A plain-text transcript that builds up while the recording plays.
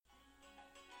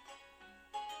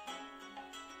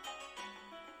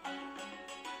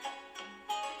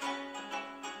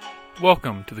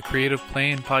Welcome to the Creative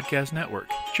Play and Podcast Network.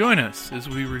 Join us as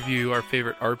we review our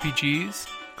favorite RPGs,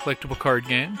 collectible card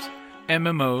games,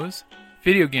 MMOs,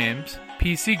 video games,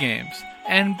 PC games,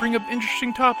 and bring up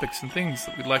interesting topics and things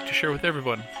that we'd like to share with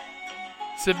everyone.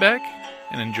 Sit back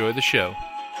and enjoy the show.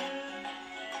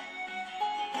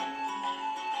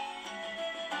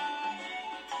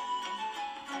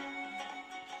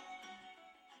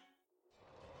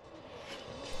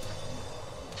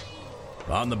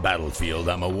 On the battlefield,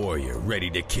 I'm a warrior, ready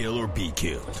to kill or be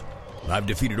killed. I've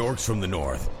defeated orcs from the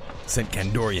north, sent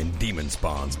Kandorian demon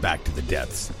spawns back to the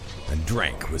depths, and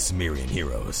drank with Cimmerian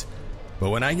heroes. But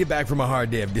when I get back from a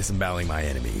hard day of disemboweling my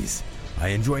enemies, I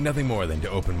enjoy nothing more than to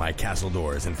open my castle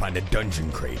doors and find a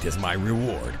dungeon crate as my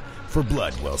reward for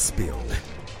blood well spilled.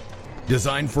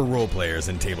 Designed for role players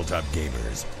and tabletop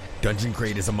gamers, Dungeon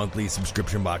Crate is a monthly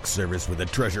subscription box service with a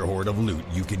treasure hoard of loot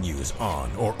you can use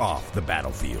on or off the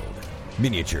battlefield.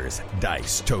 Miniatures,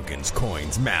 dice, tokens,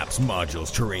 coins, maps,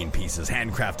 modules, terrain pieces,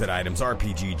 handcrafted items,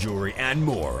 RPG jewelry, and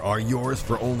more are yours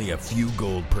for only a few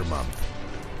gold per month.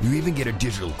 You even get a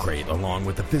digital crate along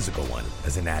with a physical one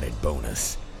as an added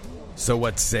bonus. So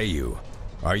what say you?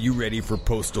 Are you ready for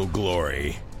postal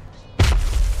glory?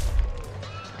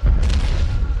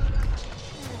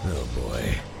 Oh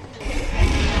boy.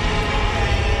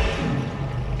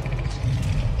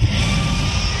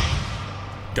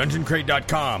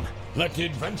 DungeonCrate.com. Let the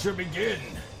adventure begin.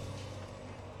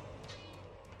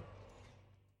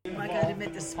 I gotta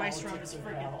admit, the spice rum is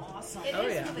freaking awesome. It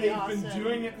is really They've awesome. been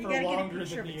doing it You for gotta get a longer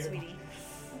picture than of it, you. sweetie.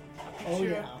 Oh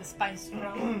yeah. The spice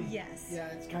rum. Yes. Yeah,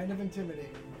 it's kind of intimidating.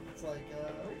 It's like,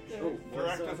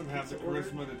 Varrock doesn't have the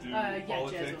charisma to do yeah,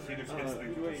 politics. Jez He just hits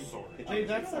things with a sword. hey,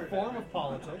 that's a form of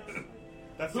politics.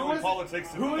 That's the Who only is-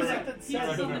 politics. Who is that it that He's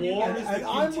says the that new war guy. is the And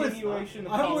I'm with continuation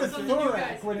of I'm with politics?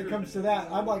 Thorak when it comes to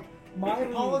that. I'm like, my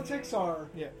politics are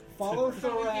Yeah. follow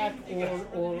Thorak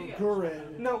or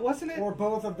Gurren, No, wasn't it? or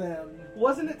both of them.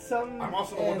 Wasn't it some? I'm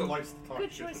also the one that And- likes to talk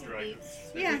Good shit choice to of dragons.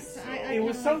 beats. Yes, I It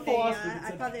was kinda some like the, philosophy I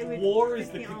that thought it said would war is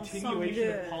fit the the continuation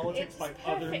of ensemble. politics It's by perfect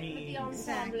other with the means.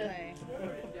 ensemble. Exactly.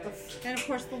 And of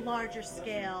course, the larger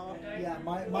scale. Yeah,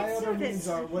 my It's other so means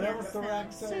are whatever yes,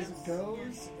 Thorak so says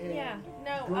goes, and Yeah,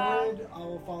 no, Gurren, I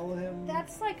will follow him.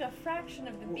 that's like a fraction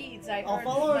of the beads I've I'll heard.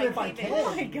 follow him if I like, can,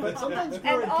 Oh my God. but sometimes And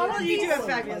Gurren all gets of me these- You do have going,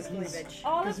 fabulous like, he's- cleavage.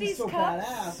 all of 'cause he's these so cups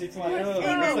badass. It's It's like, like, oh,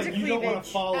 Amen it's to like you don't want cleavage.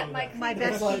 to follow At my that. My it's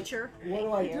best like, teacher. what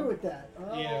do I do with that?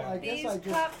 Oh, Yeah. I guess These I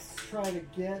just cups try to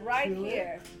get right to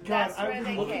here. It. That's God, I where would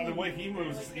they Look at the came. way he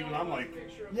moves. Even I'm like,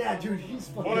 Yeah, dude, he's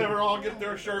fucking. whatever. I'll get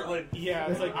there shortly. Yeah,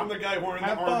 it's like I'm the guy wearing the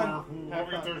have fun. armor. Have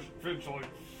I'll get fun. there eventually.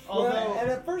 Well, Although, and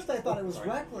at first I thought it was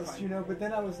reckless, you know, but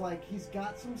then I was like, he's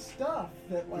got some stuff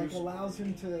that like allows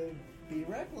him to be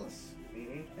reckless,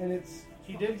 and it's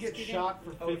he did get shot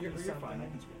for 50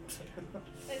 something.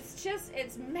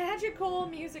 It's magical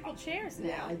musical chairs now.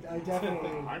 yeah, I definitely.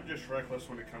 I'm just reckless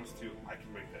when it comes to I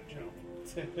can make that jump.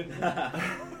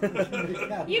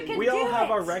 yeah, You can We do all have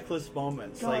it. our reckless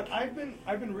moments. God, Like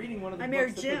I've been reading one of the I books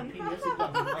married that Jim. the PDFs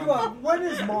have done. Come on, when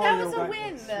is Mario That was a reckless?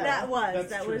 win, though. That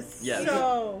That's was true. Yes.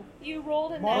 so. You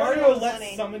rolled a Mario natural lets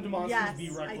 20. summoned monsters Yes, be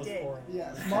I reckless did. for him.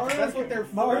 Yes, Mario. That's what they're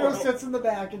for. Mario sits in the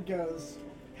back and goes.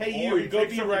 Hey, Or you he go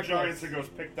takes be up the reckless. giants and goes,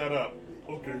 pick that up.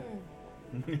 Okay.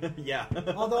 yeah.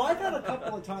 Although I've had a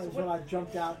couple of times when I've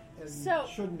jumped out and So,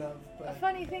 shouldn't have, A but,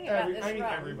 funny thing about this I mean,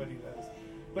 rum, everybody does.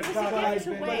 But Because God, he I've gives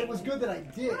been. away. but it was good that I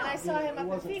did. and I saw him It up in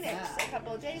wasn't Phoenix bad. a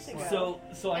couple of days ago.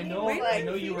 So I And he know was like, I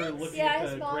know you were looking yeah, at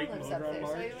his the mom Great lives Motor up there, so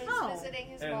March. he was Oh. visiting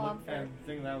his and, mom for. and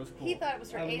thinking that was cool. He thought it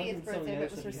was her I was 80th looking at some of the birthday, but other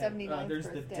it was her stuff he had. 79th There's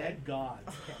the birthday. Dead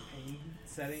Gods campaign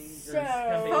setting So-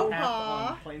 campaign pack Aw.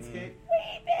 on Planescape.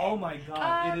 Oh my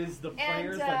god! It is the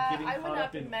players and, like getting I caught went up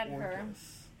up and in met her.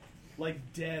 Orcus,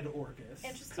 like dead Orcus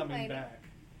Interesting coming lady. back.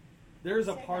 There's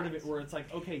a Say part that. of it where it's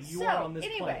like, okay, you so, are on this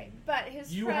anyway, plane. but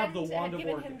his You friend have the wand had of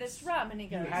given him Orcus. this rum, and he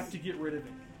You goes, have to get rid of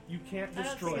it. You can't I don't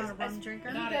destroy see it. Not a rum drinker.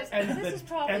 He goes, And, this is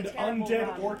probably and terrible undead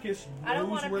rum. Orcus I don't knows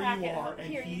want to where pack you it. are, and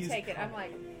Here, you he's take it. I'm coming.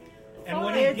 like, And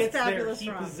when fine. he gets there, fabulous he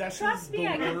rum. possesses trust me, the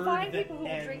I can word find that people who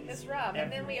will drink this rum.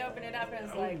 And then we open it up, and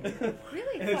it's like,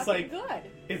 really And it's fucking like-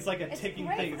 good. It's like a It's ticking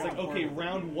great thing. It's like, rum. okay,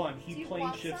 round one, Do he you plane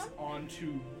want shifts some? onto Do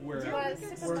you wherever. want a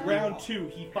sip of Where rum? round two,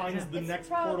 he finds the It's next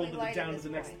probably portal light down at to the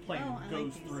this next point. plane, Oh, I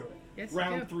goes like through it. Yes,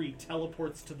 round you do. three,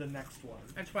 teleports to the next one.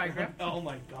 That's why I grabbed Oh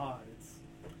my god, it's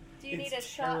Do you It's need a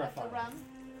shot of the terrifying.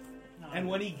 rum? and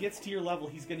when he gets to your level,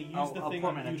 he's going to use I'll the thing pour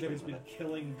on my you next that has drink been with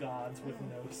killing gods with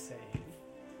no save.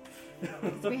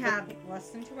 We have less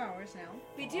than 2 hours now.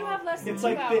 We do have less than It's 2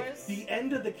 like hours. the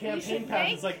end of the campaign should path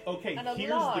is make like, okay, an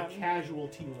here's alarm. the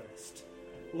casualty list.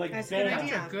 Like, That's a good bam,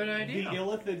 idea. That's a good the idea.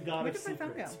 Illithid God Where of did my phone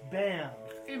Secrets. go? Bam.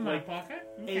 In my like, pocket.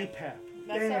 Apep.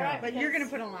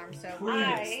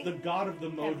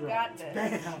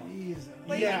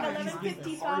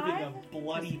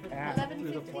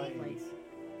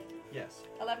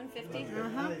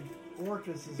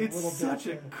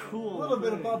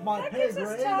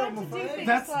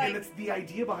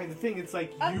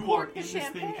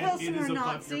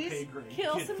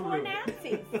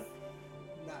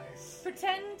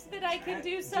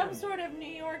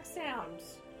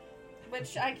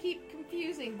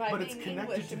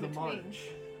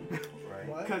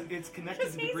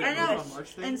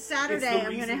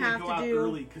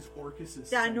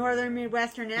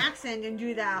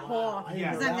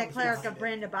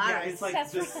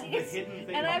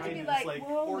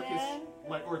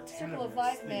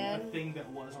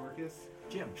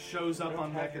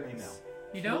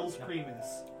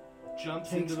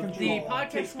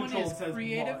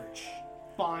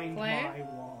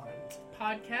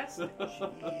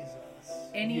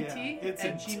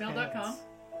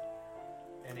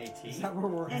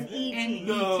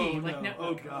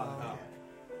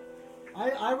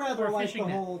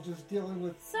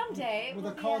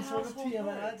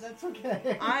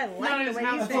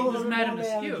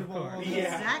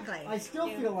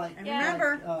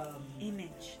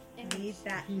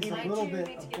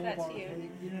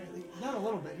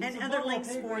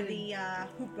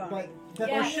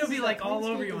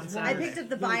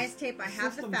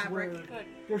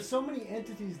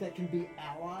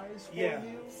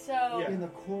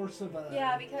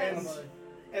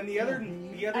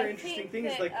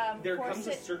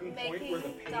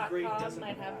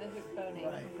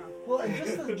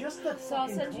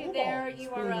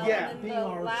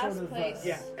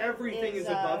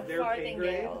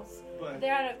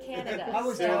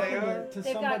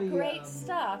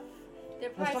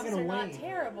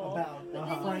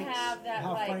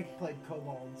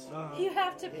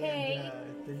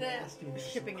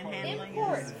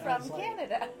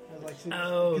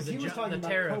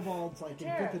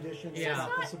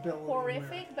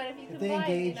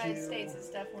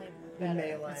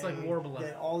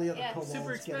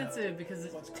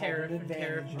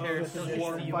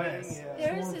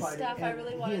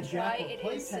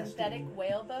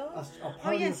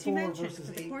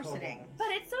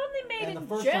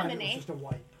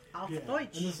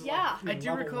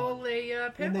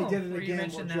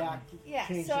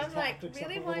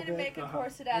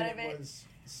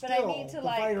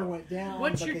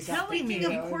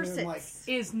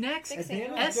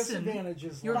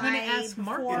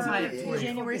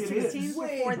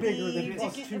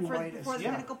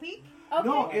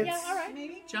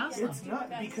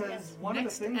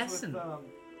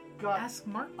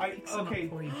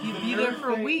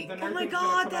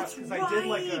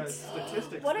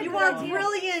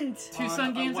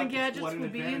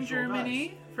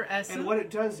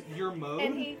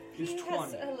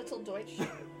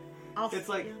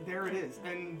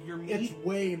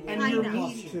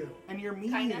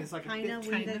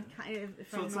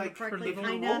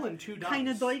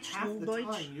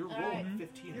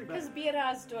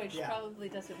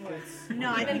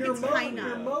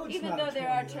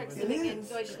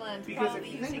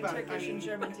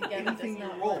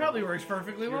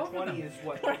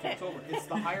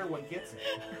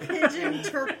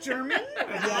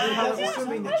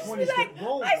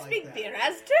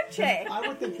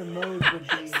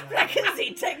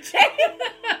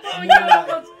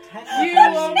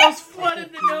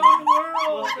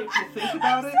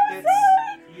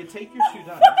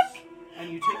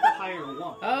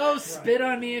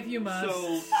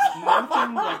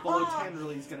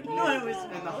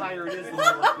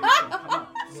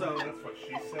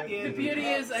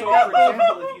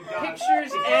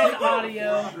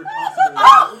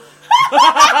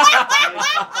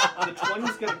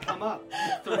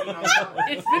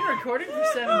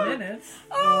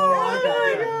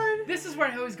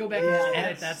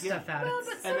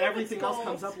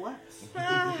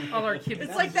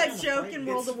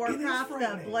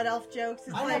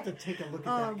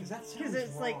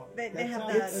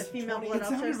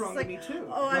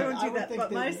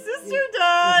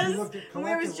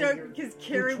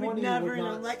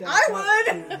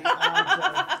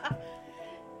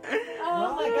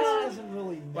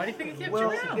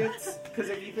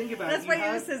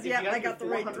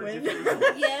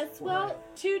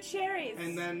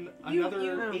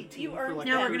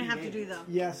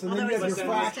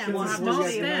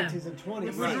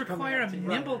 require a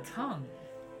nimble tongue.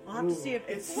 I'll have to see if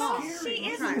it's Well, small. she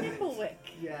is Try it. Nimblewick.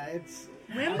 Yeah, it's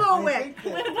Nimblewick.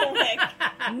 Nimblewick.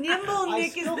 Nimble I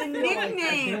Nick is still the feel like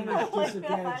nickname. advantage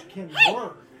disadvantage can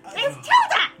work. It's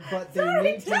Tilda! but they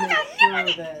need to make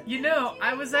sure that You know,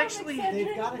 I was actually...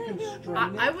 they've got to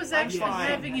constrain it. I was actually fine.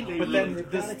 having an But then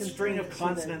They've gotta this string constrain of it so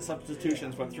that- consonant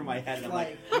substitutions went through my head, and I'm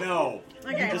like, Like, no.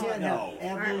 Okay. Just can't no.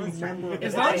 have every let's try. member of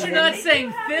As the long as you're band not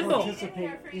saying thimble.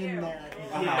 participate in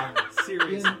that.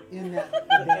 Seriously. In that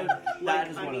event. That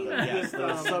is one of them. Yes,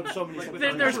 there's so many.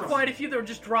 There's quite a few that were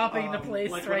just dropping into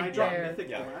place like when I right drop there. Mythic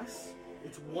Yeah. Glass,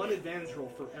 it's one advantage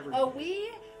roll for everyone. Oh, we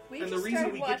and the just reason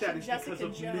started we get watching that is Jessica because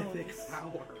of Jones. Mythic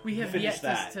Power. We have Finish yet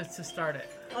that. to start it.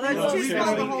 Oh, that's No, too small to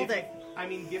seriously. hold it. I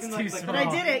mean, given It's that too like, small. But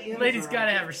I did it. Lady's got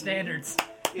to have her standards.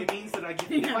 it means that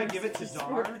if I give it to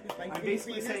Dar, I'm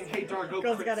basically saying, hey Dar, go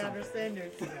Girls crit gotta something. have her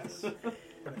standards.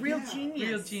 Real genius.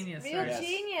 Real genius. Real right? Yes.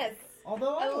 genius.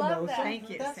 Although I I don't love know, that. some- Thank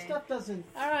you, that Sam. stuff doesn't.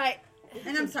 All right.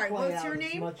 And I'm sorry, play what's your out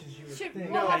name? As much as you would Should-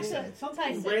 think. we'll have Some- to- some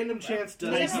Tyson. Random chance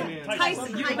does Tyson. come in.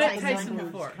 Tyson. You Hi, met Tyson. Tyson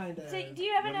before. Kinda, So, do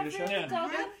you have enough room Yeah. to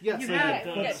talk? Yes, You I have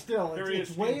did. it. but Good. still,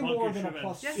 it's way more than a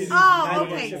plus Yes. two. Oh,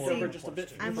 okay. Shift See, over just a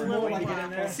bit. I'm a for little everyone to get in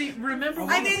there. See, remember I'm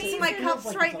when, into my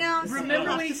cups right now. so remember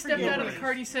I'll when he have to stepped forgive out of me. the car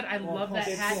and he said, I love that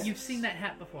It's hat? six. You've seen that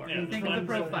hat before. Yeah, Think of the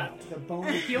profile. The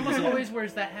bonus He almost always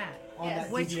wears that hat. on Yes.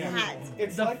 that Which DPM. hat?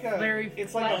 It's The like a very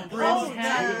it's like a flat bronze brim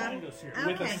hat hat.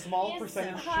 with a Okay. small He is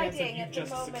percentage chance hiding of you at the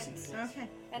just moment. succeed. Okay.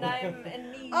 And I'm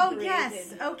inebriated. Oh,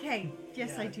 yes. Okay.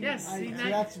 Yes, I do. Yes. I, See, see, now-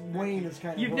 that's Wayne is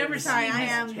kind of. You've never Sorry, seen I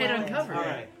his am head well uncovered. All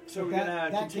right, so we're That- gonna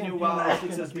that continue campaign while is Alex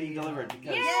gonna is being be, delivered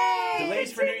because Yay!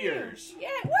 delays for New Continue. Year's. Yeah,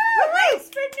 woo! Race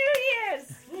for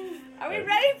New Year's! Are we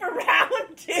ready for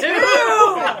round two?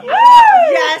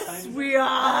 Yes, we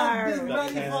I've been are.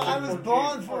 ready for, I was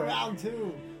born for round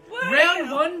two. Woo! Round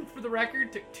one, for the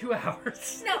record, took 2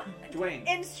 hours. No, Dwayne,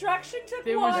 instruction took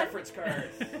There was one. reference card.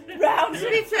 Round To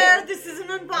be fair, this is an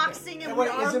unboxing and And we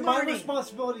wait, are is it my learning.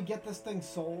 responsibility to get this thing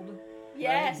sold?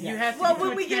 Yes. You have to Well, get when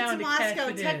to we a get town to cash Moscow,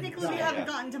 it in. technically we Right. haven't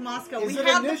gotten to Moscow. Is We it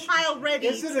have the initi- pile ready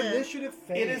Is it to... initiative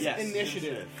phase? It is Yes.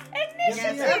 initiative.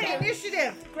 Initiative. Yes, okay,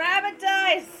 initiative. Grab a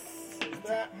dice.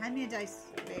 Hand me a dice,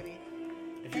 baby.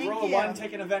 if you Thank roll a you. 1,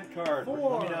 take an event card.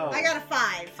 Four. Let me know. I got a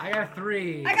 5. I got a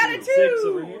 3. I got a 2. 6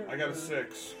 over here. I got a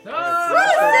 6.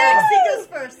 Oh! 6, he goes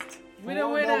first. Winner,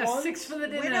 No winner, ones? 6 for the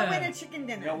dinner. Winner, chicken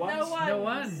dinner. No ones? No one. No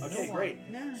ones. Okay, great.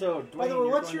 No. So, By the Dwayne, way, you're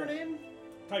what's going your to- name?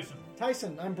 Tyson.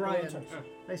 Tyson. I'm Brian.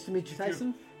 Nice to meet you,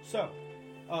 Tyson. So,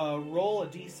 roll a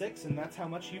d6, and that's how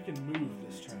much you can move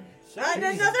this turn. And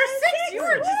another 6. You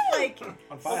were just like...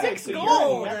 On 5. 6 so gold.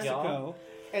 you're in Mexico,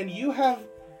 and you have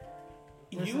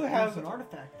There's an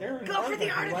artifact. there. Go for the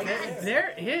artifact.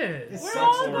 There is. It's We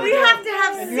sexy. have to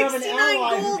have And you have an 69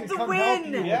 ally who gold can to come help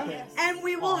you win. with Yeah. it. And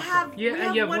we will have... we Yeah, have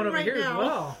and you have one one over right here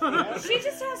now. as well. She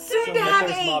just has Soon to to have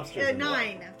there's 8, mobsters as well.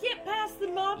 9. get past the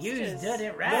mobsters. You did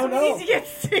it No, right. no. We need to get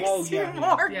 60 Oh, yeah.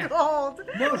 more Yeah. gold.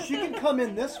 No, she can come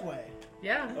in this way.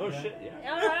 Yeah. Oh, shit,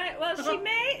 yeah. All right. Well, she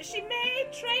may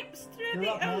traipse through You're the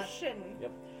up, Matt. ocean.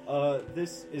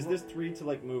 This is this 3 to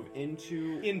like move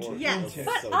into? Into. or- Yes. okay,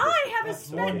 But so I have a That's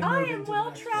one split. I move am into the well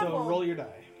next. So traveled. roll your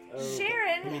die.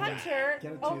 Sharon Hunter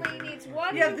Get a 2. only needs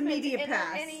 1 You have the movement media in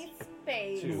pass. any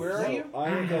space. 2. Where are you? I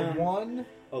I'm the am. one.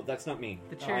 Oh, that's not me.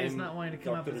 The chariot's I'm not wanting to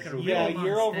come up. Dr. It's got a Shuba. Yeah, real long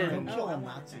you're over stem. Don't kill a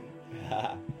Nazi.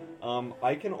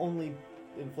 I can only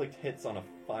inflict hits on a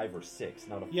 5 or 6,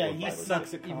 not a 4 Yeah, or he 5 or sucks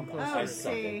 6. at combat. Oh, I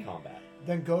suck see. in combat.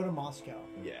 Then go to Moscow.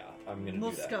 Yeah, I'm gonna do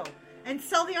Moscow. that. And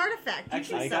sell the artifact. You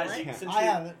Actually, can I sell guys it. can't. Since I you-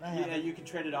 have it. I have Yeah, it. you can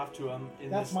trade it off to him.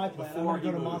 That's my plan. I'm Before going to go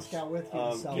he to moves. Moscow with you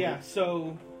to sell Yeah. it.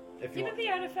 So If you Give want, him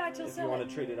the artifact, he'll if you sell want it.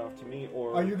 to trade it off to me,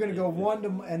 or Are you going to go if- 1 to,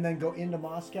 and then go into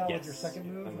Moscow with Yes. your second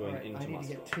move? I'm going Alright, into I need Moscow.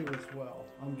 to get 2 as well.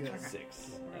 I'm good.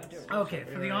 6. Okay,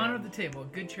 for the honor of the table,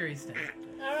 good cherry stand.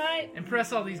 All right.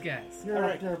 Impress all these guys. You're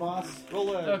Alright. up there, boss.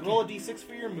 roll a Okay. roll a d6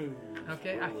 for your move.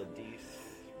 Okay, Roll a d6.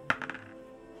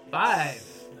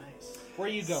 5. Nice. Where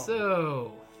you going?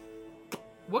 So,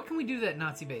 what can we do to that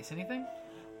Nazi base? Anything?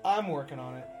 I'm working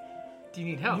on it. Do you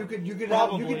need help? You could help. You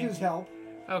Probably. could use help.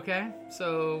 Okay,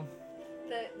 so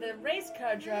The race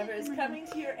car driver is coming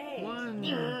to your aid. 1,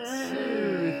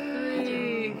 2,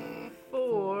 3,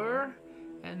 4,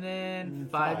 and then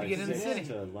 5 to get in the 6 city.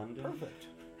 to London. Perfect.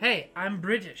 Hey, I'm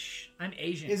British. I'm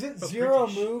Asian. Is it but 0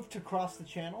 British. move to cross the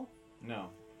channel? No,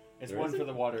 it's There 1 isn't? for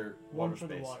the water. 1 water for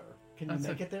space. the water. Can you That's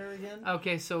make okay. it there again?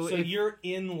 Okay, so, So if, you're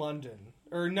in London,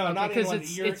 or no, okay, not in because London.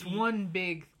 it's You're it's one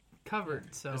big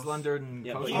covered. So Is London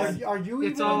Yeah, but coastal? Are you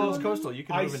It's even all- in It's London? coastal. You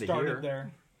can I move into started here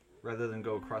there. rather than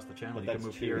go across the channel. But You can that's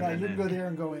move two. here. Yeah, and you can then go there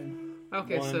and go in.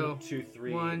 okay, 1, so 2,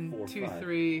 3, 1, 4, 2, 5.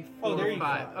 3, 4, Oh, there you go.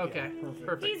 5. Yeah, Okay, perfect.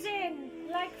 perfect. He's in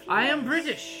like I am flies.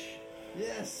 British.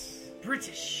 Yes.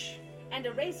 British. And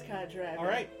a race car driver. All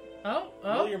right.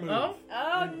 Roll your move.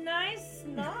 Oh, nice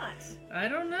knot. I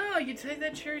don't know. You take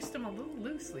that cherry stem a little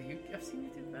loosely. I've seen you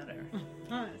do better.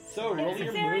 So roll It's a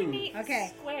your very move. neat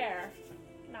square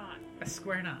knot. A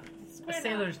square knot. Square A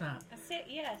sailor's knot.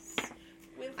 Yes.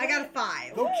 With I got a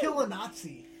 5. Go kill a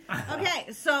Nazi.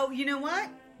 Okay, so you know what?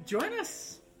 Join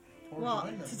us. Well,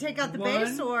 to take out the 1,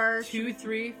 base, or 2,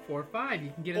 3, 4, 5.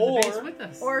 You can get in Or- the base with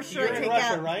us. or should You're I in take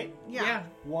Russia, out? right? Yeah.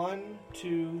 1,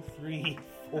 2, 3,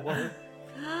 4.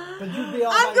 But you'd be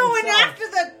all I'm by going yourself. after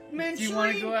the Do Manchurian. you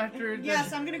want to go after the,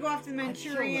 Yes, I'm going to go after the I'd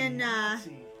kill a Manchurian.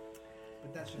 Nazi,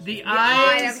 but that's just the me.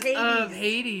 Eye eyes of Hades. of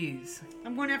Hades?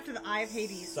 I'm going after the Eye of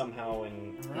Hades. Somehow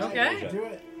in Okay. Asia. Do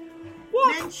it.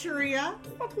 Manchuria.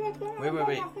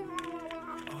 Wait.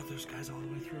 Oh, there's guys all the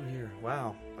way through here.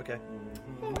 Wow. Okay.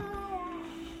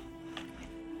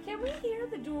 Can we hear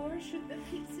the door should the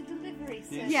pizza delivery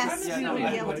say? Yes, Yeah, you no, will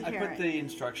I be able put, to I hear put it. the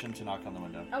instruction to knock on the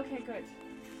window. Okay, good.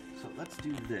 So let's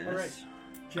do this. All right.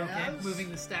 Okay, Jazz? moving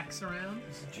the stacks around.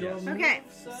 Yes. Okay,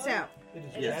 so It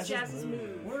is Yes. Jazz's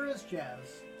move. Where is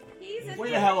Jazz? He's at Way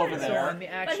the the hell over end. So there. on the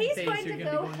But action he's phase, going you're to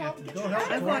going to go be going help after the the Go dragon.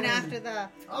 help I'm going after the.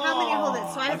 How many? Hold it. So I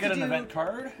I'll have get to an do. event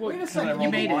card. Wait a Can I second. roll you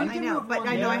made it. one? I know, but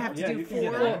I know I have to do you can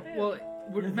get 4. that. Well,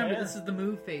 remember, there. this is the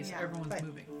move phase. Yeah, Everyone's but-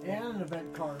 moving. And an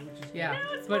event card, which is Yeah,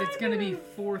 No, it's but my it's going to be move.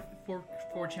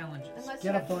 four challenges. Unless Get you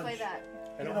a have to play bunch. that.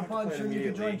 Get a punch, and you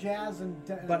can join Jazz and.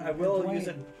 But I will Dwayne. use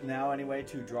it now anyway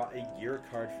to draw a gear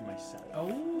card for myself. Oh.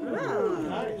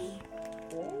 Nice.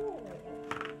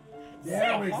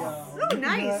 There we go. Oh, You can do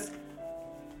nice. it.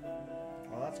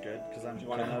 Well, that's good because I'm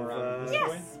wanna kind come of. around this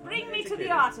Yes, bring me to the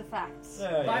artifacts.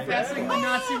 Bypassing the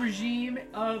Nazi regime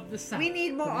of the South. We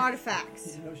need more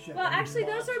artifacts. No shit. Well, actually,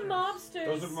 those are mobsters.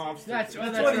 Those are mobsters. That's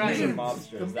what right. it is.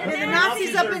 Mobsters. And That's the right.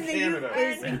 Nazis up are in the Canada.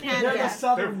 is in They're the Canada. They're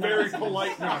Southern very Nazis.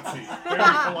 polite Nazis. Very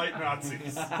polite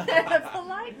Nazis. They're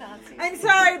polite Nazis. I'm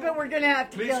sorry, but we're gonna have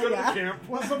to Please kill go to the you. camp.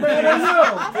 What's the matter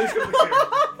with Please go to the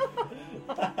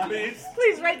camp. Please.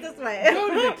 Please, right this way. Go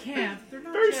to the camp. They're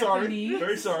not Very sorry. Japanese.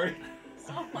 Very sorry.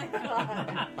 Oh my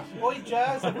god. Oi,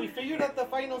 Jazz, have we figured out the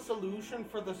final solution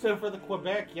for the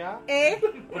Quebec, yeah? Eh?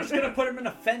 We're just gonna put him in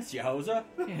a fence, you hoser.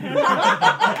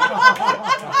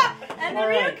 And the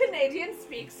real Canadian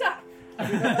speaks up.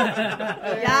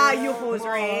 Yeah, you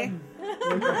hosiery.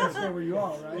 You guys know where you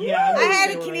are, right? Yeah. I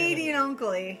had a Canadian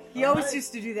uncle. He always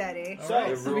used to do that, eh?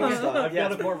 The rules stuff. I've Yeah,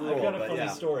 got it's a more I've rule, got a but funny yeah.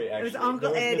 story It actually. was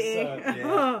Uncle There was Eddie.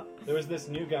 this, there was this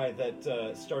new guy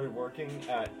that started working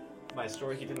at my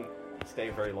store. He didn't stay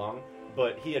very long,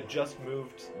 but he had just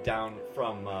moved down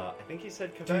from I think he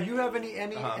said Do Quebec. you have any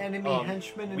enemy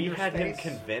henchmen in We your had him space?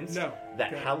 convinced No.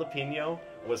 that Okay. jalapeno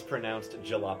was pronounced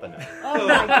jalapeno. Oh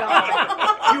my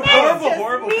god. You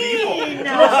horrible people.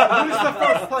 Who's the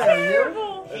first player?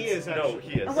 You? He is no,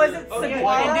 he is. Was it And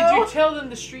Saguaro? did you tell them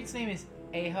the street's name is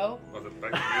Aho? Was it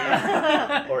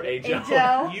back or Ajo.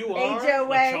 Ajo. You are Ajo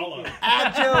way.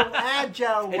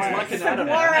 Agile. It's way. like an anime.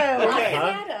 Saguaro. Okay.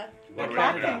 Canada.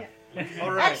 to you?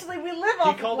 All right. Actually, we live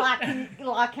off called of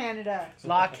La Canada.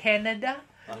 La Canada?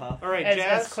 Uh-huh. All right, As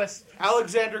Jazz. quest...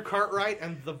 Alexander Cartwright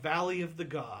and the Valley of the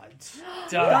Gods.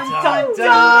 Dun, Dun, dun,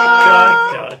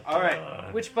 dun. All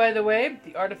right. Which, by the way,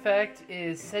 the artifact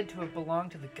is said to have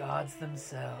belonged to the gods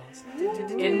themselves.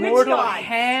 In mortal gods?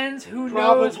 hands, who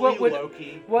knows what would...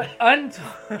 Loki. What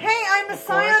untold... Hey, I'm a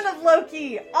scion of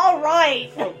Loki. All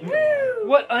right.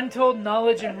 What untold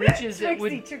knowledge and riches it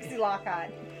Trixie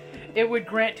Lockhart. would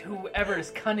grant whoever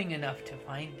is cunning enough to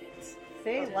find it.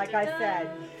 See, like I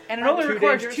said. And it only Too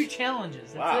requires dangerous? 2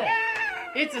 challenges. That's Wow.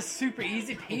 it. It's a super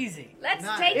easy peasy. Let's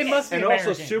Nice. take It it. must be And also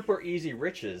American. super easy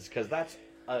riches, because that's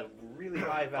a really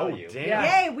high value. damn.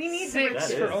 Yeah. Yay, we need the 6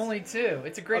 riches. for is. only 2.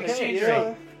 It's a great Okay, exchange so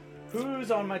rate.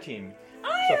 who's on my team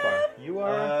I so far? am. You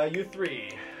are You three.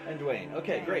 and Dwayne.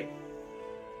 Okay, great.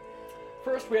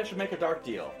 First, we have to make a dark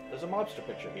deal. There's a mobster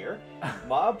picture here.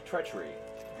 Mob treachery.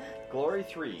 Glory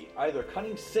 3. Either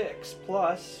cunning 6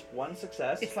 plus 1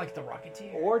 success, It's like the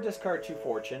Rocketeer. or discard 2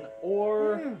 fortune,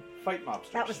 or fight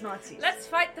mobsters. That was Nazis. Let's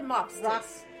fight the mobsters.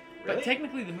 Rocks. But Really?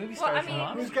 technically, the movie Well, star I is mean-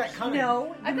 from Who's got cunning?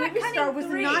 No, the I've got movie star cunning was a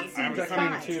 3. Nazi I'm spy.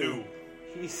 cunning 2.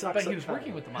 He sucks But he at was cunning.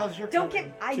 working with the How's mob. your Don't cunning?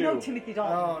 get. I know 2. Timothy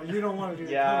Dalton. Oh, you don't want to do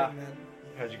the Yeah. cunning then.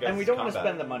 How'd you guys And we don't want to combat?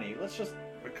 spend the money. Let's just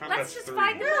The combat's Let's just 3.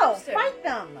 fight the No, mobster. fight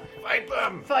them. Fight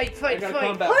them! Fight, I got fight.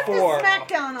 combat Put 4. the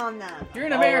smackdown on them. You're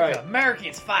in All America. right.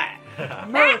 Americans fight.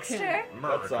 Baxter,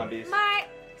 That's zombies. my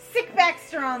Sick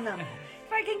Baxter on them.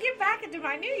 for I can get back into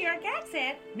my New York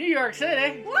accent. New York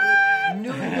City. What?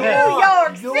 New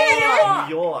York City.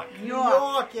 New York. New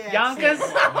York, yeah. Yonkers.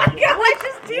 Oh my God, let's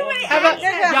just do it. How about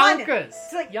There's a hundred. Yonkers?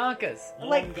 It's like- Yonkers.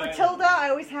 Like for Tilda, I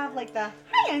always have like the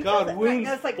hi Uncle. God, wounds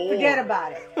No, it's like four. forget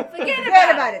about it. Forget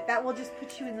About it. That will just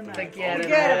put you in the mood. Forget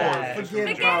about it.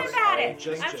 Forget about it.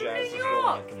 Just I'm from jazz New is going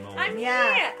York. at the moment. I'm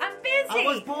Yeah. here. I'm busy. I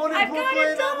was born in I've got a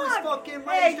Brooklyn. I was dog. fucking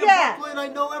Hey, raised yeah. in Brooklyn. I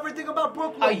know everything about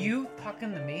Brooklyn. Are you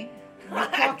talking to me?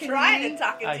 I'm trying to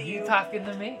talk Are to you you. talking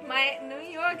to me? My New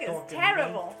York is Talking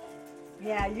terrible.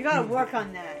 Yeah, you gotta work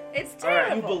on that. It's All right,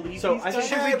 you terrible. believe So he's I think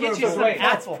Should we get you some Wait,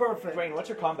 That's apple? perfect. Dwayne, what's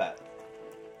your combat?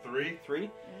 3. 3?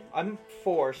 I'm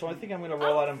 4, so I think I'm going to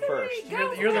roll at him first.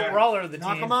 You're the brawler of the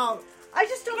Knock team. him out. I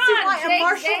just don't Come see on, why Jake, a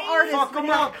martial Jake. artist Fuck would 'em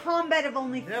have up. a combat of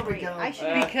only There we 3. go. I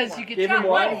should Because you Give get him Got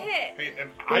one. one hit. Hey, and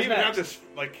Who's I even next? have this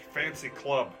like fancy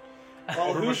club Well,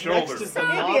 over my who's shoulder. next is the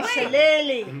Maybe a mobster.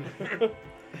 shillelagh.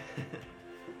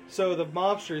 So the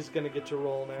mobster is going to get to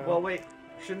roll now. Well, wait.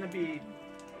 Shouldn't it be...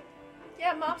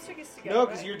 Yeah, Mobster gets to go. no,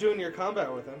 because right? you're doing your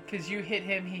combat with him. Because you hit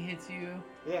him, he hits you.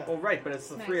 Yeah. Well, right, but it's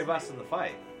the three of us in the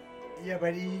fight. Yeah,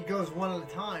 but he goes one at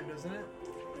a time, doesn't it?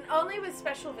 Only with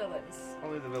special villains.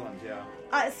 Only the villains, yeah.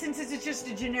 Since it's just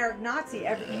a generic Nazi,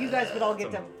 you guys would all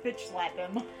get to bitch slap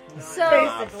him. So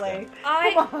Basically. Come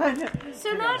I. on.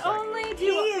 So not only He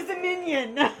do is a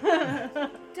minion.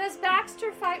 does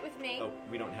Baxter fight with me? Oh,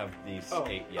 we don't have these Oh.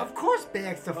 8 yet. Of course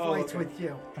Baxter Oh, fights okay. with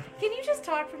you. Can you just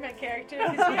talk for my character?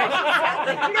 Because he actually sounds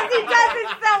like Because he does it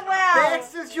so well.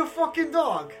 Baxter's your fucking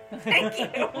dog. Thank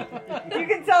you. You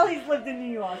can tell he's lived in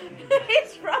New York.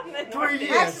 He's from the 3 North.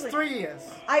 years. Actually- 3 years.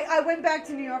 I went back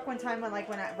to New York one time when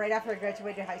right after I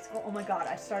graduated high school. Oh my god,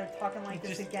 I started talking like You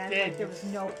this just again. did. Like there was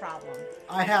no problem.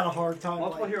 I had a hard time.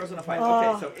 Multiple like, heroes in a fight.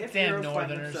 Oh. Okay, so if Damn heroes find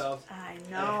Northerners. themselves I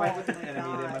in know. a fight with an Oh my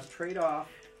enemy, they God. must trade off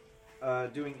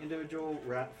doing individual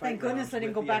fight Thank goodness rounds I didn't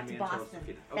with go the back to enemy until it's Boston.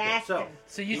 defeated. Okay, Boston. so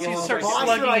So you Well, two start Boston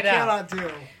slugging I it out. cannot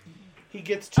do. He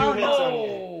gets 2 Oh, hits no. on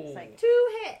you. It's like 2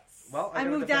 hits. well, I got a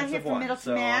moved down here defensive from one, Middleton,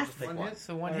 so I'll Mass. just take One one. hit.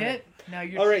 So one All hit. Now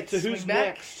you're All right, so swing who's back.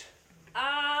 next?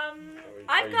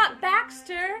 I've got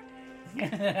Baxter. Well,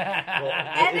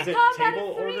 And is a it combat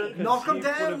table of 3. order? 'Cause Knock 'em he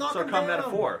down, would've- knock so 'em combat down.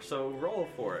 of 4, so roll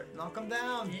for it. Knock him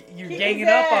down. You're He ganging is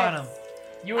up it. on him.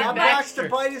 You I'll and Baxter Baxter.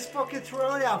 bite his fucking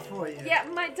throat out for you. Yeah,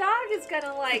 my dog is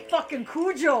gonna like Fucking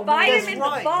Cujo. bite man. That's him in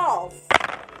right. the balls.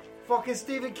 Fucking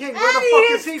Stephen King. And Where the he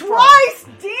fuck is is he twice.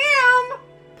 Damn.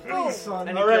 from? Please, son.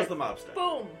 And he All right. kills the mobster.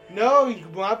 Boom. No,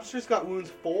 Mobster's got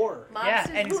wounds 4. Yeah, Mobster's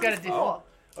and he's got wounds to do. full.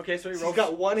 Okay, so he He's rolls.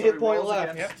 got 1 so hit he point rolls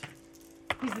left. against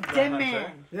He's a the dead hunter.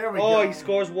 man. There we Oh, go. he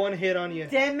scores 1 hit on you.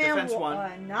 Dead man. Defense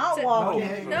one. Not No.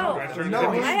 walking. No.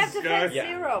 No, I have he's- defense Yeah.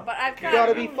 0, but I've got You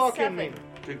gotta be wounds fucking 7. me.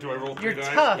 Do I roll 3 You're dice?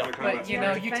 tough, Yeah, but combat. you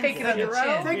know you take it on the Defense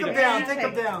chin. Take him Beat down. it. Take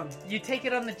him down. You take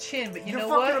it on the chin, but you You're know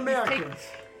fucking what? You take, Americans.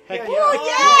 Heck Yeah, yeah.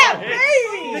 Oh yeah, the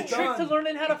baby. He's trick to done.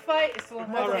 learning how to fight is to learn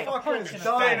how to take a Motherfucker punch is and a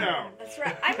done. Stay fight. down. That's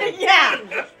right. I'm a Yeah.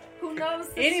 king who knows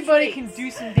the Anybody can streets.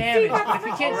 do some damage, but if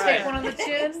you can't Alright. take one on the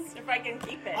chin, If I can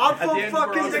keep it. I'm At the from end, we're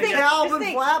fucking all the gonna- Calvin Just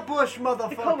think. Flatbush, The code,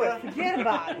 motherfucker. forget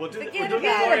about it. We'll do Forget we'll do the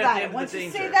about glory Forget at about the it. end Once of the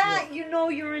you danger. say that, you know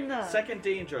you're in the. Second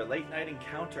danger, late night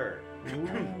encounter.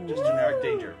 Just generic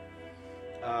danger.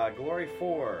 Glory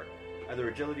 4, either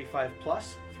agility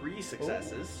 5+, 3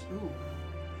 successes. Ooh.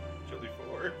 Chili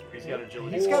 4. He's got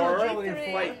agility He's got 4. agility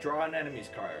Three. four. Fight, draw an enemy's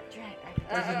card.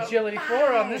 there's agility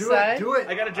 4 on this Do side. it. Do it.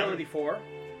 I got agility 4.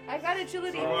 I've got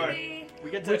agility So do I. 3. We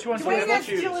get to Which one's we Dwayne get to has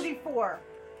choose. agility 4.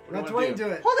 What Let do you wanna Dwayne do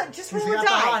it. Hold on, just He's roll a got the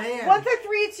hot die. hand. 1 through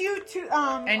 3, it's you. 2.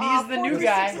 And he's the 4 new through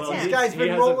guy. 6 is Well, This 10. guy's He been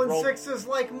hasn't rolling rolled- sixes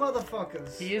like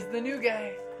motherfuckers. He is the new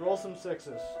guy. Roll some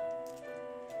 6s.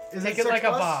 Is Take it it like a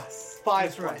 6+? boss. 5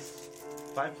 That's right.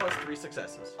 5 plus 3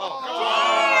 successes.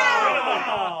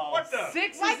 What the?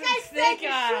 6 Like is I in said, snake you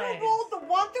should have eyes. rolled the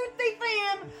 1 through 3 for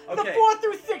him, the Okay. 4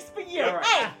 through 6 for you. All right.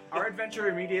 Hey! Our adventure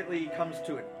immediately comes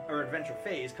to an our adventure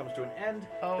phase comes to an end.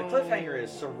 Oh. The cliffhanger is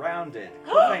surrounded.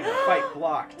 Cliffhanger fight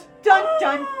blocked. Dun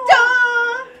dun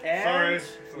dun! And Sorry.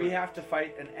 we have to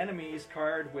fight an enemy's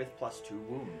card with +2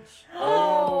 wounds.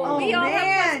 Oh, We all have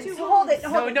man! +2 So hold it, No,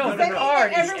 hold it. no, Does the that mean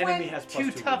card that is everyone... enemy has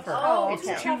Too +2 tougher. Oh, It's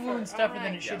okay. 2 wounds tougher than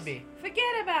it Yes. should be.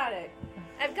 Forget about it.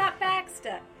 I've got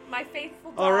Baxter, my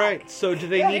faithful dog. All right, so do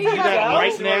they Yeah, need to you do have that to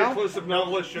right So now? inclusive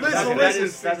demolition. Listen, that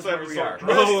listen. is where we are. Rest,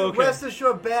 Oh, okay. rest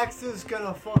assured, Baxter's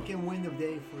gonna fucking win the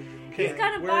day for you. He's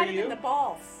gonna Where bite are him you? in the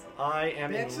balls. I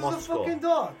am in Baxter's a Moscow. fucking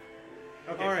dog.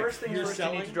 Okay, All right, first thing you're first, you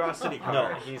selling? need to draw a city card.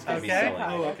 No, he's going to be Okay.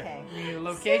 selling. Oh, Okay. Your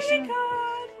location,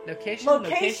 God. location,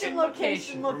 location,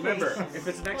 location. Remember, if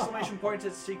it's an exclamation point,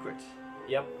 it's secret.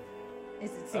 Yep.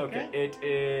 Is it secret? Okay, it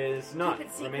is not. Keep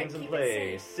it secret, Remains in keep it play.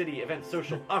 safe. City event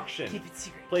social auction. Keep it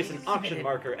secret. Place keep an it- keep auction it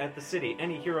marker at the city.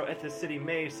 Any hero at the city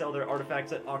may sell their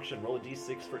artifacts at auction. Roll a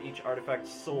d6 for each artifact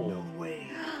sold. No way.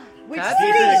 Which That's-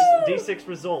 city? D6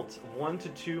 results 1 to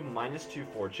 2 minus 2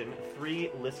 fortune,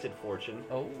 3 listed fortune,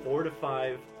 Oh. 4 to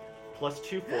 5 plus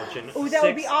 2 fortune. Oh, that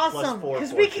would be 6 plus awesome. 4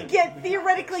 Because we fortune. could get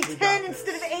theoretically We 10 got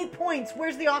instead of this. 8 points.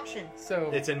 Where's the auction?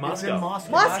 So It's in It's Moscow. in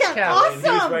Moscow. Moscow. Moscow. And he's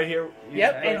Awesome. right here.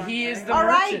 Yep, He's- and he is the All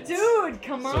right, merchant. dude.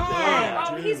 Come So on. there.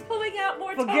 Oh, he's pulling out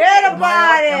more Forget tokens.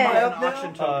 about Am I it. up now?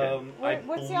 Auction token. What-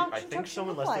 what's the auction I think token so,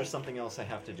 look unless like? there's something else I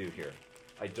have to do here.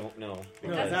 I don't know. It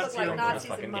because doesn't that's look like we don't have a Nazis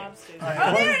fucking and game. mobsters. All right,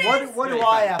 Oh, there it is. what do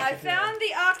I have I to do? found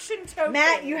the auction token.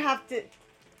 Matt, you have to.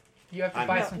 You have to I'm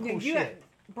buy not- some no, cool you shit.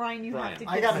 Brian, you Brian. have to.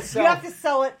 I get gotta this. sell. You have to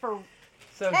sell it for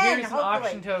So 10. here's an hopefully.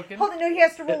 auction token. Hold on, no, he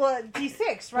has to roll a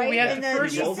d6, right? Well, we have and to the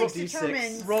first roll the d6 d6.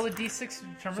 determines. Roll a d6 to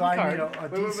determine So the I card. need a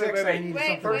Wait, D6. I need wait, something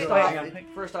wait, to First wait. off, buy.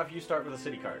 first off, you start with a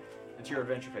city card. It's your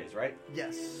adventure phase, right?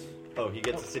 Yes. Oh, he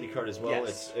gets a city card as well.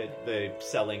 Yes. The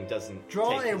selling doesn't.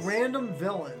 Draw take a his- random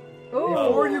villain. Ooh,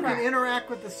 Before you crap. can interact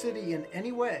with the city in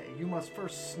any way, you must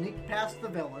first sneak past the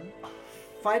villain,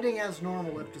 fighting as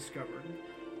normal if discovered.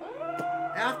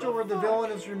 Afterward, the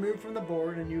villain is removed from the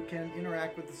board and you can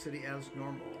interact with the city as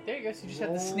normal. There you go. So you just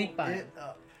have to sneak by Roll it. it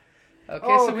up. Okay,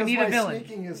 Oh, so we 'cause need my a villain.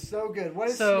 Sneaking is so good. What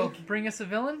is So sneak? bring us a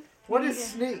villain. What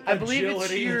is sneak? I believe it's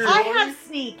Agility. your. I have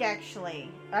sneak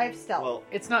actually. I have stealth. Well,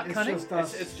 It's not It's cunning. just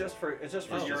us. It's just for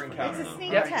Oh, your it's encounter. it's a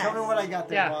sneak Yeah. test. Tell me what I got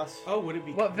there, Yeah. boss. Oh, would it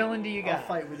be? What villain do you I'll got?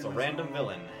 fight with it's a him. random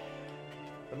villain.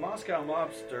 The Moscow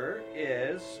mobster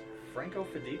is Franco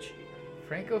Fedici.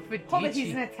 Franco Hold it, he's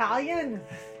Fedici. an Italian.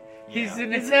 He's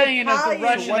an He's an Italian of the Italian.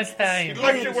 Russian So what's- He Italian.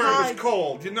 liked it where it was Hang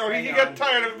cold. You know, he Hang got on.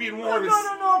 tired of it being warm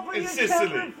for in your Sicily.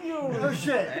 temper Oh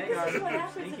shit. Hang on. This is what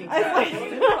happens Sneaking in I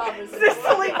like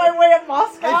Sicily, my way at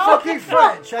Moscow. I'm fucking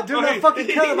French. I do not fucking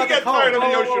care about he the got tired of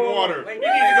cold. the ocean water. Wait, You need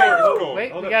to go where it's cold.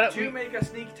 Wait, Hold we up. got To to. make a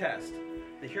sneak test,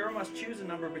 the hero must choose a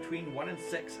number between 1 and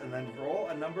 6 and then roll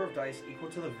a number of dice equal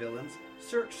to the villain's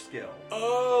search skill.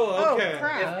 Oh, okay. If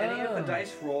crap. any of the Oh.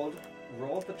 dice rolled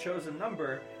the chosen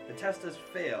number, the test is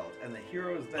failed and the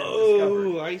hero is then discovered.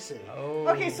 Oh, I see. Oh.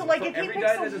 Okay, so like For if he every picks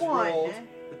die a that is 1, rolled,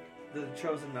 the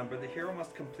chosen number, the hero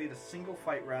must complete a single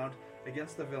fight round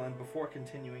against the villain before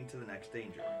continuing to the next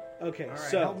danger. Okay, All right,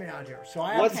 so help me out here. So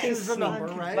I have what's to his choose a sneak? number,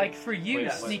 right? Like for you,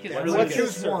 Wait, sneak is what- really Let's what's good.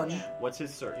 his choose one. What's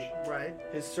his search? Right.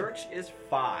 His search is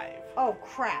 5. oh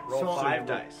crap. Roll So- 5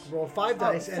 dice. Roll 5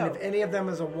 dice, and so- if any of them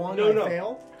is a 1, No, I no.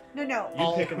 fail. No.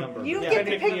 You pick a number. You Yeah, get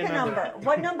to pick pick me the a number. number.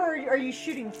 What number are you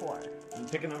shooting for? You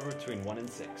pick a number between 1 and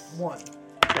 6. 1.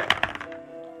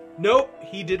 nope,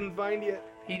 he didn't find yet.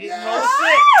 He didn't roll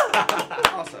 6.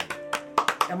 Awesome.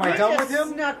 Am I You done just with him?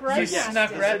 Snuck right You past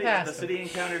snuck it. right The past city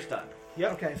encounter's done.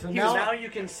 Yep. Okay, so So now, now you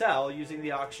can sell using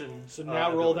the auction. So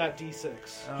now roll that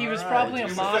d6. He was Alright. probably a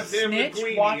This is mob that damn snitch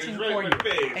McQueenie. watching He's right for in you, my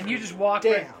face. and you just walked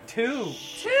Damn. right 2.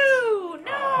 2!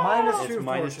 No! minus It's 2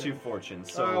 minus fortune. 2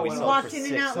 fortunes, so Oh, we well. sell Walked for in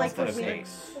and 6 out like instead a of wig.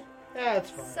 6. Yeah, it's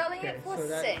fine. Selling Okay, it for so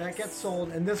 6. that gets sold,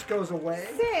 and this goes away.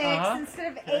 6 Uh-huh.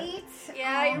 instead of 8.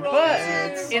 Yeah, you rolled But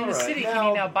a 2. in the Alright. city, can Now-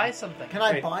 you now buy something? Can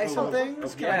I Wait, buy some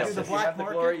things? Can I Yes, do the if you have black the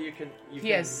market? glory, you can. He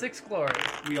has 6 glory.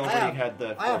 We I already have- had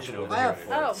the I have, fortune over I here. have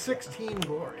for Oh. 16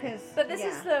 glory. But this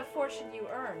is the fortune you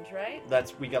earned, right?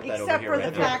 We got that over Except here. for the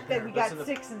right now. fact that we got Listen to-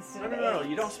 6 instead No, of no, 8. no, no.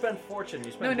 You don't spend fortune. You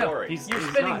No, spend no. glory. He's- You're he's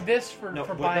spending not. this for No,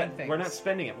 buying things. we're not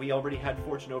spending it. We already had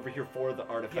fortune over here for the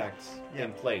artifacts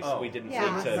in place. Oh. We didn't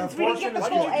Yeah, need to. since we didn't get the Why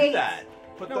full did you do 8. that?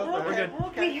 Put No, the, we're we're okay. good. We're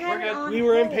okay. We had We're it good. on We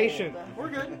were hold. impatient. We're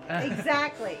good.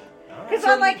 Exactly. Alright. Because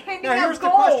I like handing Now out here's the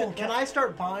gold. question: can I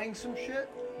start buying some shit?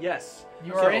 Yes.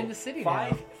 You are in the city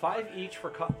now. 5 each for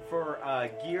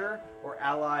gear or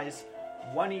allies,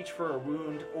 1 each for a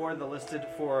wound, or the listed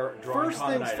for drawing First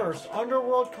common things items. first.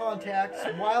 Underworld contacts,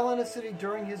 while in a city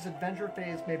during his adventure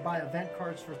phase, may buy event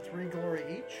cards for 3 glory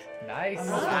each. Nice. I'm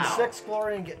gonna Wow. spend 6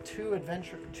 glory and get 2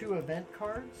 event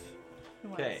cards.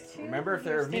 Okay. Remember, if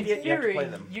they're In immediate, you have to theory, play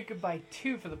them. you could buy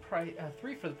 2 for the price,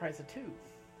 3 for the price of 2.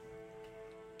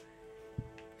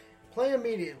 Play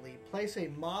immediately. Place a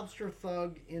mobster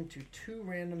thug into 2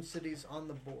 random cities on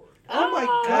the board. Oh my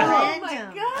Oh god! my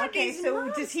Random. God, Okay, these so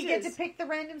does he get to monsters. pick the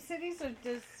random cities, or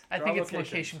does I Draw think it's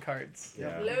locations. location cards.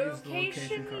 Yeah.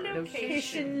 Location,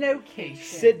 location. location?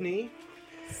 Sydney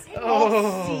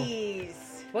Oh. Jeez.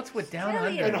 What's with down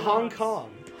Australia. and under? Hong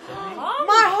Kong.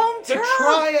 My home The turf.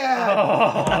 Triad.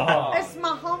 Oh. That's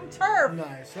my home turf.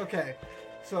 Nice. Okay.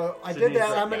 So I Sydney's did that.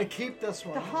 right I'm going there. to keep this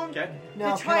one. The home. Okay.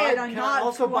 Now, the triad can are I not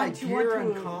also buy one to gear want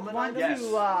and to common want items? to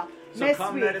So mess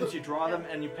common with. items, you draw them,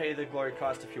 and you pay the glory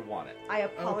cost if you want it. I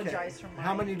apologize Okay. for my.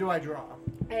 How many do I draw?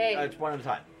 Hey, It's 1 at a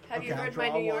time. Have you Okay, I'll heard my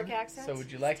draw New York one. accent? So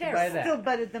would you like It's to buy terrible. that? Still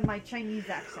better than my Chinese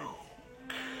accent.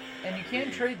 And you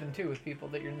can trade them too with people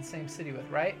that you're in the same city with,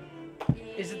 right?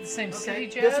 Is it the same city,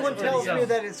 Jazz? This one or tells the me zone?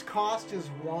 that its cost is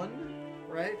 1,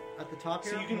 right? At the top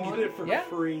here. So you can one. get it for Yeah.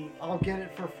 free. I'll get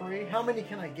it for free. How many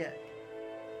can I get?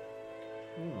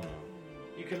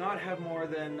 You cannot have more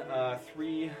than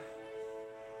 3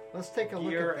 Let's take a look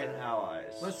gear at that. and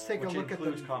allies. Let's take a which look at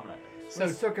includes the- common items. So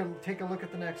Let's take a look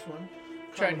at the next one.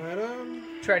 try, Common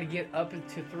item. try to get up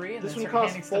to 3 and This then one start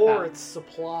costs handing stuff 4. out. It's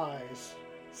supplies.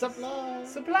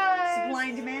 Supplies. Supplies! Supply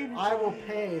and demand. I will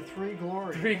pay 3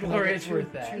 glory. 3 Can I glory get is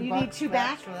worth that. You need bucks 2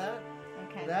 back? for that.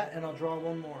 Okay. That, and I'll draw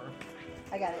 1 more.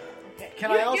 I got it. Okay.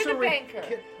 Can You're- I also you're the re- banker.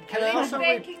 Can I I'm also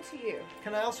banking to you.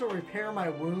 can I also repair my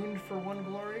wound for 1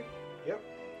 glory?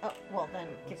 Oh, well then,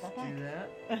 give that back. Do that.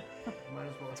 Might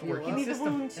as well It's a heal working Give me the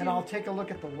system. wound too. And I'll take a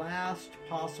look at the last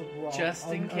possible. Well, Just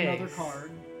in Another case.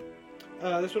 card.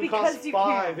 This one Because costs you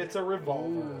 5. can. It's a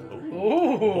revolver.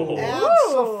 Ooh!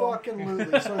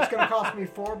 Absolutely. So it's going to cost me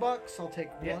 $4. I'll take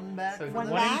Yeah. 1 back. So for One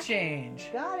that. 1 and back? change.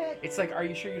 Got it. It's like, are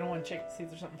you sure you don't want to check to see if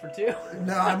there's something for 2?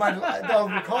 No, I might.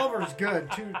 The revolver's good.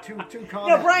 Two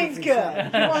combat. No, Brian's would be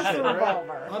good. fine. He wants the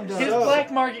revolver. I'm done. His So,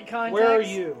 black market contacts. Where are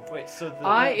you? Wait, so the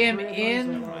I am 3 of those in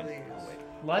and 1 of these.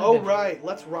 London. Oh, right.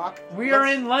 Let's rock. We are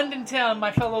Let's- in London town,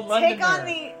 my fellow Londoner. Take on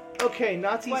the Okay,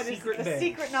 Nazi what is secret the base.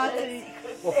 secret Nazi.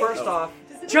 Well, first off,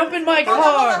 Jump in my Hold on,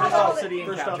 car! hold on. city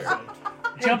First encounter. off,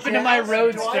 Jump Hey, into my Jazz, Do I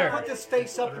roadster. put this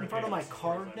face up in front of my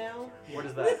card now? What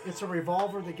is that? It's a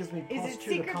revolver that gives me Is plus it 2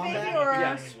 to secret combat. baby or?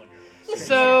 Yes.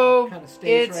 So, Kinda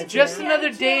stays it's right just there. another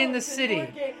day in the city.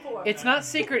 It's not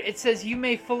secret. It says you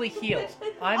may fully heal.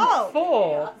 I'm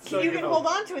full. So you can hold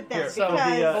on to it then, Here, So,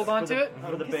 because hold on for to the- it?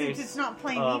 For the since base, it's not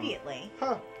playing immediately.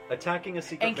 attacking a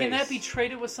secret And can base. that be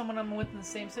traded with someone I'm with in the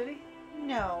same city?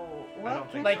 No. Well,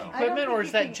 don't think Like so. equipment, or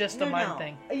is that just a no, mine no.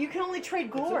 thing? You can only trade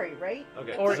glory, right?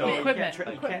 Okay, Or so equipment.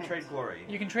 You can't trade glory.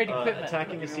 You can trade equipment.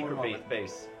 Attacking a secret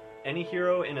base. Any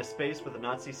hero in a space with a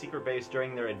Nazi secret base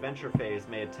during their adventure phase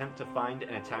may attempt to find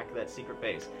and attack that secret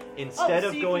base instead so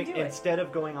of you going can do it. instead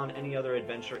of going on any other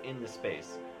adventure in the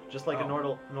space. Just like a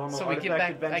normal So we artifact get back- I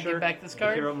adventure, get back this the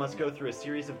card? hero must go through a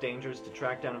series of dangers to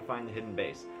track down and find the hidden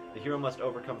base. The hero must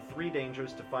overcome 3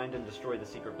 dangers to find and destroy the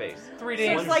secret base. 3 So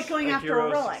days. it's like going after hero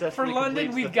a relic. successfully For London,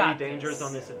 completes we've the got 3 dangers this.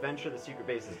 on this adventure, the secret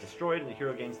base is destroyed, and the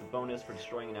hero gains the bonus for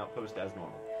destroying an outpost as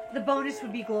normal. The bonus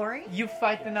would be glory. You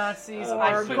fight the Nazis. Or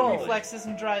I quick gold. reflexes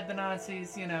and drive the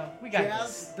Nazis. You know, we got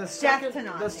Jazz, this. the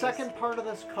Nazis. second part of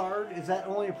this card, is that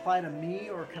only apply to me,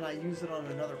 or can I use it on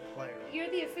another player? You're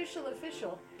the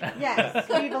official. Yes,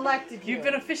 we've elected you. You've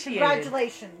been officiated.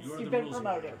 Congratulations, you've been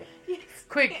promoted.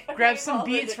 Quick, grab some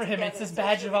beads for him. It's his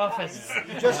badge of office.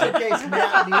 Just in case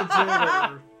Matt needs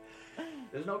it. Or...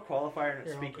 There's no qualifier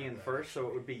in speaking in first, so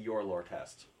it would be your lore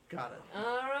test. Got it. All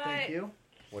right. Thank you.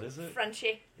 What is it?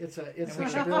 Frenchie. It's And a we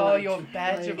should ability call your to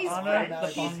badge of play honor automatic the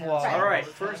attacks. Bonsoir. All right,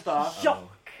 first off,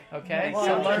 Okay, Well,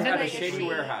 so I'm London. at a shady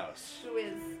warehouse. Who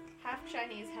is half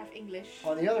Chinese, half English.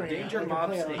 On the other hand, Danger I can mob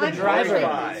play state. on I'm driver.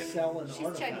 driver. Sell an She's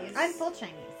artifact. Chinese. I'm full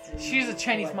Chinese, She's a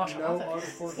Chinese Like, martial no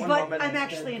artist. artifact. but moment, I'm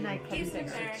actually a knight. He's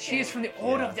American. She is from the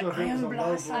Order of So the if it was Iron a low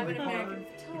Blossom. I'm an glory American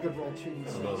card, you could roll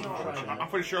 2d6. I'm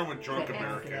pretty sure I'm a drunk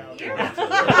American You're-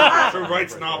 who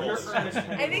writes novels.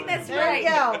 I think that's There right. you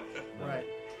go. Right.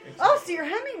 Oh, so you're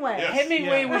Hemingway. Yes.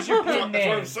 Hemingway was your That's pin what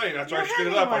I'm name. saying. That's why I You're screwed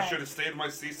it up. I Hemingway. should have stayed at my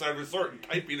seaside resort and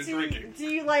typing and Do drinking.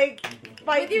 you like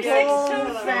fight With your wolves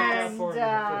six toes.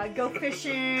 and go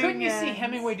fishing? Couldn't you see and-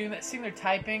 Hemingway doing that? Seeing they're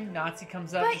typing, Nazi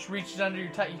comes up, But- just reaches under your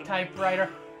typewriter,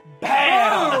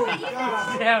 bam!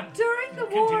 Oh, Bam! During the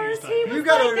wars, he was You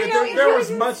gotta like, admit, there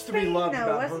was much to be Spain, loved though,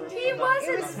 about her. wasn't He wasn't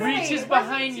It was Spain. Reaches Wasn't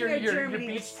behind your Germany,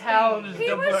 beach Spain. towel and He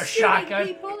just was a shooting shotgun.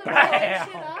 people and Bam! blowing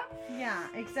shit up. Yeah,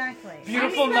 exactly.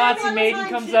 Beautiful I mean, Nazi that maiden was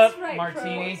comes just up, right,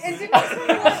 martini. And did you say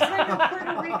you were from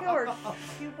Puerto Rico or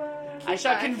Cuba? I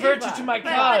shall convert you to my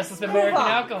cause with American Cuba.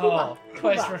 alcohol,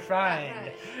 twice Cuba.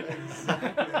 refined.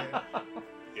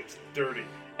 It's dirty.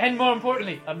 And more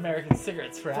importantly, American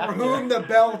cigarettes for For after. whom the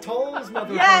bell tolls,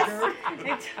 motherfucker. Yes!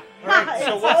 It's, Alright,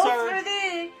 so it's what's all our- for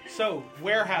thee. So,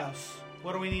 warehouse.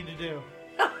 What do we need to do?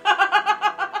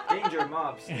 Danger,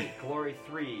 mob, sneak, glory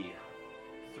 3.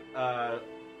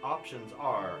 Options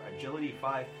are agility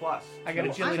 5+. I got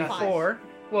I'm agility fine. 4.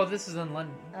 Well, this is in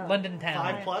London, Oh. London town.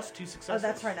 5 plus, 2 successes. Oh,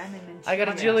 that's right. I'm in I got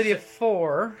Manchester. agility of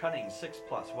 4. Cunning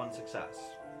 6+, 1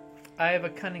 success. I have a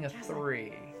cunning of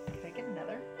 3. Can I get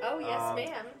another? Oh, yes,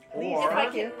 ma'am. Or If I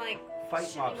can, like, fight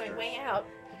shimmy my mobsters. way out.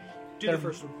 Do They're, the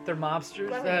first one. they're mobsters.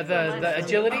 Let The me-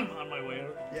 agility. I'm on my way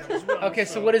out. Yeah. Okay,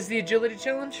 so what is the agility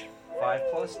challenge?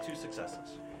 5+, 2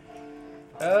 successes.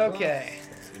 Okay.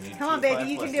 You need Come on, 2 baby. 5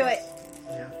 You can pluses. do it.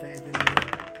 Yeah, faith in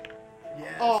you.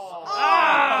 Yes. Oh,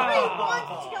 Ah! 3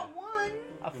 ones. You got 1.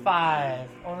 A 5.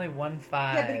 Only 1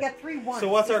 5. Yeah, but he got 3 ones. So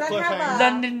what's Does our that have cliffhanger? a-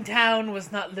 London town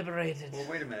was not liberated. Well,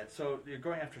 wait a minute. So you're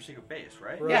going after secret base,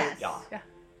 right? Yes. Yeah.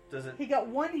 Does it? He got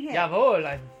 1 hit.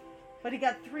 Jawohl. But he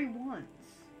got 3 ones.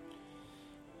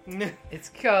 It's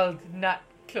called not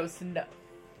close enough.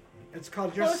 It's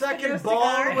called your Close to second your ball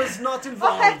cigar. was not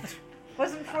involved.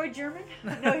 Wasn't Freud German?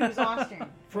 No, he was Austrian.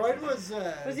 Freud was.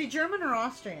 Was he German or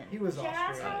Austrian? He was Jazz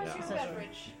Austrian. house Yeah. or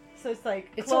beverage? So it's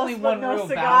like It's close only but one no real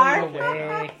cigar. valley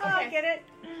away. I get it.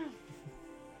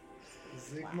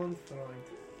 Sigmund Freud.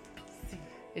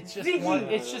 It's just Ziggy. one.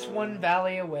 It's just one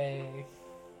valley away.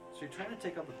 So you're trying to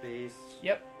take out the base.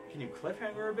 Yep. Can you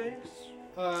cliffhanger a base?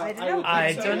 I don't know. would think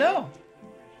I so. don't know.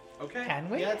 Okay. Can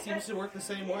we? Yeah, it seems to work the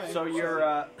same way. So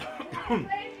your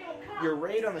your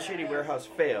raid on the Shady Warehouse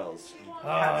fails.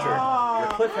 Captured.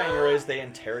 Your cliffhanger is they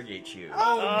interrogate you.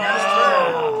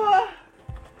 Oh,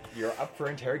 You're up for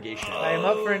interrogation. I am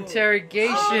up for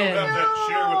interrogation. Still got that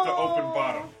chair with the open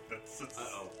bottom. That's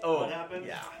Oh, what happened?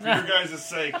 Yeah. For you guys'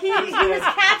 sake. He was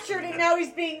captured and now he's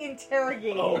being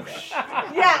interrogated. Oh,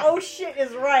 Yeah, oh shit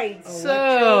is right.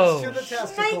 So, To the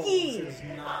testicles Mikey. is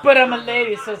not. but I'm a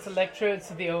lady, so it's electrodes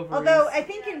to the ovaries. Although I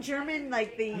think in German,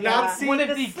 like the Nazi- one of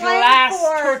the slang glass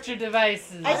for- torture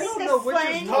devices. I think don't know the which is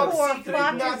slang top for secret.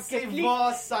 fuck is Nazi gefliegt.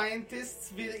 war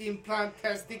scientists will implant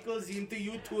testicles into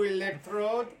you to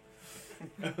electrode.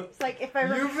 It's like if I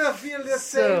You remember. will feel the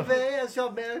So- same way as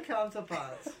your male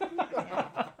counterparts.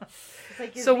 It's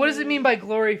like So what does it mean by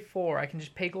glory 4? I can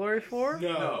just pay glory 4?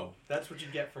 No, that's what you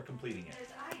get for completing it.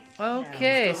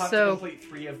 Okay, You still have to so complete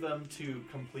 3 of them to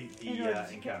complete the In order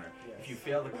to encounter. If you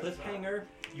fail the cliffhanger,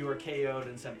 you are KO'd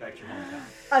and sent back to your hometown.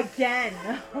 Again.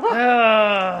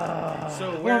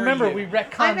 So where well, are remember you? we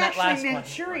retconned I'm that last actually one.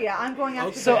 Manchuria. I'm going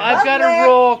after So the I've got to public.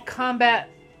 roll combat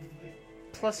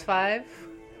plus 5.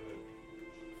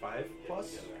 5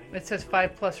 plus? It says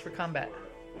 5 plus for combat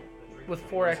with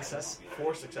 4 X's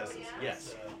 4 successes,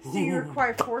 yes. So you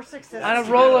require 4 successes. on a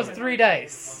roll of 3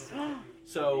 dice.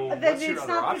 So Then what's your it's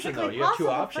other not option though? physically You have 2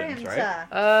 possible for options, him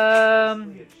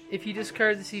right? to- If you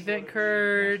discard this event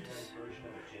card,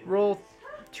 roll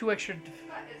 2 extra.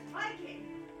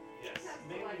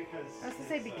 I was to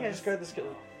say because. Discard this.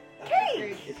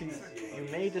 Cake! If you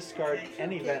may discard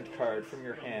an event card from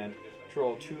your hand to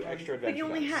roll 2 extra But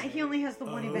adventure dice. he only has the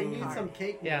one event need card. some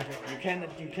cake. Yeah.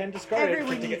 You can discard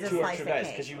Everyone it to needs get a 2 slice extra of dice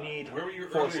cake. because you need Where were you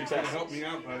 4 earlier? Can you successes. help me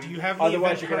out, buddy? Do you have the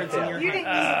Otherwise, event you're gonna cards in fail. your You hand?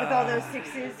 didn't use it with all those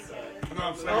 6s. No,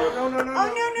 I'm saying. Oh, no.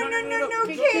 Oh,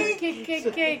 no, cake!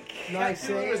 Cake. Nice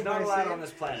Cthulhu is save. not Nice allowed save. on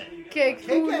this planet. Cake.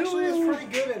 Cake actually is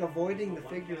pretty good at avoiding the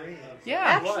figurines. Yeah.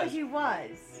 Actually, he was.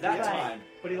 That but- time,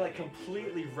 but he like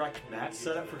completely wrecked Matt's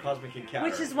setup for Cosmic Encounter.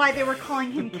 Which is why they were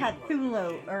calling him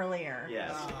Cthulhu earlier.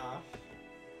 Yes.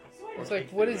 It's like,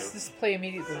 what is this play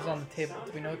immediately that was on the table?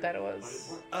 Do we know what that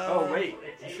was? Oh wait,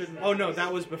 you shouldn't. Oh no,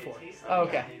 that was before. Oh,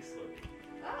 okay.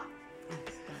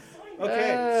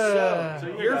 Okay, So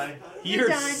you're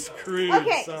done. screwed.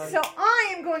 Okay, son. so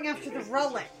I am going after the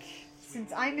relic.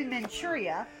 Since I'm in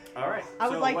Manchuria, All right. I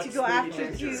would so like to what's go the after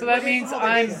adventure? you. So that means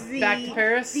I'm back to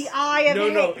Paris? The Eye of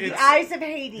No, the it's- Eyes of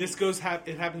Hades. This goes.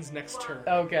 It happens next turn.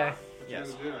 Okay.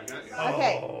 Yes.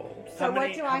 Okay. Oh. So How what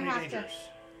many- do how I many have dangers?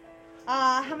 to?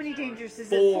 How many dangers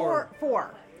is it? 4.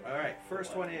 4. All right.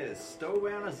 First one is stow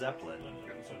away on a zeppelin.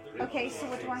 Okay, so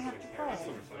what do I have to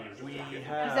play? We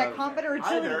have. Is that combat or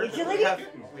agility? Either, Agility?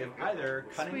 We have either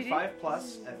cunning Sweetie.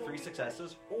 5+ at 3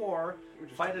 successes, or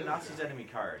fight a Nazi's enemy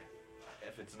card.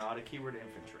 If it's not a keyword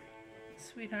infantry.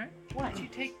 Sweetheart, What? did you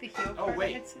take the heel Oh, card wait.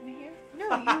 I had sitting here?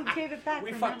 No, you gave it back.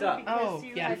 We remember, fucked up. because Oh,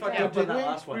 you yeah. had We fucked to- up on that we?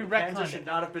 last one. We Panzer retconned should it.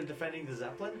 not have been defending the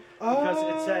Zeppelin because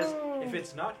it says if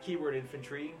it's not keyword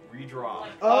infantry, redraw.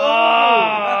 Okay, hold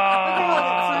on.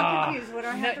 So I'm confused. What do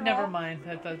I have to Never roll? mind.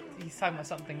 He's talking about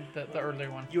something, the earlier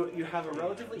one. You have a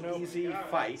relatively easy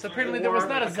fight. So apparently there was or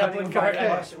not a cunning Zeppelin guard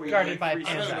 5+ where you guarded make by 3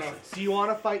 Panzer. successes. Do you want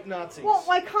to fight Nazis? Well,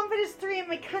 my combat is 3 and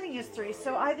my cunning is 3,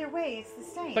 so either way, it's the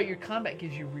same. But your combat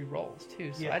gives you re-rolls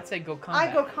too, so Yeah. I'd say go combat.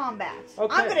 I go combat.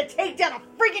 Okay. I'm gonna take down a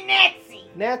friggin' Nazi.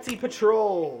 Nazi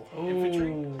patrol.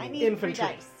 Ooh. I need Infantry.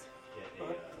 3 dice.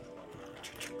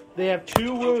 They have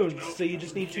 2 wounds, so you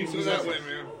just need 2 So that successes.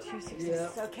 way, man. 2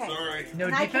 successes. Okay. Sorry. No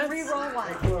and I can defense? re-roll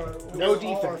 1. No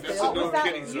defense. That's Oh, a no was that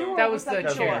kiddie you zone. or That was the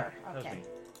Chore? chair. Okay.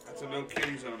 That's a no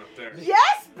kiddie zone up there.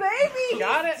 Yes, baby.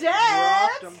 Got He's it.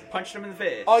 Dead. Punched him in the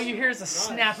face. All you hear is a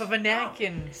snap of a neck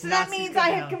and So that Nazis means go I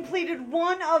have down. completed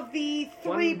one of the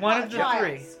 3 One of the trials.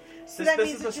 3. So This that is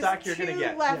means the it's stack just you're gonna 2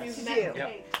 get. left Yes. to do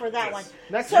Yep. for that one.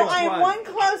 Next So one. I am one.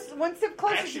 one step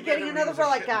closer to Actually, getting better another use a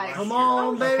relic, kid. guys. Come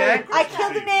on, baby. Okay. I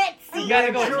killed a Nazi. You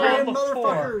gotta go Manchurian 12 before.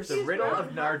 motherfuckers. The riddle of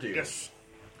Nardu. Yes.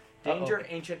 Danger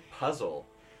Ancient Puzzle.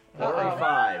 Glory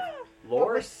 5.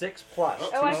 Lore 6+. Oh,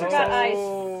 I forgot ice.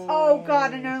 Oh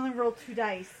god, and I only rolled 2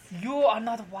 dice. You are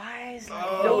not wise.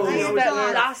 Oh, Those no, that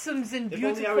God. blossoms in If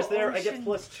beautiful only I was there, I ocean. get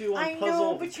 +2 on I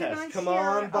puzzle know, but you're test. not Come here.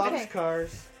 on, Okay.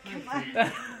 boxcars. Come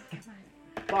on.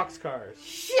 Boxcars.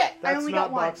 Shit! I That's only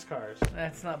not got 1. boxcars.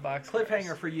 That's not box.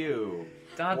 Cliffhanger for you.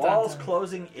 Dun, dun, Walls dun.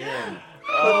 closing in.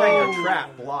 Cliffhanger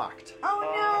trap blocked.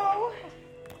 Oh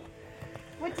no!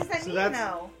 What does that So mean that's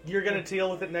though? you're gonna deal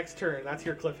with it next turn. That's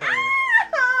your cliffhanger.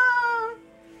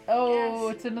 Oh,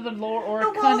 it's another lore or The a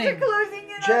walls cunning. are closing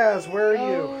in. Jazz, where are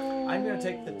you? Oh. I'm going to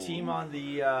take the team on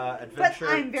the But adventure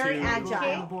I'm very to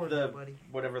agile. the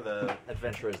whatever the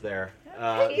adventure is there.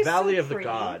 Hey, you're Valley so of the pretty.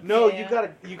 God. No, Yeah.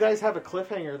 you guys have a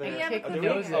cliffhanger there. We have a Kick the cliffhanger.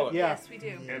 nose Oh, in. yeah. Yes, we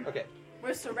do. Okay,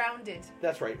 We're surrounded.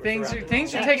 that's right. we're Things are surrounded.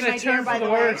 things are Thank taking you, a my dear, turn by for the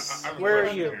the way. worse. Where are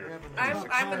you?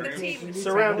 I'm with the team.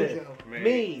 Surrounded.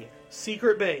 Me.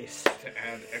 Secret base. To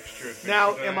add extra adventure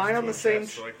Now, dice am I on to the a same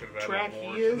test, so I could have added track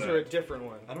more he to is, that. or a different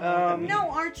one? I don't know what that No,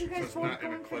 aren't you So guys it's both not in a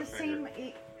going for the cliffhanger. same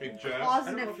Hey, Jazz, cause I and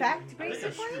don't know if effect, I think I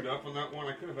basically? screwed up on that one.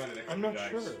 I could have added extra I'm not dice.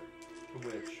 sure.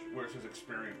 Which? Where it says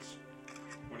experience.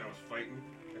 When I was fighting,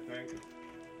 I think.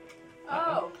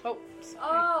 Oh. Oh,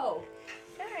 Oh.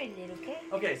 Sorry, little kid.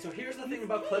 Okay, so here's the thing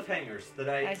about cliffhangers that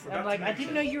I forgot I'm like, to I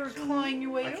didn't mention. know you were clawing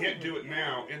your way I over. can't do it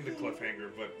now in the cliffhanger,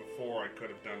 but before I could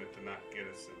have done it to not get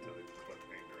us into the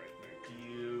cliffhanger, I think.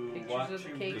 Do you Pictures want of the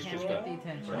to cake exert- can't get the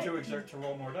attention. want to exert to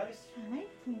roll more dice?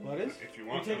 What is? If you You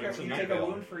want, take then it's a, you night take a bell.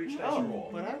 wound for each dice Oh, you roll.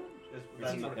 whatever.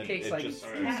 That's Not- what Cake's it like just,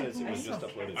 Alright. it says it was just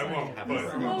uploaded. I won't, Half but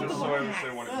an hour. this is why I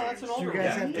say what it Oh, that's an means. older You guys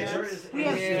one. have Exert tabs? We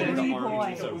have is three the arm.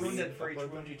 boys. So wounded for each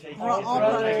wound you take. We're all you get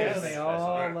another brothers. dice. They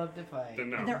all love to fight. Then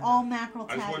no. And they're all mackerel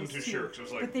I just wasn't tabbies too too. sure, 'cause I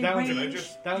was like, But they That one's range.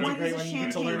 a that one's a one great is one. You get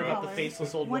to champagne learn about the color,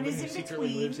 faceless old one woman is who in secretly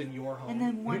between, lives in your home. And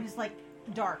then one is like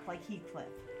dark, like Heathcliff.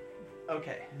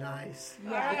 Okay. Nice.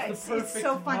 Yeah, It's it's the perfect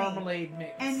so funny. marmalade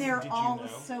mix. And they're Did you all know?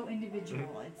 so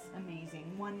individual. It's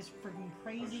amazing. One is freaking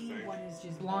crazy. One is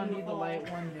just Blondie, the beautiful.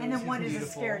 light one, And then is one is a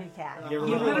beautiful. scaredy cat. Yeah, He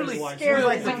literally Like scares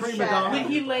like the the prima shit donna. out When of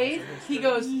he me. lays, he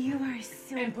goes You are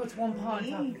so and puts one paw on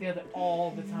top of the other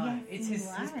all the time. Yes, It's his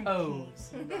you are.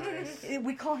 pose.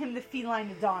 We call him the feline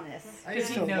Adonis. I Because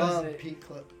used he to knows love it.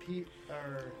 Heathcliff?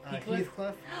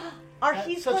 Heathcliff. Our That's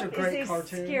Heathcliff such a great is a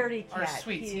cartoon. scaredy cat. Our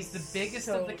sweets. He He's is the biggest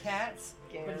so of the cats,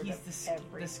 but scared he's of the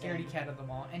everything. scaredy cat of them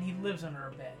all, and he lives under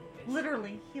a bed.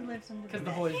 Literally, he lives under the Because the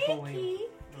bed. boys bully him.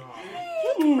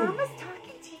 Kiki, Mama's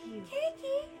talking to you.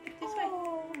 Kiki.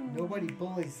 Oh. Nobody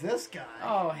bullies this guy.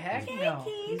 Oh heck no!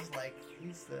 He's like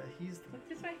he's the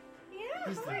This way.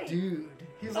 he's the dude.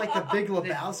 He's like the Big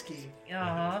Lebowski. Uh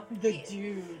huh. The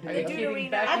dude. Are you kidding?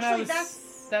 Back when I Actually,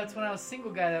 was, that's when I was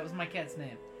single guy. That was my cat's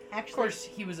name. Actually, Of course,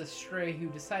 he was a stray who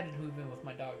decided to move in with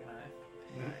my dog and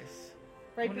I. Nice.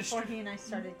 right when a before str- he and I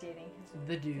started dating.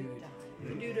 The dude.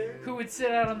 Who would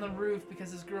sit out on the roof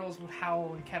because his girls would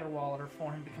howl and caterwaul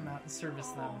for him to come out and service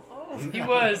them. He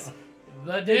was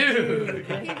the dude.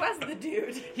 He was the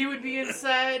dude. He would be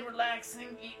inside,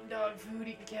 relaxing, eating dog food,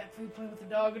 eating cat food, playing with the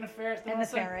dog and a ferret. And all the of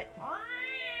a sudden, ferret.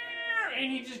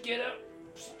 And he'd just get up,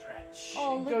 stretch,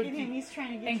 Oh, and look go at him. He's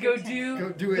trying to get and your go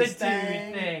attention. do his the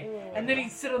dude thing. And then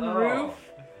he'd sit on the roof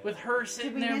with her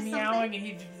sitting we there miss meowing, something? and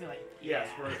he'd just be like, Yes,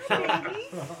 we're.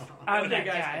 I'm Okay, that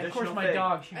guys, guy. Of course, additional my thing.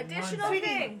 dog. She Additional runs.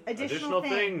 thing. Additional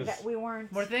thing that we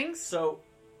weren't. More things? So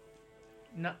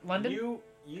No, London?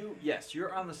 yes,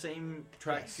 you're on the same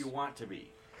track if you want to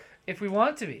be. If we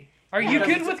want to be. Are you Because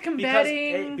good it's- with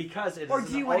combating? Because it is Or do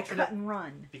an you want to alternate. cut and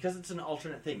run? Because it's an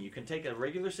alternate thing. You can take a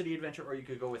regular city adventure, or you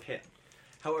could go with him.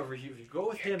 However, if you go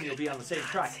with him, you'll be on the same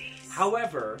track.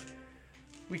 However,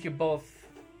 we could both.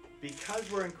 Because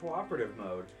we're in cooperative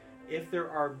mode, if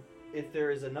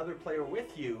there is another player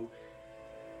with you,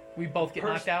 we both get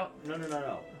knocked out.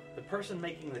 No. The person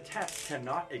making the test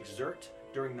cannot exert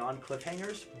during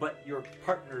non-cliffhangers, but your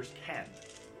partners can.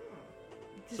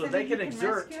 Does So that they mean can you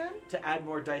exert rescue him? to add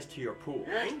more dice to your pool.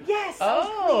 Yes.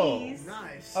 Oh. Please.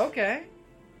 Nice. Okay.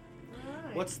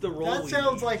 What's the roll? That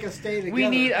sounds like a stay together. We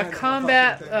need a kind of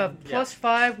combat fucking thing.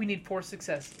 +5. We need 4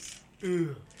 successes.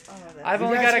 Ooh. I've You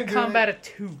only guys got a can do combat it. of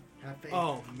 2. Have faith.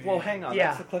 Oh man. Well, hang on.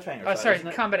 Yeah. That's the cliffhanger. Oh, side, sorry, isn't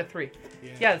it? combat of 3.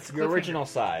 Yeah, it's The original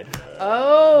side.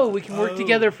 Oh, we can work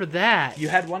together for that. You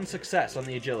had one success on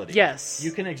the agility. Yes.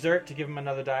 You can exert to give him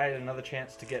another die and another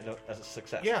chance to get a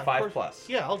success. Yeah. of 5 course. plus.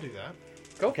 Yeah, I'll do that.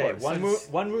 Go for Okay, it. one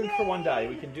wound for one die.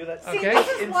 We can do that. See, Okay. this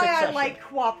is In why I succession. like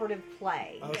cooperative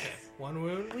play. Okay. One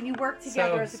wound. When you work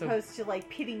together as So- opposed to like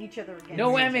pitting each other against.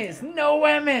 No each whammies. other. No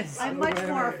whammies. I'm much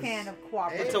more a fan of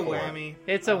cooperative. It's a play. whammy.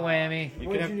 It's a whammy. You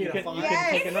Would can, you you need a can, five? you can Yes.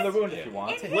 take another wound if you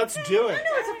want. Let's do No, it.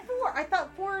 it's a 4. I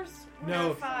thought 4's.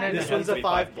 No, five. this No, one's a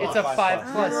 5 plus. It's a 5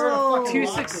 plus. Oh. Fucking Two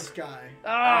lock six- this guy.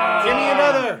 Ah. Give me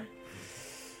another.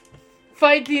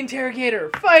 Fight the interrogator.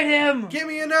 Fight him. Give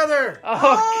me another. Oh,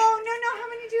 Oh, no. How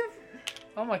many do you have?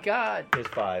 oh my God. Here's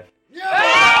 5.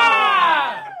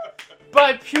 Ah!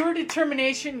 By pure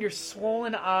determination, your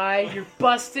swollen eye, your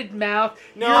busted mouth,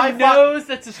 No, your I thought- nose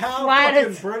that's as How flat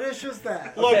fucking as... British is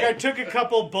that? Look, Okay. I took a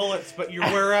couple bullets, but you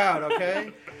wear out,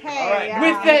 okay? Hey, All right,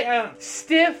 With that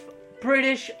stiff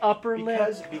British upper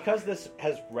lip. Because this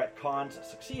has retcons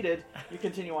succeeded, you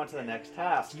continue on to the next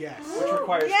task. Yes. Which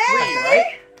requires 3, Yay!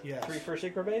 right? Yes. 3 for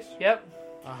secret base? Yep.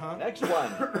 Uh-huh. Next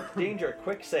one. Danger,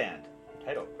 quicksand.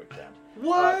 Title, quicksand.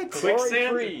 What? Glory Quicksand?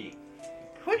 3.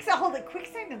 Hold it.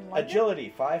 Quicksand in London.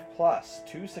 Agility, 5 plus.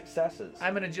 2 successes.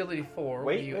 I'm an agility 4.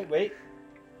 What are you? Wait.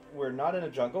 We're not in a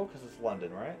jungle because it's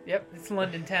London, right? Yep, it's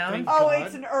London town. Thank Oh, God.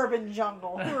 it's an urban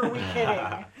jungle. Who are we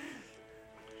kidding?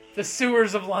 The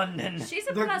sewers of London. She's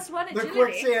a The, +1 the agility.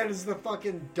 quicksand is the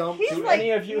fucking dump. He's Do like-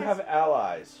 any of you yes. have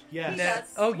allies? Yes.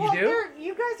 Yes. Oh, you Well, do?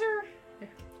 you guys are.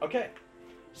 Okay.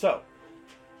 So,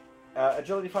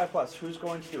 agility 5 plus. Who's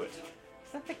going to do it?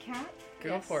 Is that the cat?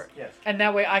 Go for it. Yes. And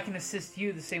that way I can assist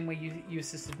you the same way you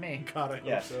assisted me. God, I hope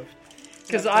Yes. so.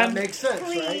 Because That I'm... makes sense,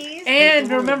 right? Please. And Take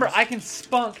the remember, wounds. I can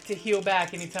spunk to heal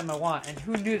back anytime I want. And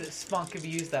who knew that spunk could be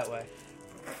used that way?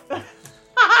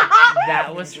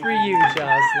 That was for you,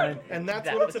 Jocelyn. And that's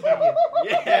That what was it's for about.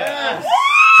 Yes.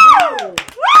 Woo!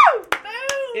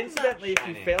 Incidentally, if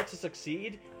you fail to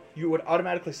succeed, you would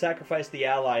automatically sacrifice the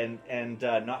ally and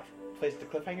not place the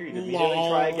cliffhanger. You'd immediately Lol.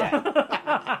 try again.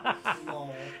 Oh.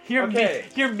 Your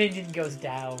minion goes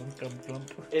down. Glump, glump.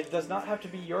 It does not have to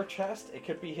be your chest. It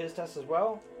could be his test as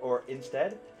well. Or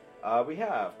instead, we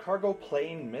have cargo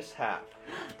plane mishap.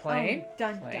 Plane? Oh,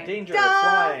 dun, Plane. dun, Danger, dun.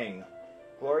 flying.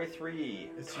 Glory 3.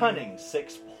 Cunning,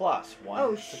 6 plus. 1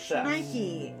 Oh, success.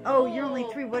 shnikey. Oh, you're only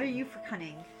 3. What are you for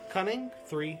cunning? Cunning,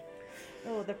 3.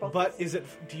 Oh, they're both. But is it?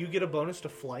 Do you get a bonus to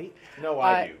flight? No,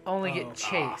 I I do. only Oh. get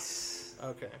chase.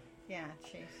 Okay. Yeah,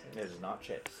 chase. It is not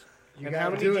chase. You And gotta how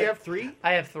many do do it. you have? 3?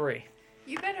 I have 3.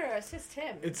 You better assist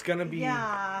him. It's gonna be.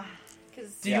 Yeah.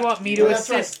 Because Do you want me to Yeah, that's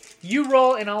assist? You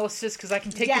roll and I'll assist because I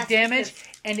can take Yes, the damage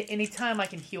because- and anytime I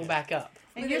can heal back up.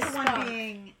 And With you're the his one spunk.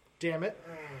 being. Damn it.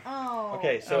 Oh.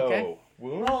 Okay, so Okay.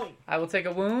 wound. Roll. I will take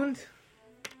a wound.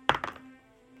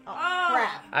 Oh,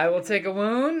 crap. I will take a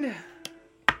wound.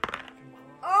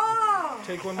 Oh.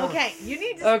 Take one more. Okay, you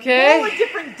need to Okay. roll a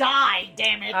different die.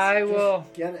 Damn it. I will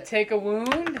Get it. take a wound.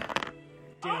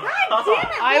 God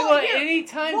damn it. I roll will here.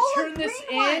 anytime Roll a turn this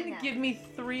green in. one. Give me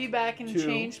 3 back and 2.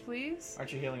 change, please.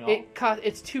 Aren't you healing all?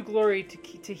 It's 2 glory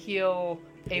to heal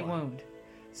a wound.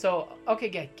 So okay,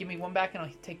 yeah, give me 1 back and I'll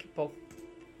take both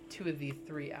 2 of the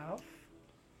 3 out.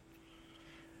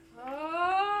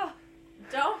 Oh,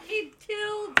 don't get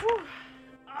killed.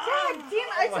 God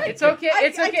damn it. It's okay.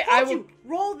 It's okay. I told will you,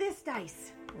 roll this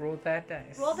dice. roll that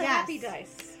dice. Roll the Yes. happy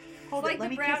dice. Hold like it, let the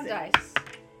me brown kiss it. dice.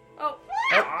 Oh.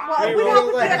 Well, Hey, we roll have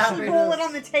to the actually roll it happiness.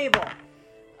 on the table.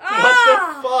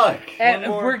 Ah! What the fuck? And One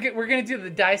more. we're gonna do the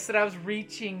dice that I was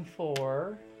reaching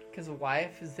for because the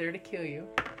wife is there to kill you.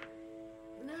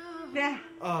 No. Nah.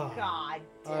 Oh. God.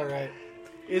 All right.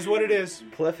 Is what it is.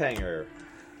 Cliffhanger.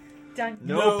 Done.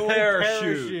 No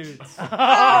parachute.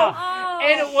 Oh.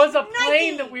 And it was a Nike.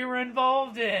 plane that we were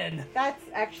involved in. That's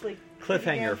actually pretty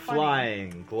Cliffhanger, damn funny.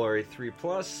 flying. Glory 3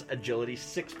 plus. Agility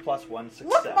 6 plus 1 success.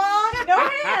 Look, Mom, no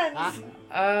hands.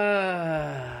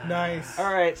 Nice.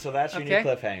 All right, so that's your Okay. new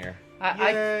cliffhanger.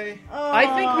 Yay. I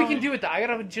think we can do it. Though. I got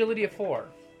an agility of 4.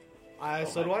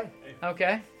 So do I.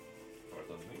 Okay.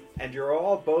 And you're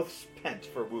all both spent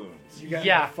for wounds. You got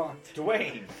Yeah. fucked.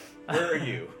 Dwayne, where are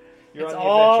you? You're It's on the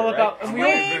all adventure, about. right? We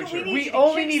Wayne, only, we need we you to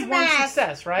only kick need some 1 ass.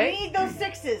 success, right? We need those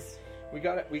 6s. We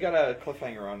got a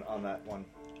cliffhanger on that one.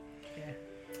 Yeah.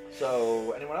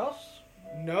 So, anyone else?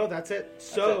 No, that's it.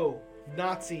 So,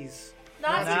 Nazis.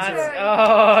 Nazi Nazis. turn.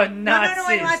 Oh, No, Nazis.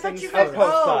 wait, I thought you Oh, guys.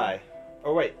 post Oh, die.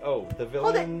 Oh wait. Oh, the villain.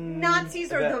 hold it.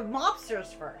 Nazis are event. the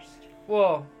mobsters first.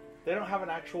 Well, They don't have an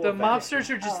actual. the event. mobsters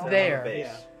are just Oh. there. Base.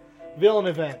 Yeah. Villain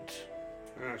event.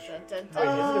 Dun, dun, Wait, is it a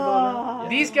dun. villain?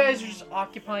 These guys are just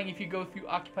occupying. If you go through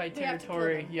occupied We have to kill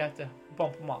territory, them. you have to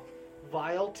bump them off.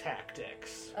 Vile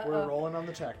tactics. Uh-oh. We're rolling on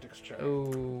the tactics chart.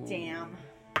 Oh. Damn.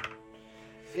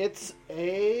 It's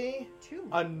a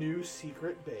new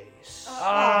secret base.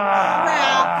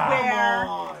 Crap, where?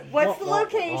 What's the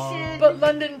location? But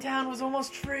London town was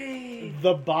almost free.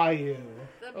 The Bayou.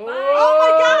 Oh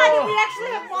my god, and we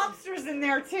actually have mobsters in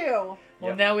there too.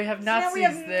 Well, now we have So Nazis now we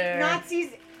have there.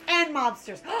 Nazis and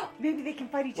mobsters. Maybe they can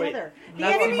fight each Wait, other. The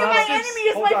Nazi enemy of my mobsters? enemy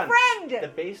is Hold my on. friend. The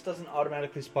base doesn't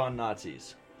automatically spawn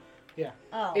Nazis. Yeah.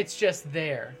 Oh. It's just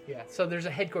there. Yeah. So there's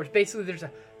a headquarters. Basically, there's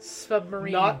a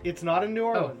submarine. It's not in New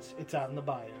Orleans. It's out in the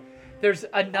Bayou. There's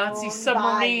a Nazi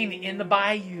submarine in the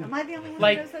bayou. Am I the only one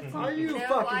Like, who knows that song? Are you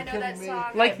fucking kidding me?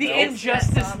 like the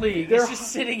Injustice League. They're- It's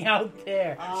just sitting out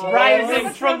there, Oh, rising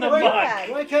what's from the wrong with muck. that?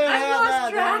 We can't I have lost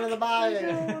that down track. in the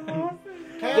bayou.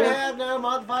 Can't have no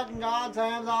motherfucking God's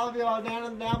hands all of you all down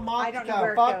in the damn I don't know Montego.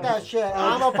 where it Fuck goes. that shit.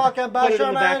 I'm a fucking Put it in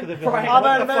the back of fisherman. the villain. I've What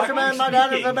been a the fuck fisherman. are you My dad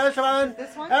is a speaking? fisherman.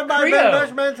 This one? Everybody's Creo. been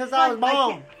fishermen since I was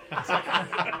born.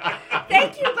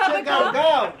 Thank you, Bubba Shit gotta Gump.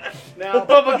 go. Now,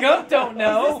 Bubba Gump don't Is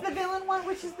know. this the villain one?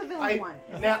 Which is the villain one?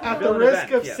 now at the Villain risk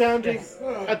event, of yes. sounding, Yes.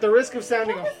 at the risk of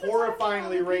sounding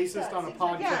horrifyingly racist on a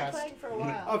podcast, Playing for a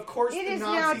while. of course It the is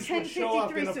now Nazis will show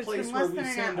up 10:53, in a so it's place been where less we than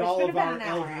an send hour. all It's of been our about an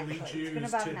hour, elderly actually. It's been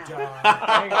Jews about to an die.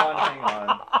 Hang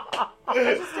on. I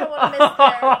just don't want to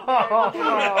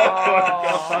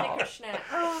miss their snicker snack.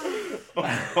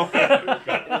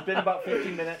 It's been about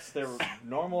 15 minutes. Their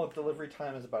normal delivery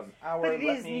time is about an hour. But it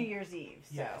Let is me- New Year's Eve. So.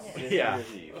 Yes. It is Yeah. New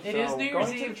Year's Eve. It So is New going Year's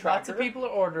to the Eve. Lots tracker. of people are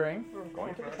ordering. We're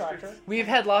going to the tracker. We've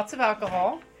had lots of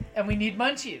alcohol, and we need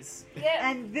munchies. Yeah.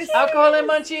 And this Alcohol and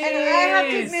munchies. And I have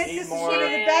to admit, Need this is more. one of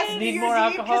the best New Need Year's more Eve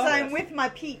alcohol? because I'm with my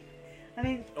Pete. I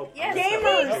mean, Yes,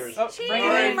 gamers. Oh, Cheers. bring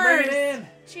it in, bring it in.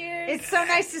 Cheers. It's so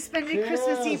nice to spend a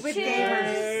Christmas Eve with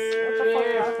gamers. What the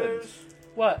fuck happened?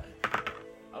 What?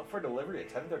 Out for delivery at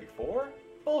 10:34?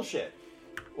 Bullshit.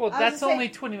 Well, I was that's gonna only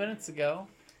say- 20 minutes ago.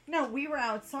 No, we were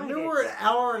outside. I knew we're an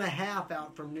hour and a half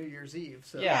out from New Year's Eve.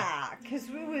 So. Yeah, because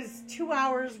it was 2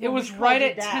 hours. It when was we right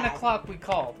called at your 10 dad. o'clock we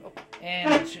called. Oh,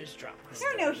 and it just dropped.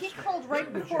 No, he called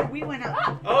right before we went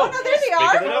out. Oh, no, there they speak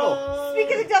are. of the devil.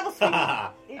 Speak of the devil, speak.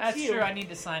 That's It's you. true. I need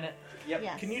to sign it. Yep.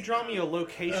 Yes. Can you draw me a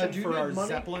location do you for need our money?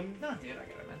 Zeppelin? No, dude, I got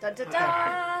it, man. Da da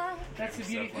da. That's the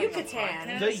beauty of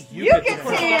Yucatan. The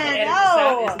Yucatan.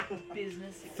 Oh.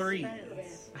 Business Three.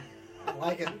 expense. I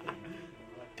like it.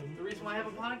 The reason why I have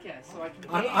a podcast, so I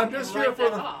can. I'm just here write for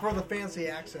that the off. for the fancy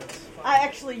accents.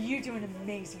 Actually, you do an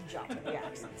amazing job with the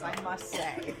accents, I must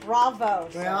say. Bravo.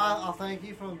 sir. Well, I'll thank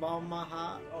you from the bottom of my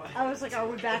heart. I was like, are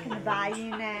we back in the bayou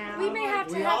now? We may have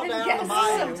to We have all him down guest the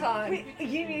bayou. sometime.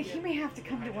 He may have to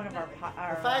come to one of our.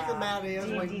 The fact of the matter is,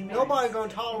 D&D like, nights. nobody's going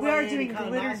to tolerate We are any doing kind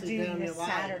of glitter Nazis doom down this their life,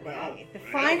 Saturday. The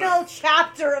final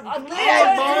chapter of Glitter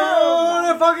Oh, Doom.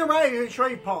 they're fucking right. It's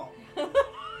straight Paul.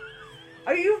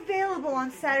 Are you available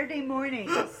on Saturday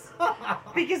mornings?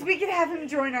 Because we could have him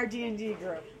join our D&D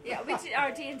group. Yeah, we did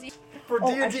our D&D. For Oh,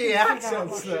 I D&D should've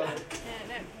accents, said that.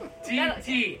 though.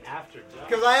 TNT after dark.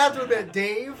 Because I have to admit,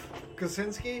 Dave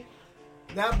Kaczynski,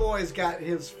 that boy's got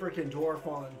his freaking dwarf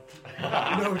on.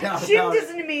 No doubt Jim about is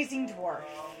it. an amazing dwarf.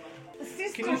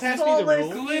 Sister you pass me the Solis.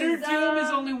 rules? Glitter Doom is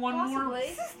only one more. Possibly.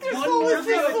 Sister One Solis more is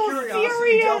Just out of so curiosity,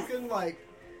 serious. joking, like,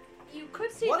 You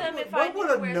could see what them would, if I what knew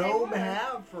would a where they gnome were.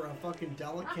 have for a fucking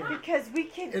delicate Because we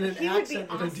could. in an he would be accent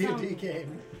in a awesome. D&D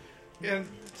game? And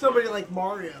Somebody like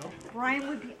Mario. Brian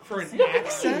would be for an awesome.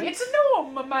 accent? It's a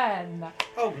gnome, man.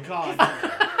 Oh, God.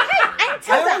 I'm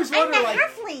Tilda. I always I'm wonder, a like,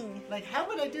 halfling. like, how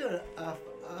would I do a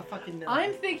fucking gnome?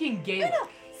 I'm thinking Gaelic.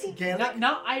 See, Gaelic?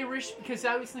 Not Irish, because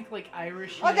I always think like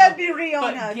Irish. you oh, know, that'd be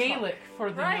Rihanna. but Gaelic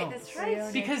for the Right, gnomes. that's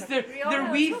right. Because they're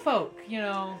Rihanna wee too. folk, you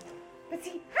know. But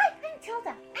see, hi, I'm Tilda.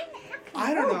 I'm a halfling.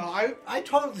 I don't know. I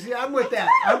totally see. I'm with that.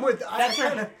 I'm with. I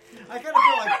kind of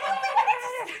feel like.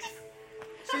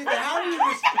 See, how do you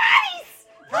just?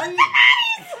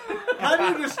 How do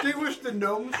you distinguish the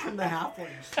gnomes from the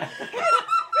halflings?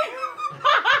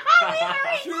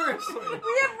 Seriously.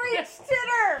 We have reached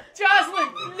dinner. Jocelyn,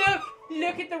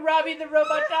 look at the Robbie the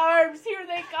Robot arms. Here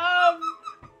they come.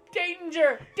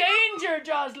 Danger, danger,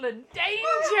 Jocelyn,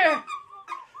 danger.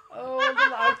 Oh, a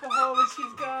little alcohol and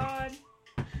she's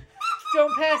gone.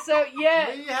 Don't pass out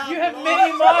yet. We have You have lost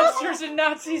many our- monsters and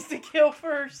Nazis to kill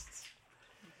first.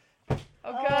 Oh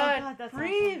Oh, God, God, that's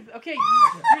breathe. Okay,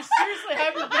 you're seriously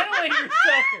hyperventilating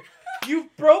yourself here.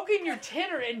 You've broken your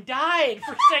tenor and died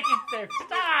for seconds there.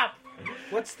 Stop.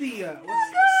 What's the search value?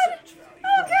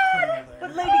 Oh God!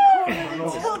 But Lady Corlin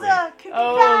and Tilda could be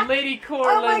Oh, back. Lady Corlin.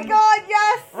 Oh my God!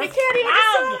 Yes, we can't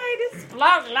even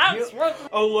decide. Long,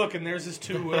 Oh, look, and there's his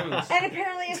 2 wounds. And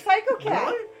apparently a psycho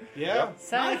cat. Yeah.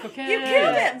 Psycho Cat. You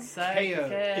killed him. Psycho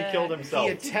Cat. He killed himself.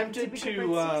 He attempted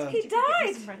to. He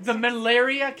died. The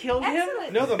malaria killed him?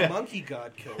 Excellent. No, the monkey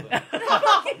god killed him.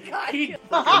 He-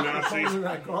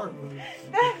 That guard moved.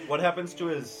 What happens to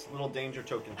his little danger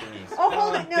token thingies? Oh,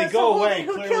 hold it. No, They so go hold away. it.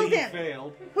 Who Clearly killed he him?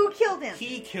 failed. Who killed him?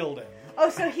 He killed him. Oh,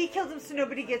 so he killed him so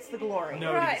nobody gets the glory.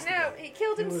 No. Right, no, he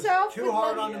killed He was himself too with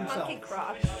hard monkey, on himself. monkey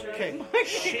crotch. Okay.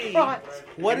 She. Crotch.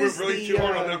 What You were is really the? too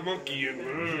hard on that monkey.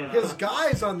 And, His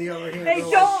guys, on the other hand, They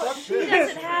are don't- like, fuck He this.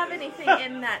 doesn't have anything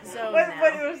in that zone What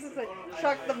now. was this? Like,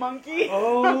 Chuck the monkey?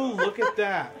 Oh, look at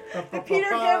that. The Peter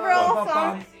Gabriel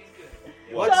song.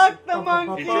 What? Chuck the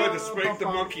monkey. he tried to spank the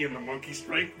monkey, and the monkey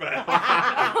spanked back.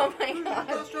 Oh my god.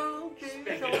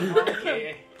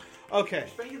 Okay.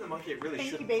 Spanking the monkey really Thank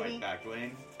you, shouldn't baby. fight back,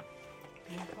 Dwayne.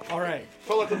 All right.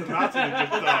 Pull it to the Nazi that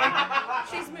just died.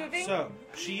 She's moving. So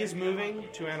she is moving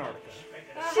to Antarctica.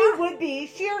 She would be.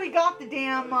 She already got the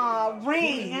damn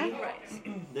ring.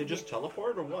 Right. They just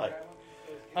teleport or what?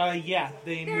 Yeah,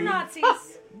 they They're moved.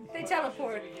 Nazis. They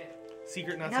teleport.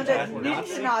 Secret Nazi Now they're teleport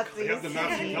ninja They Nazis. have the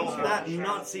Nazi teleport. That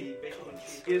Nazi.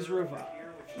 is revived.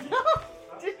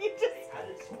 Did you just...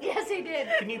 Yes, he did.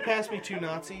 Can you pass me 2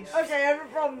 Nazis? Okay, I have a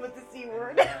problem with the C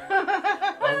word.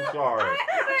 I'm sorry.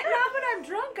 But not when I'm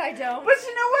drunk, I don't. But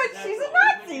you know what? She's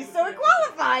a Nazi, so it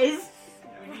qualifies.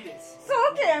 So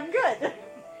okay, I'm good.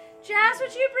 Jazz,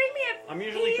 would you bring me a I'm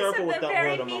usually piece careful of with the that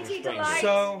very word among meaty strangers. delight?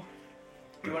 So,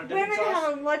 Women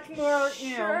have a much more,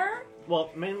 you know. Sure.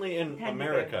 Well, mainly in Hand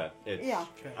America, it's. Yeah.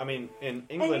 I mean, in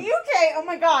In England, UK, oh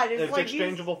my god, it's it's like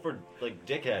exchangeable for like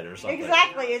dickhead or something.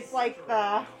 Exactly, it's like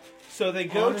the. so they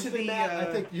go Honestly, to the. Matt, I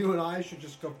think you and I should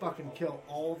just go fucking kill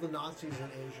all the Nazis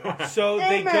in Asia. So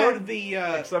they go to the.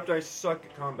 Except I suck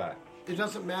at combat. It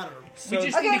doesn't matter. So we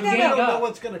just Okay, need to no, We gang don't know up.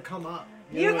 what's going to come up.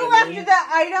 You know go what I after mean?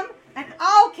 that item, and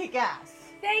I'll kick ass.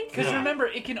 Thank you. Because remember,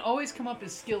 it can always come up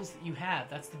as skills that you have.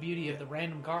 That's the beauty of the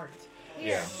random cards.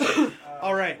 Here.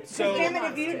 all right. So Damn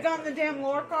it, if you'd gotten the damn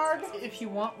lore card. If you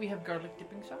want, we have garlic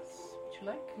dipping sauce. Would you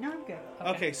like? No, I'm good.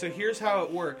 okay, so here's how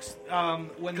it works. When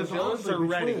the Because villains honestly, are between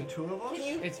ready. the two of us, Can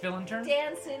you It's villain turn.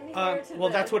 dance in here to Well,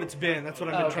 the... that's what it's been. That's what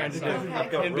I've been Okay, trying to sorry. do. Okay.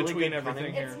 I've got In really between good everything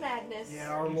cunning. here. It's madness. yeah,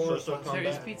 our lore So sucks.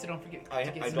 Serious combat. pizza, don't forget. I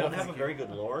to get I some don't nuts. have a very good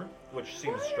lore, which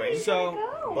seems Where are strange. you So- gonna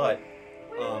go? But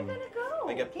Where are you gonna go?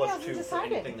 I get He plus hasn't 2 for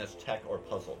decided. anything that's tech or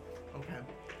puzzle. Okay.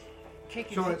 Cake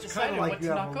is So it's kind decided of what like to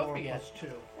you have knock a lore over yet. plus 2.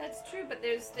 That's true, but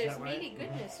there's that right? meaty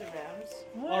goodness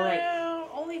around. All right. Well,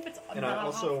 only if it's And not I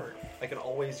also offered. I can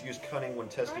always use cunning when Are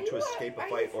tested you to escape are a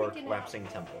you fight or freaking out? collapsing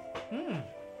temple. Hmm. Are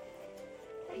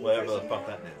you Whatever the freaking fuck out?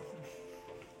 that means.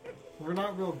 We're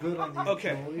not real good on these. Okay.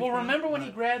 Jolie Well, things, remember when he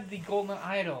but- grabbed the golden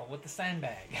idol with the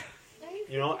sandbag? Are you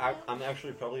You know, I'm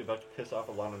actually probably about to piss off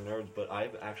a lot of nerds, but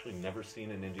I've actually never seen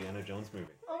an Indiana Jones movie.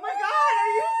 Oh my god, are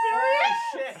you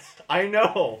serious? Shit. I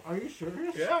know. Are you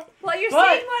serious? Yeah. Well, you're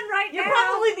But- seeing one right You're now.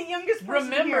 probably the youngest person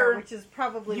Remember, here, which is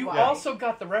probably You why. also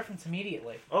got the reference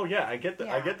immediately. Oh yeah, I get the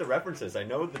Yeah. I get the references. I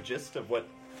know the gist of what.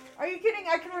 Are you kidding?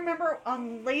 I can remember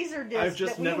on Laserdisc I've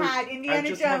just that we never. had I Indiana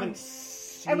just haven't Jones.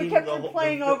 seen And we kept the on whole-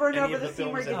 playing the- over and any over of the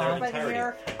scene where films he in gets their hit by the entirety.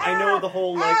 mirror. I know the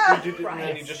whole like Ah, and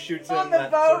then he just shoots him On the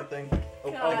that boat. sort of thing. Oh,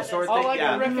 God, the sword All thing, I yeah,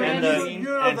 can recommend and, is-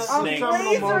 and the snake.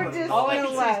 terminal moment. Laserdisc, All I no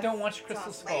can say less. is don't watch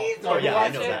Crystal Skull. Please. Oh, yeah, I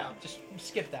Watch know it, that. Just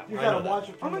skip that You one. I gotta know watch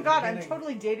it Oh from my the god, I'm beginning.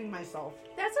 totally dating myself.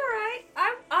 That's all right.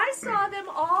 I saw them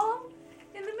all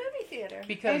in the movie theater.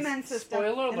 Because, Amen, sister.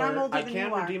 spoiler And I'm alert, older I than can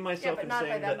you are. redeem myself but in not by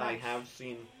saying that that I much. have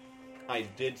seen. I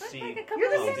did see like a couple You're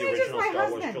the years. same the age as original my Star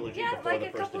Wars husband. trilogy Yeah, before like the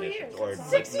a first couple editions, years. or That's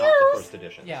Six not years? the first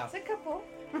editions. Yeah. It's a couple.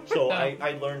 So No.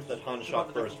 I learned that Han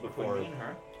shot first before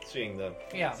seeing the.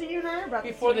 Yeah. So you and I are about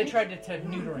Before the they same tried to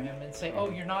neuter him and say, oh,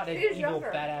 you're not an Who's evil,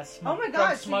 younger? badass Oh my drug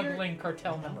God, so smuggling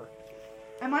cartel member.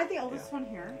 Am I the oldest one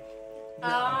here?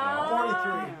 43.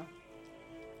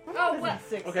 Oh, well.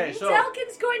 Okay, so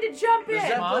Delkin's going to jump the in.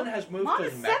 Zeppelin has moved Mom to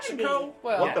is Mexico. 70.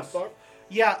 Well, What the fuck?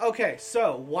 Yeah. Okay.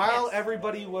 So while Yes.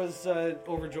 everybody was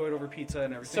overjoyed over pizza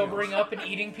and everything, sobering else, up and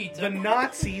eating pizza. the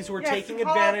Nazis were Yes, taking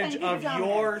Paul, advantage thank you, of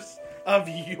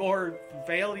Dominic. your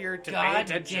failure to pay God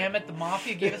attention. damn it, the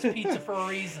mafia gave us pizza for a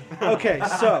reason. Okay,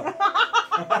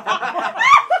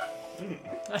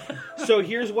 so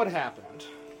here's what happened.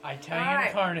 Italian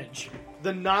Alright. carnage.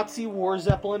 The Nazi war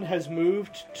Zeppelin has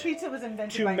moved Pizza was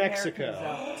invented to by Mexico.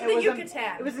 Americans, To though. the It was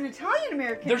Yucatan. It was an Italian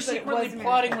American. They're but it secretly was plotting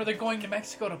American. where they're going to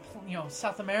Mexico to,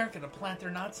 South America to plant their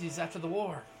Nazis after the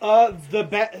war.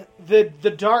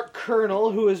 The Dark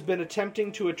Colonel, who has been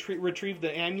attempting to retrieve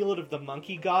the amulet of the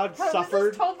monkey god, Oh,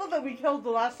 suffered. This is Topher that we killed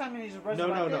the last time and he's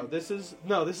resurrected.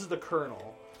 No. This is the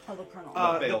Colonel. Oh, the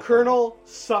Colonel. The Colonel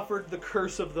suffered the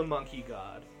curse of the monkey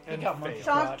god and got monkey failed.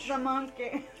 Shot crotch. the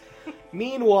monkey.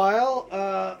 Meanwhile,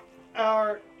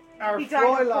 our Our He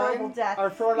died a horrible Fräulein, death. our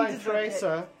He Fräulein deserved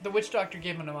Theresa The witch doctor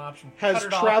gave him an option. has Cut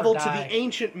it off or traveled to die. the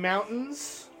ancient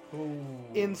mountains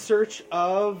in search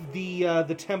of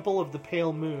the Temple of the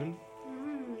Pale Moon.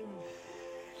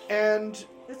 And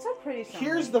It's so pretty.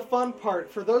 here's the fun part.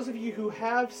 For those of you who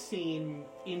have seen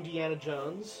Indiana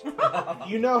Jones,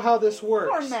 you know how this works.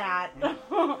 Poor Matt.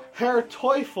 Herr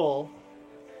Teufel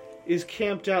is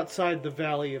camped outside the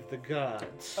Valley of the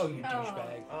Gods. Oh, you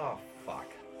douchebag. Oh, fuck.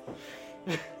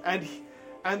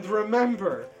 And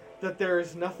remember that there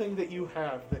is nothing that you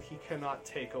have that he cannot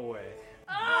take away.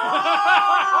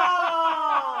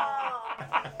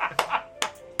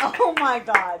 Oh my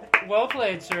god. Well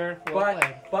played, sir. Well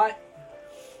played. But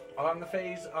on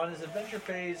his adventure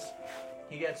phase,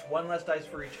 he gets one less dice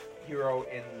for each hero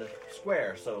in the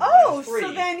square. So Oh, -3,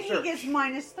 so then he search. gets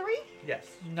 -3? Yes.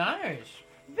 Nice.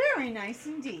 Very nice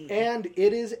indeed. And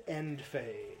it is end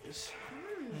phase.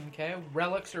 Okay,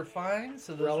 relics are fine,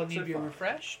 so those Relics need to are be fine.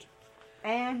 refreshed.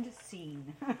 And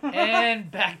scene. And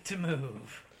back to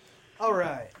move. All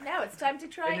right. Now it's time to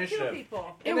try and kill Initiative.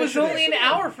 people. It was only an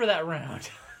hour for that round.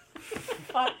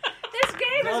 This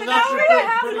game No, is an that's hour and a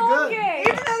half pretty long good. game.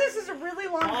 Even though this is a really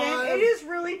long game, it is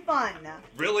really fun.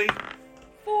 Really?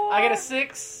 I got a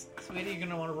 6. Sweetie, you're going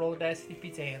to want to roll the dice with your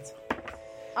pizza hands.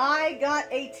 I got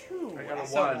a 2. I got a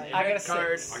So, 1. I got a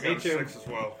 6. I got a 6 as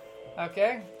well.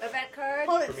 Okay. Event card.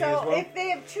 Hold it, For me so as well. if they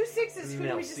have 2 6s, who do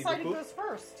we Merci decide who beaucoup. goes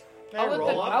first?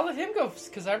 I'll let him go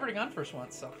because I've already gone first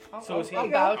once. So I'll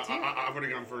bow to you. I've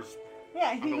already gone first.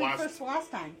 Yeah, On he the went last- first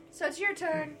last time. So it's your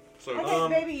turn. So, Okay,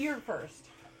 maybe you're first.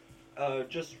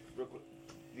 Just real quick,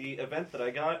 the event that I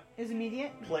got. Is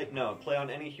immediate? Play on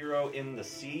any hero in the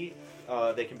sea.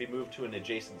 They can be moved to an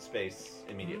adjacent space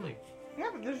immediately. Yeah,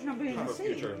 but there's nobody in the For sea.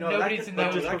 future. Nobody's in But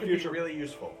the just that for could be future. really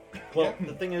useful. Well,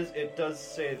 the thing is, it does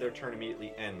say their turn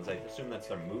immediately ends. I assume that's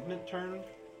their movement turn.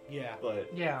 Yeah.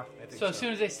 But Yeah. I think So as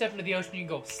soon as they step into the ocean, you can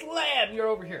go, slam, you're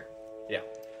over here. Yeah.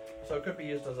 So it could be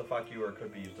used as a fuck you, or it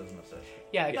could be used as an assist.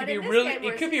 Yeah, it But could be in this really, game,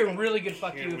 we're it could be a assisting. really good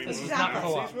fuck you Can if we this is move not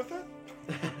Exactly. co-op. with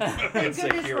it? it's a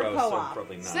good is for hero, so co-op.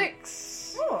 probably not.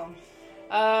 6. Oh.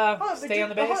 Stay but on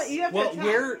the but hold base. you have to Well,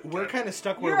 attack. we're kind of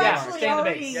stuck where You're we actually are. stay on the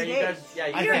already base. Yeah, you engaged. guys. Yeah,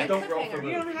 you I guys think- don't roll for You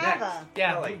move. You don't have Next. a...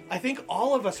 Yeah, Kelly. I think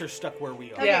all of us are stuck where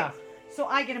we are. Okay, Yeah. So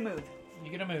I get a move.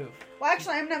 you're gonna move. Well,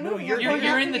 actually, I'm not No, moving. you're- I'm going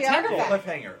you're after in the the temple. artifact.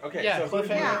 Cliffhanger. Okay, Yeah, so who's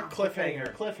Cliffhanger, Yeah.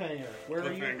 cliffhanger, cliffhanger. Where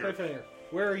are you? Cliffhanger. Cliffhanger.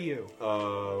 Where are you?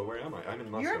 Where am I? I'm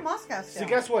in Moscow. You're in Moscow still. So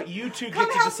guess what? You two Come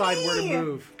get to help decide where to me!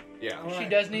 move. Yeah. She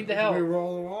does need the help. We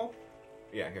roll the wall.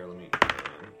 Yeah. Here, let me.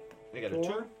 I got a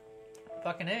 2.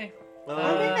 Fucking A.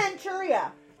 I'm in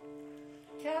Manchuria.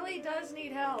 Kelly does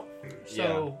need help.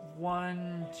 So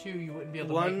 1, 2, you wouldn't be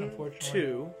able to make it, 1, unfortunately.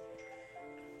 2,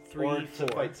 3, Or to 4.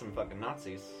 fight some fucking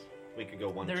Nazis. We could go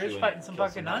 1, There 2. is and fighting some kill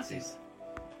fucking Nazis.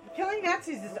 Killing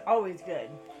Nazis is always good.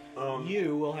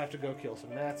 You will have to go kill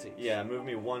some Nazis. Yeah, move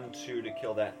me 1, 2 to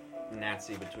kill that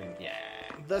Nazi between. Yeah.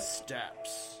 The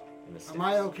steps. and the Am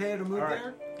I okay to move All right.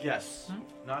 there? Yes.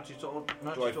 Nazi soldier.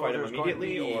 Do I fight him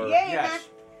immediately, or- Yay, Yes.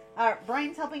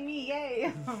 Brian's helping me. Yay.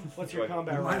 What's your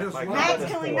combat You might rank? as My well. combat Matt's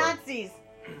is killing 4. Nazis.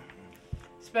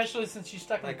 Especially since you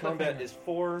stuck in My the combat cliffhanger. is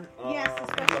 4. Yes,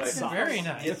 especially but I- since- Very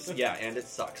nice. It's, yeah, and it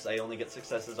sucks. I only get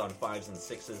successes on 5s and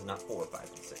 6s, not 4, 5,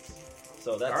 and 6.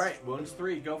 So that's All right, wounds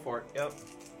 3. Go for it. Yep.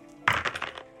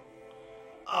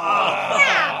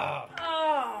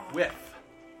 Oh. Whiff.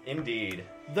 Indeed.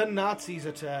 The Nazis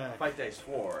attack. Fight dice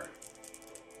 4.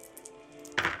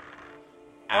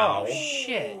 Ow.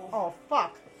 Shit. Oh,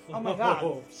 fuck. Oh, my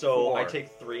God. So I 4. take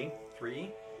 3.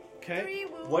 3. Okay. 3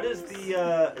 wounds. What is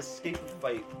the escape and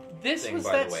fight? This thing, was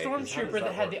by that the way, 'cause how does stormtrooper that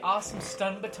that had work? the awesome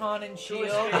stun baton and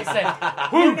shield. They said,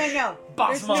 No. Boss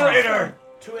There's mom. no Traitor.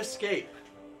 To escape.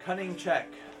 Cunning check.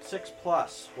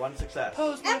 6+. 1 success.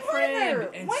 Pose my friend.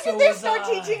 Emperor, And when so did they was start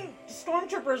I. teaching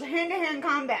stormtroopers hand-to-hand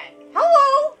combat?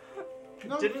 Hello?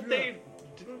 Didn't they?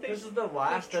 This is the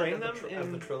last train end of them of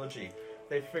the in- trilogy.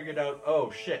 They figured out, oh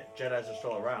shit, Jedis are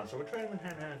still around, so we're training them in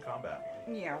hand-to-hand combat.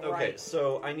 Yeah, right. Okay,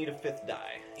 so I need a 5th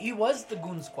die, He was the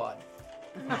goon squad.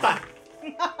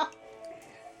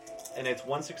 and it's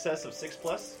 1 success of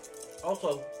 6+.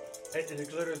 Also, it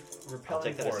exerted I'll repelling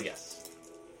take that as force a yes.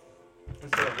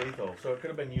 instead of lethal, so it could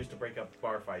have been used to break up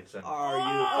bar fights. And Are you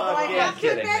Although I fucking have to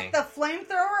kidding admit, me? the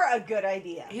flamethrower, a good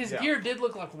idea. His Yeah. gear did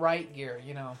look like right gear,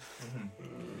 you know.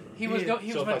 He was did.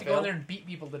 he So was if meant I to go in fail? there and beat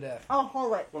people to death. Oh,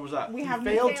 hold it. what was that? We You have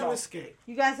failed failed. to escape.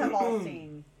 You guys have all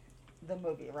seen the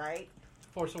movie, right?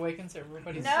 Force Awakens,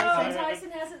 everybody's No,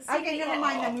 Tyson hasn't seen Okay, it never yet.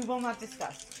 mind. Then we will not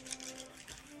discuss.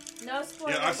 No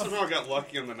spoilers. Yeah, I somehow got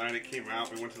lucky on the night it came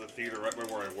out. We went to the theater right by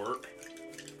where I work.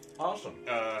 Awesome.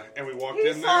 And we walked He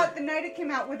in saw there. it the night it came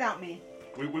out without me.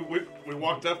 We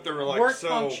walked up. They were like, Work so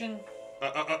function.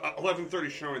 11:30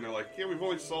 showing. They're like, yeah, we've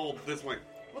only sold this. I'm like,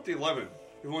 what the 11?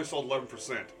 We've only sold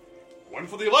 11%. One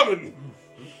for the 11.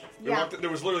 Yeah. There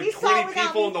was literally He saw 20 without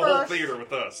people me in the whole first. theater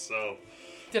with us. So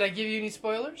Did I give you any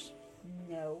spoilers?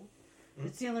 No.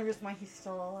 It's the only reason why he's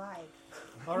still alive.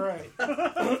 All right.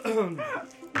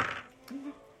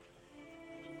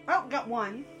 Oh, got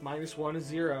one. -1 is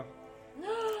 0.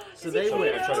 So Is he they So win.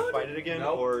 wait, I try to fight it again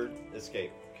Nope. or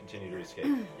escape? Continue to escape.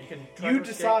 You can try You to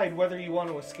escape. decide whether you want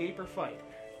to escape or fight.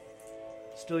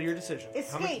 Still your decision.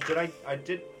 How much Escape. did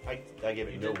I gave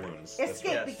it no wounds. That's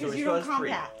Escape, right. because so he you don't still has 3.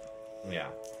 combat. Yeah.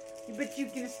 But you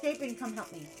can escape and come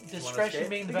help me. Discretion escape?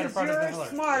 being the better Because part of you're valor.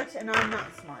 smart and I'm not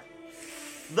smart.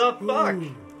 The fuck?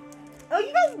 Oh,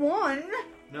 you got one.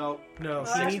 No. No, Oh, he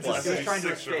that's needs plus. a He was trying to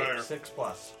 6 or escape. higher.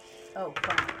 6+. Oh,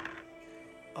 fine.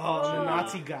 Oh, the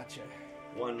Nazi gotcha.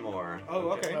 One more.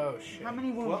 Oh, okay. Oh shit. How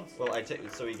many wounds? Well, I take.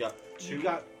 So he got 2.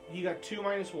 You got 2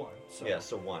 -1. So Yeah,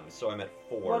 so 1. So I'm at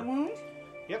 4. One wound?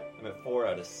 I'm at 4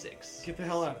 out of 6. get the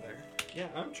hell out of there. Yeah,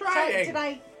 I'm Sorry, did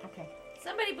I? Okay.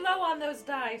 Somebody blow on those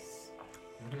dice.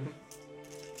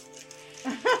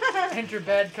 Enter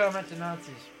bad comment to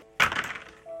Nazis.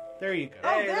 There you go. Oh,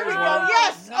 Hey, there there's we go. one.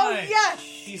 Yes. Oh, Nice. yes.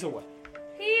 He's away.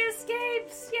 He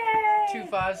escapes! Yay! 2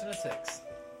 5s and a 6.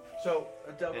 So,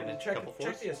 And a check couple check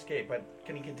fours? the escape, but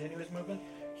can he continue his movement?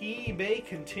 He may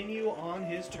continue on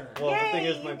his turn. Well, the thing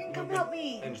Yay, is, my you can come movement help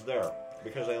me. ends there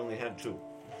because I only had 2.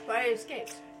 But I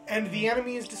escaped. And the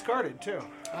enemy is discarded too.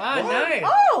 Ah, nice.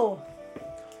 Oh!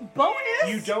 Bonus?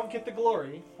 You don't get the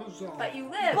glory. But you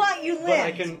live. But you But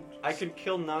live. I can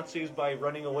kill Nazis by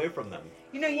running away from them.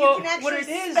 You know, you Well, can what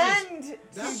actually it is spend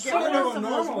That's to get kind rid of of a some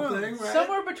of those normal wounds. thing, right?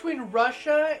 Somewhere between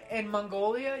Russia and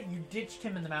Mongolia, you ditched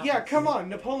him in the mountains. Yeah, come on,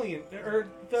 Napoleon or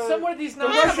the Somewhere these the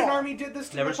Nazis. Russian army did this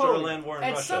to Never start a Napoleon. land war in At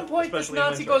Russia. some point, this especially in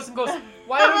Nazi winter. goes and goes,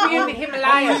 "Why are we in the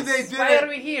Himalayas? Only they did Why it are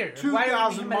we here? Why are we in the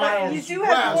 2,000 Himalayas?" miles. You do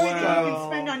have glory that you Well.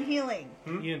 can spend on healing.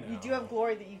 You know. You do have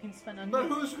glory that you can spend on But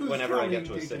healing. who's Whenever I get counting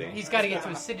to a people? city. He's got to get to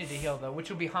a city to heal, though, which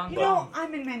will be Hong You Kong. know,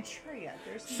 I'm in Manchuria.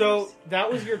 There's So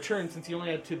that was your turn since you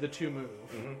only had the 2 move.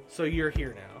 Mhm. So you're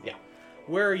here now. Yeah.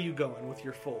 Where are you going with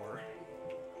your 4?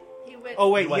 He went. Oh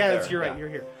wait, You went yeah, there, that's you're right. yeah. You're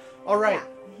here. All right,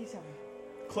 Yeah, he's over.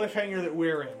 cliffhanger that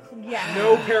we're in. Yeah.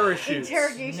 No parachutes.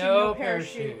 Interrogation, No no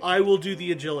parachute. parachute. I will do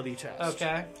the agility test.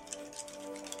 Okay.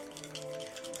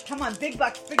 Come on, big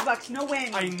bucks, no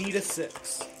win. I need a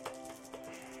 6.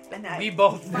 And I- We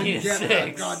both need a Get that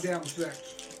 6. goddamn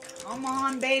 6. Come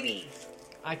on, baby.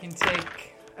 I can take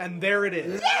And there it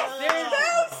is.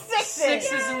 There's 6s.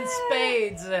 6s and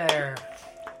spades there.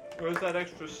 Where's that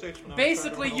extra 6? when I was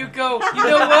Basically, trying to you roll? go, you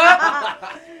know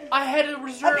what? I had a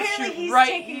reserve Apparently shoot he's right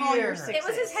taking all your here. sixes. It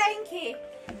was his hanky.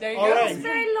 There you All go. right. It was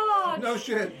very large. No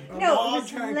shit. A No, large it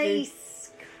was hanky.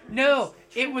 lace. No,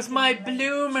 it was my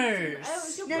bloomers. Oh, it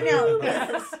was your No, boobs.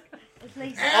 it was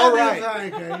lace. And All his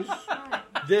right. hankers.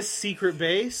 This secret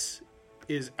base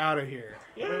is out of here.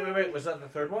 Wait. Was that the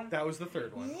third one? That was the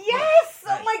 3rd one. Yes!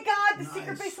 Oh my god, the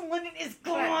secret base in London is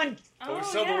gone. But we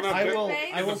still don't have I to- will.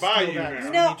 Thanks. I will The bayou steal that.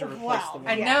 'cause now. I need to No, replace wow. the one.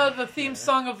 And Yeah. now the theme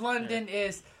song of London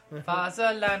is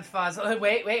Fatherland, Father.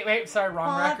 Wait. Sorry,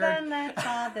 wrong record. Fatherland,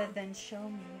 father, then show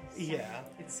me. Yeah.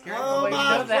 It's scary. Oh, Oh, you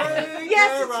my know that. sweet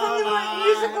Yes, it's from the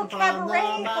musical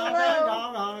Cabaret.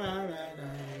 Cabaret.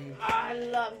 I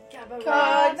love cabaret.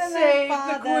 God save the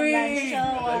Fatherland, Queen. show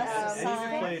us Have a you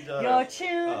sign. played Your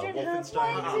children have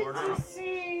Wolfenstein wanted to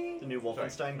see. the new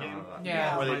Wolfenstein game?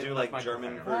 Yeah. Where they do like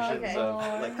German versions Okay.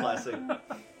 of like classic.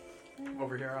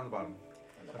 Over here on the bottom.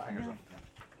 My fingers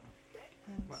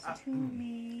up. To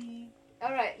me.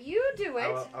 All right, you do it.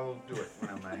 I will do it when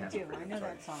I'm my hands Do, are free. I know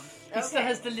Sorry. that song. He still Okay.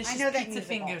 has delicious I know that pizza musical.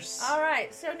 fingers. All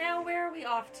right, so now where are we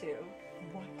off to?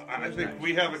 I think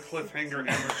we have a cliffhanger and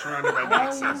we're surrounded by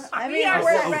Nazis. I We mean, are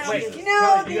we're, surrounded. you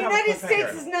know, No, the you have a United cliffhanger.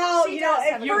 States is now, She you know, does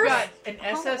at have a You first got an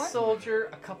Hold on, SS what? soldier,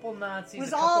 a couple Nazis, it was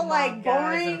a couple all like mob guys,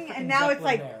 boring, a and freaking now it's Zeppelin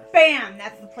like, there. bam,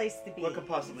 that's the place to be. What could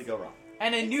possibly go wrong?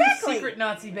 And a new Exactly. secret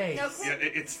Nazi base. No, Yeah,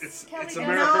 it's Kelly does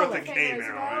America know. with a K Cliffhanger as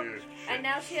now. well. And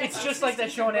now she has It's just like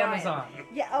that show on Ryan. Amazon.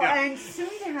 Yeah, oh, Yeah. and soon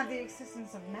to have the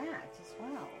existence of Matt as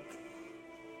well.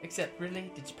 Except,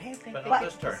 really, did you pay attention? But But- not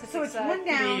this turn. So it's one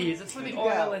down. Please, that's where the two to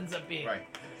oil go. ends up being. Right.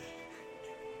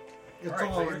 It's Alright,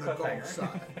 so all you're in the gold cliffhanger.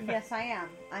 side. Yes, I am.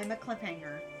 I'm a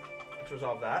cliffhanger. Let's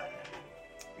resolve that.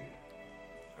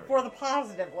 For the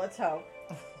positive, let's hope.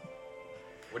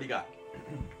 What do you got?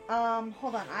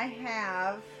 Hold on. I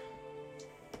have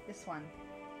this one.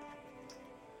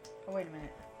 Oh, wait a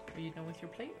minute. Are you done with your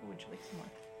plate, or would you like some more?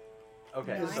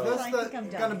 Okay, Is so this I think I'm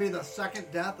going to be the second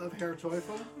death of Herr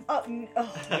Teufel?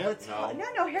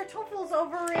 No, Herr Teufel's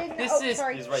over in.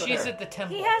 Sorry. He's right She's there. at the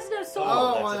temple. He has no soul.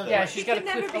 Oh, Yeah, she's she's got a He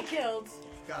can never cliff. be killed.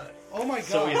 got it. Oh my god.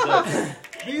 So he's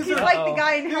These He's are like the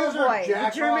guy in these are Hellboy, the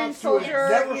jackpots German who have soldier,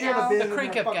 never you should have know, been the in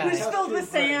crank a up guy. fucking who's filled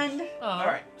with tested bridge. sand.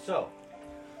 Alright, so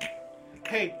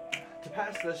Hey, to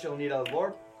pass this, you'll need a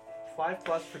lore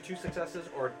 5+ for 2 successes,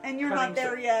 or And you're cunning not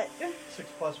there yet.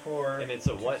 6+ for. And it's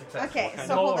a what? Okay, What kind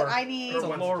so of hold on. lore? I need. It's a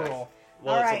lore roll.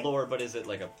 Well, All it's right. a lore, but is it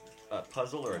like a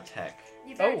puzzle or a tech?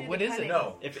 You better Oh, do what the is it? cunning.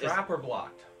 No, If- trap or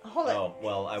blocked. Hold on. Oh,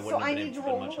 well, I So wouldn't I have need been to able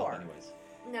to roll much help lore. anyways.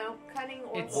 No, cunning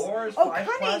or It's- lore. Lore is Oh, 5+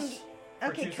 cunning. for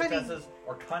Okay, 2 cunning. successes,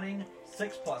 or cunning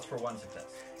 6+ for 1 success.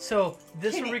 So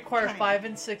this will Cunning, require cunning. 5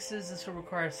 and 6s. This will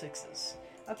require 6s.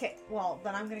 Okay, well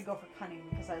then I'm gonna go for cunning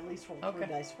because I at least rolled 3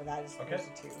 Okay. dice for that as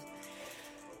opposed to 2.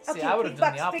 See, Okay, I would have big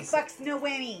done bucks, the big opposite. bucks, no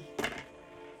whammy.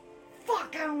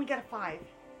 Fuck! I only got a 5.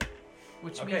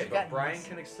 Which means Okay, you but got Brian nothing.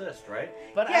 can assist, right?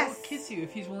 But I Yes. would kiss you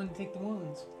if he's willing to take the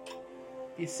wounds. The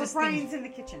But assisting, Brian's in the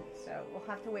kitchen, so we'll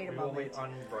have to wait a We will moment. wait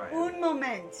on Brian. Un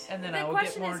moment. and then The I will get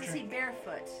question more is he drink.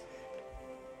 barefoot?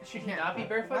 Should he not be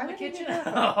barefoot Why in the would he be kitchen?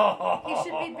 barefoot? He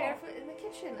should be barefoot in the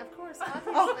kitchen, of course,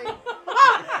 obviously.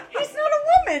 Ah, he's not a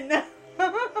woman.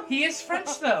 He is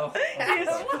French though. What?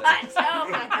 Oh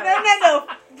my god.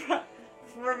 No.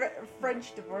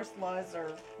 French divorce laws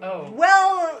are Oh.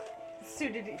 well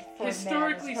suited for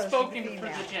Historically men as opposed spoken to for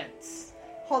female. the gents.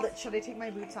 Hold it. Should I take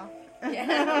my boots off?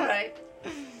 Yeah, right.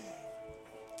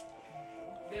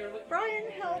 Brian,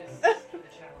 help!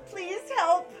 Please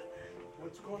help!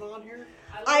 What's going on here?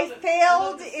 I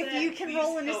failed. If you can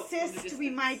roll an assist, we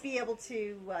might be able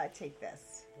to take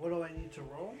this. What do I need to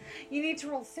roll? You need to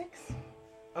roll 6.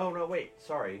 Oh, no, wait,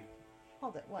 sorry.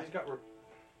 Hold it. What? He's got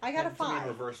I got a handed to me in 5.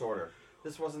 reverse order.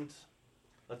 This wasn't...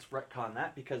 Let's retcon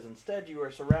that, because instead you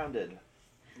were surrounded,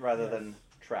 rather than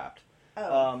trapped.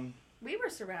 Oh. We were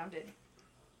surrounded.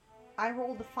 I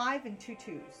rolled a 5 and 2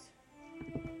 2s.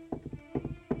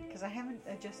 Because I haven't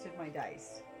adjusted my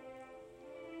dice.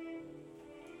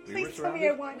 We Please were tell me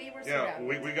I surrounded? won. We were Yeah,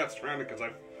 surrounded. we got surrounded because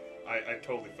I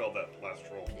totally failed that last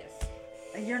roll. Yes.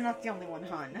 You're not the only one,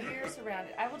 hon. We were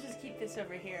surrounded. I will just keep this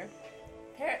over here.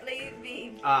 Apparently,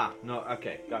 the Ah, no,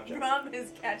 okay, gotcha. drum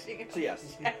is catching it. So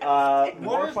yes, What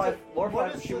lore is 5, the- lore what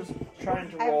 5, is she the- was trying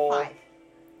to I have roll... 5.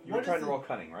 You were What trying is to the- roll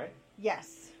cunning, right?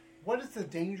 Yes. What is the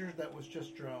danger that was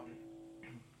just drawn?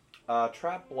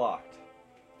 Trap blocked.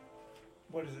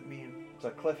 What does it mean? It's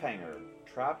a cliffhanger.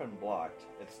 Trap and blocked.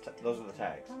 Those are the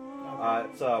tags. Oh.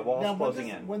 It's walls Now, closing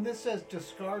in. when this says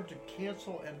discard to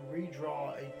cancel and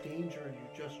redraw a danger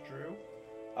you just drew,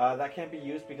 That can't be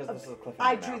used because this is a cliffhanger.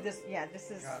 I now. drew this. Yeah,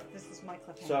 this is my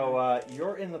cliffhanger. So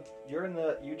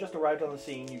you just arrived on the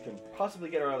scene. You can possibly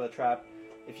get her out of the trap.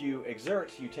 If you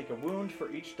exert, you take a wound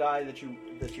for each die that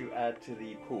you add to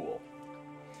the pool.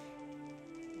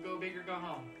 Go big or go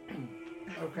home.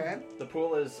 okay. The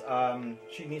pool is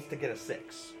she needs to get a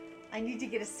 6. I need to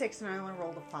get a 6 and I only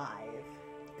rolled a 5.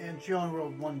 And she only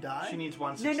rolled 1 die? She needs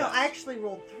 1 No, success. no, I actually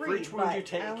rolled 3. For each wound but you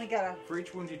take, I only got a. for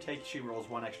each wound you take, she rolls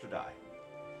 1 extra die.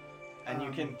 And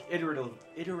you can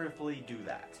iteratively do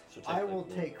that. So I will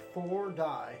take 4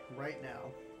 die right now.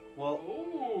 Well,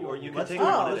 or you can Let's take do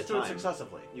them it. one at a Let's do it time.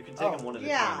 successfely. You can take Oh, them one at a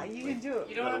Yeah, time. you can do it.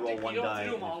 You don't gotta have to. roll You one don't have to die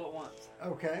do them and- all at once.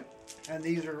 Okay. And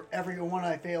these are every one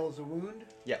I fail is a wound.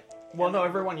 Yeah. Well, no,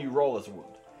 every one you roll is a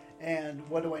wound. And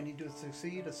what do I need to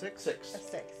succeed? A 6? 6. A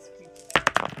 6.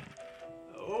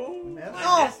 Oh, miss.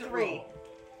 Oh, 3.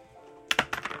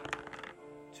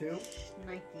 2,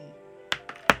 Nike.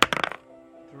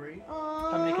 3.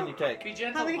 How many can you take? Be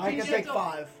gentle. How many I can can you take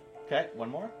 5. Okay, one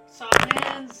more. Soft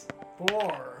hands.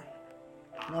 4.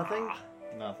 Nothing.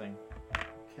 Nothing.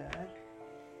 Okay.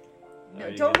 No,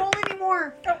 you don't get- roll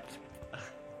anymore.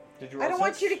 Did you roll I don't 6?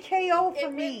 want you to KO for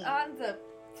It me. went on the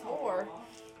floor.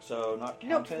 So not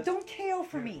No, counted. don't KO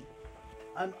for me.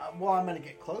 I'm going to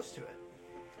get close to it.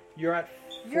 You're at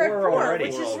 4 You're at 4, already.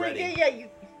 which is ridiculous. Yeah, you.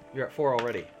 You're at 4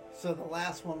 already. So the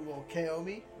last one will KO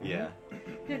me? Yeah.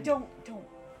 No, don't.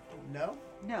 No?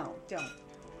 No, don't.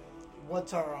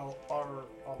 What's our alternative?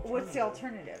 What's the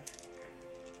alternative?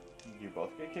 You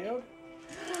both get KO'd?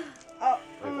 Oh.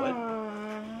 Wait,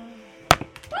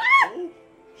 what?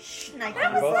 Shh, Nike.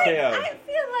 That was Both like, KO'd. I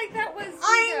feel like that was.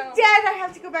 I'm dead. I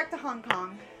have to go back to Hong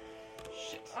Kong.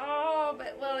 Oh,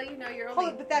 but well, you're Hold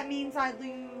only. it, but that means I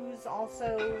lose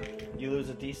also. You lose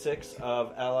a D6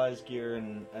 of allies, gear,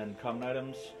 and common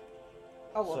items.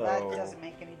 Oh well, So, that doesn't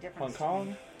make any difference. Hong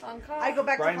to me. Kong? Hong Kong. I go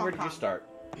back Brian, to Hong where did Kong. you start?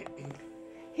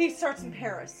 He starts in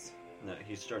Paris. No,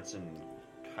 he starts in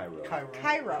Cairo. Cairo.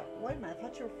 Cairo. Wait a minute, I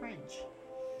thought you were French.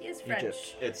 He is French.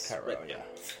 Egypt. It's Cairo, yeah.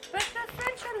 But the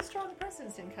French had a strong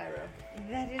presence in Cairo.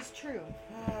 That is true.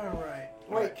 Alright.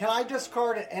 Wait, can I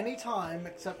discard at any time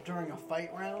except during a fight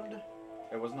round?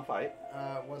 It wasn't a fight.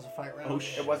 It was a fight round. Oh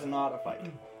shit! It was not a fight.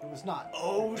 It was not.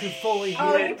 Oh To fully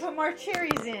Oh, heal. you put more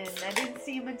cherries in. I didn't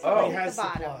see him until Oh. I He hit has the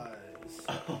bottom.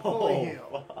 supplies. Fully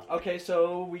heal. Okay,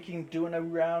 so we can do a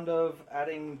round of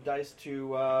adding dice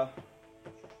to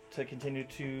continue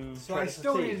to. So try I to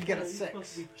still succeed. need to get a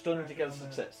 6. Still need to get a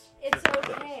success. It's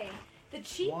okay. The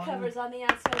cheap One, cover's on the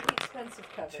outside of the expensive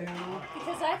cover. 2,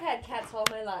 Because I've had cats all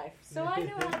my life, so I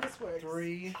know how this works.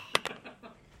 3,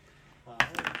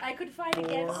 I could fight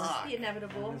against the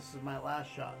inevitable. and this is my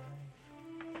last shot.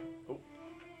 Oh.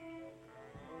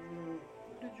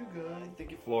 Did you go? I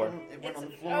think it floor. It went It's on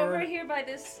the floor. over here by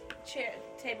this chair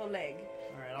table leg.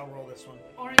 Alright, I'll roll this one.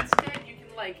 Or instead, you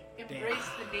can like embrace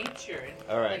the nature and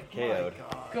All right, like, KO'd.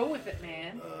 go with it,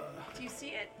 man. Do you see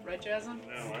it? Right, Jasmine?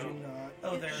 No, I Do don't. not.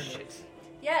 Oh, there it is.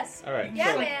 Yes. All right. Yeah,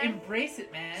 Just, like, man. embrace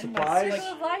it, man. Supplies Circle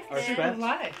of life, are man. spent.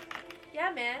 Life.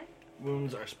 Yeah, man.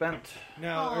 Wounds are spent.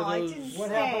 Now, Oh, I are those... didn't What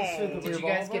say. happens to the Did you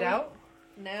guys get out?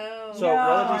 No. So, no,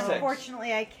 roll a d6.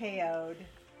 unfortunately I KO'd.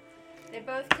 They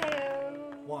both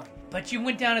KO. 1. But you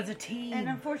went down as a team. And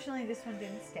unfortunately this one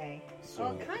didn't stay. So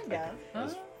Well, kind of.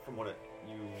 As from what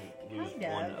you lose Kind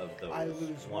of. one of those. I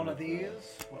lose one of these.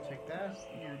 We'll take that.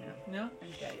 No?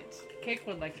 Okay. Cake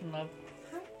would like some love.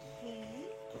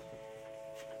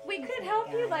 We could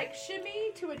help you, like,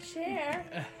 shimmy to a chair.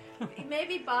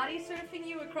 Maybe body surfing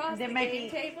you across There the might game be-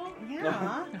 table.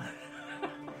 Yeah.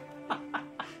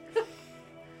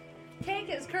 Cake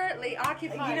is currently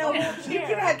occupied. You know, in a you chair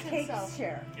can have unto Cake's himself.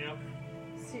 chair. Yep.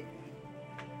 See-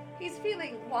 He's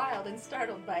feeling wild and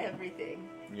startled by everything.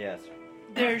 Yes.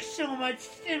 There's so much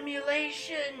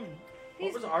stimulation.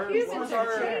 What was our humans are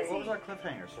crazy.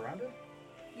 cliffhanger? Surrounded?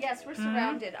 Yes, we're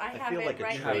surrounded. I have feel it like a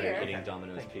right traitor here. eating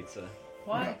Domino's pizza.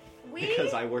 Why? We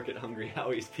Because I work at Hungry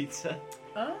Howie's Pizza.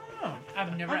 Oh,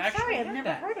 I've never I'm actually sorry, I've heard never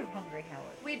that. heard of Hungry Howard.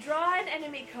 we draw an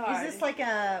enemy card. Is this like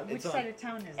a which It's on- side of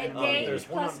town is A it? game There's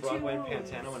one on plus Broadway in 2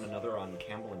 wounds. Pantano and another on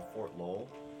Campbell and Fort Lowell.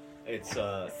 It's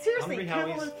Seriously, Hungry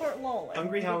Campbell Howie's and Fort Lowell.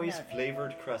 Hungry I didn't Howie's know that.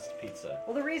 flavored crust pizza.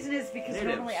 Well, the reason is because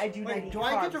Natives. normally I do not Wait, eat do carbs.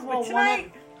 I get to but roll one?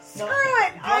 tonight, screw it!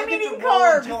 Do I I'm get eating to roll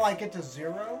carbs. until I get to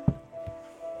 0?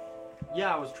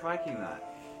 Yeah, I was tracking that.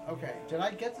 Okay. Did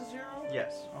I get to 0?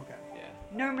 Yes. Okay.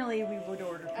 Normally we would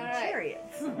order from All right.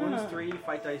 Chariots. Wounds 3,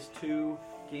 fight dice 2,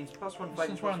 gains +1 fight and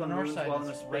Since we're on the +1 north wounds side, while in a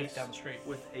it's right space down the street.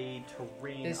 with a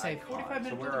terrain They say icon. 45 So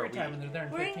minutes where are delivery we? time, and they're there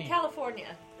in We're 15. in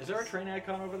California. Is there a train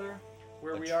icon over there?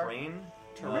 Where a we are? train?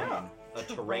 Terrain. A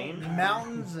terrain?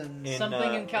 Mountains and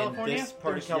Something in California? In this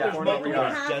part of There's- California, But we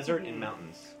there's have to desert be. and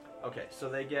mountains. Okay, so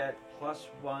they get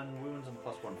 +1 wounds and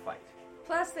 +1 fight.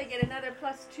 Plus, they get another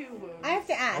 +2 wounds. I have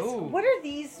to ask, Ooh. what are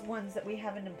these ones that we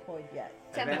haven't employed yet?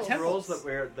 Temples. Advanced rolls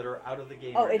that are out of the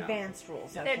game. Oh, right now. advanced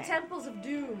rules. They're Okay. temples of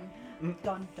doom.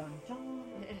 Dun dun dun.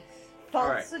 All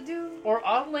right. Thoughts of doom. Or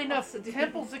oddly enough, Also do-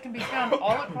 temples that can be found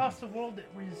all across the world that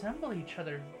resemble each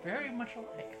other very much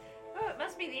alike. Oh, it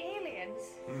must be the aliens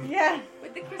Yeah.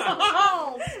 with the crystal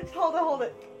skulls. Hold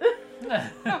it.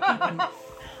 Oh,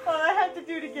 I have to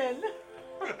do it again.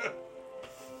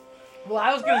 Well,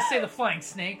 I was gonna say the flying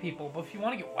snake people, but if you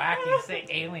want to get wacky, say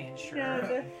aliens, sure.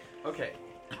 Yeah, Okay.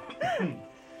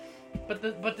 But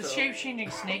the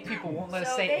shape-changing snake people won't let us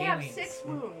So say they have aliens. 6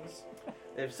 wounds.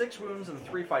 They have 6 wounds and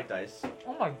 3 fight dice.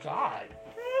 Oh my god.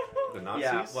 The Nazis?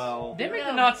 Yeah, well, They make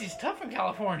the No. Nazis tough in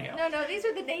California. No, these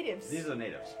are the natives. these are the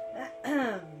natives.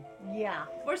 Yeah.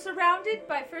 We're surrounded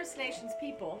by First Nations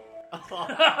people.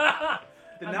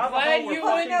 The I'm Navajo glad were you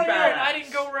fucking went there and badass. I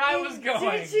didn't go where I was going.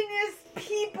 Indigenous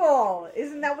people.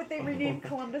 Isn't that what they renamed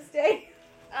Columbus Day?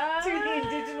 To the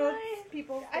Indigenous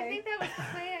Peoples Day. I think that was the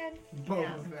plan.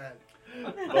 Boba Fett.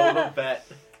 Boba Fett.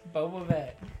 Boba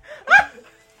Fett.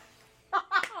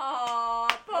 Aww, Boba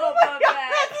Oh my God,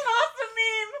 Fett. that's an awesome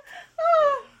meme.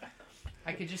 Oh,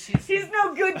 I could just see. he's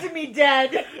no good to me,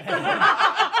 dead.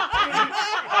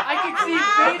 I could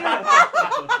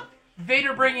see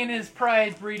Vader bringing his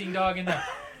prize breeding dog in there.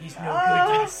 He's no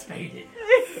good to be spaded.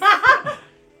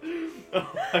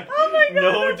 Oh my God,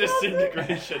 No that's awesome.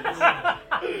 disintegration.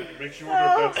 Makes you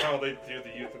wonder if that's how they do the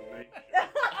euthanasia.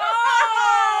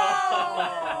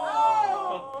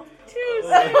 Oh, too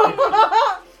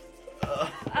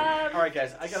Alright,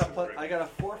 guys, I got a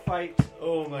 4 fight.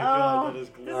 Oh my god, that is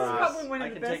This is glorious. probably one of I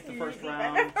the can best take the first movies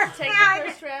round. I've ever Take the had.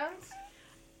 first rounds.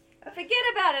 Forget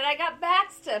about it. I got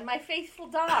Baxter, my faithful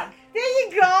dog. There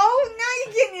you go. Now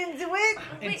you're getting into it.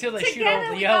 Until they shoot Together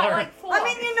old we got Yeller. like 4. I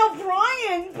mean, you know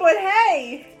Brian, but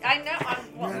hey. I know.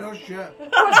 Yeah, no shit.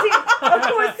 Of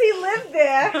course he lived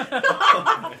there.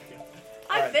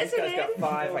 Alright, this guy's got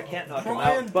 5. I can't knock him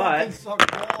out, but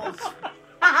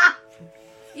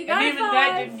You And got even 5.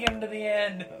 that didn't get him to the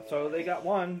end. so they got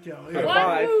 1. yeah. One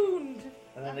 5. wound.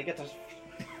 And then they get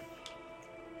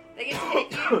They get to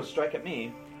hit you. to strike at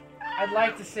me. I'd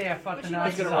like to say I fuck the Would you like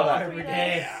Nazis to roll off that? every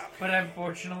day, but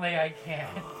unfortunately I can't.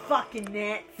 Fucking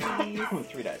Nazis.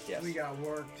 3 dice, yes. We got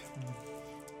worked.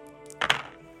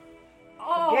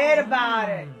 Oh, Forget about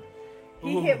it.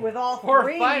 He hit with all 4,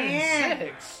 3, 5, man. and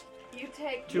 6. you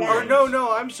take 2 Or wounds.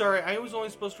 no, I'm sorry. I was only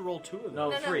supposed to roll 2 of them. No,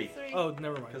 No, 3. 3. Oh,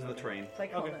 never mind. Because of the train. It's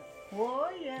like, hold Okay. it. Whoa,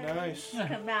 yeah. Nice.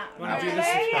 Come out. Wanna do this?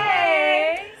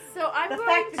 Okay. So I'm The going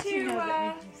fact that to you know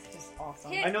that means it's just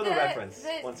awesome. hit I know the reference.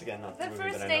 Once again, not the the movie,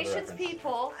 First but I know the Nations reference.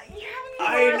 people. You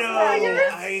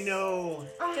I know.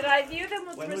 Did I view them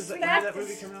with When was that, respect that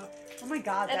movie come out? Oh my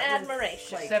god, and that was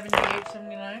admiration? like 78,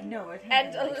 79? no, it And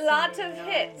had a like lot of 79.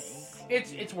 hits.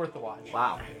 It's worth the watch.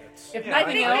 Wow. If I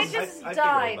nothing think else, they just I figured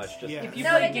died. as much, just- Yeah. if you No,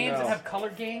 play they games didn't. that have color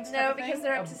games, No, type of because thing,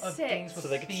 they're up to of 6. things with So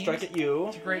they can themes, strike at you.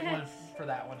 It's a great Yeah. one for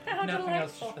that one. How Nothing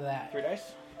else delightful. just for that. 3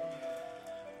 dice.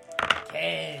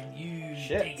 Can you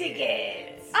Shit. dig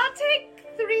it? I'll take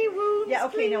 3 wounds. Yeah,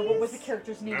 okay, now what was the please.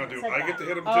 character's name? Now, that do said I that? get to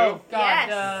hit him Oh too? God,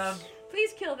 Yes.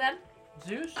 Please kill them.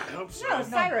 Zeus? I hope so. No,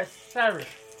 Cyrus. Cyrus.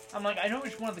 I'm like, I know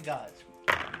which one of the gods.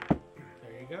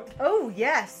 There you go. Oh,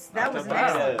 yes. That was an Wow.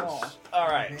 excellent roll.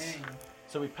 Alright.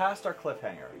 So we passed our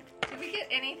cliffhanger. Did we get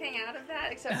anything out of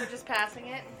that except for just passing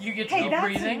it? You get to Hey, keep that's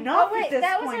breathing. enough Oh, wait, at this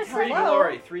that was point. our 3 Hello?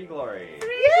 glory. 3 glory.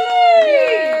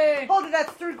 Yay! Yay! Hold it,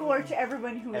 that's 3 glory to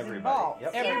everyone who was Everybody. involved.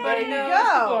 Yep. Everybody There you knows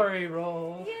go. the glory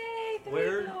roll. Yay! 3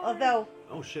 Where- glory. Although,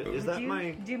 Oh shit, is would that you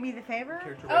my do me the favor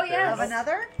character Oh, right there? yes. of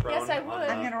another? Yes, I Prone would. on,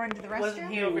 I'm going to run to the Wasn't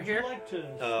restroom. he over Would you here? like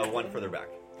to... one further back.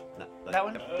 No, That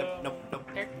one? Nope.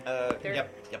 There.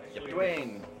 Yep.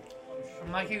 Dwayne.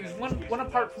 I'm like, he was one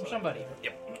apart from somebody.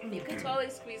 You can totally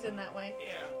squeeze in that way.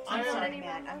 I'm Yeah. sorry,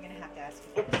 Matt. I'm going to have to ask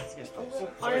you this.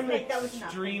 I'm an That was enough.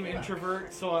 extreme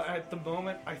introvert, so at the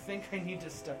moment, I think I need to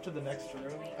step to the next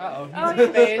room. Uh-oh, he's Oh, in you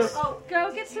space.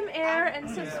 go get some air and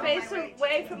some space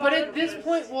away from But all at this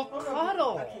point, we'll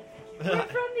cuddle. We're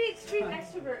from the extreme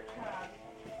extrovert crowd.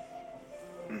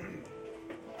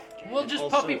 We'll just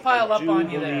Also, puppy pile I up do on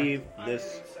you there. believe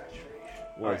this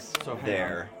was so hang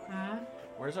there. Huh?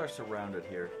 Where's our surrounded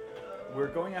here? We're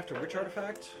going after which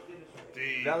artifact?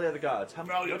 The Valley of the Gods.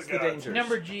 Valley of What's the the Gods. danger?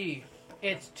 Number G.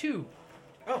 It's 2.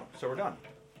 Oh, so we're done.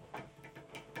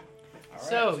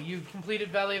 So, you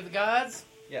completed Valley of the Gods.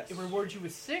 Yes. It rewards you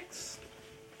with 6.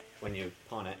 When you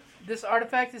pawn it. This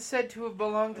artifact is said to have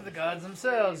belonged to the gods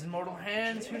themselves. In mortal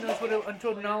hands, who knows what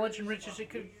untold knowledge and riches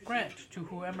it could grant to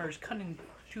whomever is cunning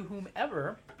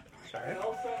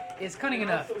is cunning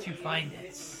enough to find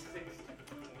it.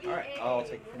 Alright, I'll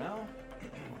take it for now.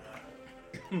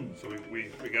 So we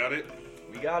got it.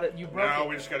 We got it. You broke Now it.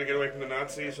 we just got to get away from the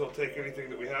Nazis. He'll take anything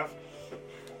that we have.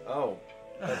 Oh,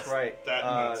 that's right. That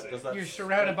Nazi. Does that You're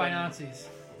surrounded by happen- Nazis.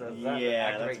 Does that Yeah,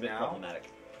 act that's right a bit now? problematic.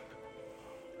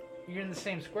 You're in the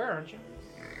same square, aren't you?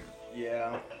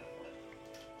 Yeah.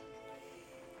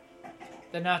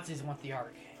 The Nazis want the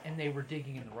Ark, and they were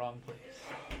digging in the wrong place.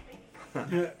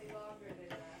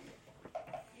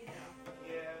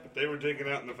 They were digging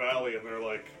out in the valley, and they're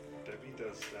like, Debbie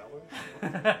does salad?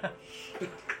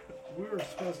 We were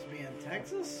supposed to be in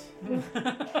Texas?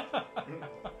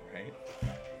 Right.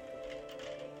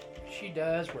 She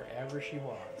does wherever she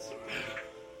wants.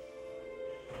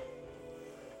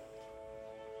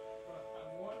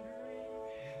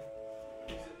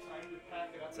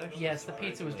 Yes, the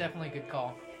pizza was definitely a good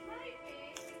call.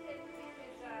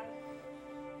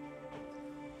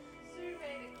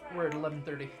 We're at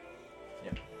 11:30.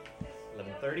 Yep.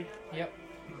 11:30. Yep.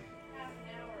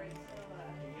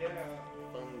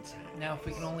 Now, if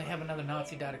we can only have another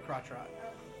Nazi die to crotch rot.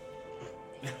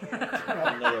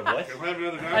 Another what? Can we have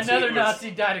another Nazi? Another who's-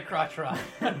 Nazi die to crotch rot.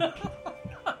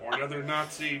 Or another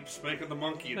Nazi spanking the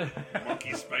monkey. The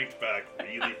monkey spanked back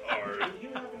really hard.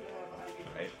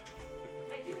 Right.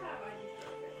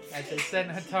 As they said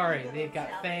in Hatari, they've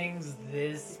got fangs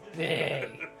this big.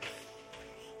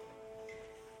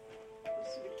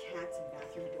 Those are the cats in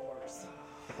bathroom doors.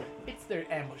 It's their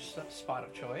ambush spot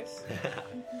of choice.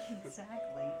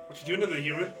 Exactly. What you doing to the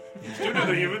human? What you doing to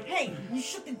the human? Hey, you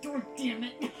shut the door, damn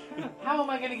it. How am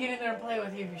I going to get in there and play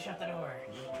with you if you shut the door?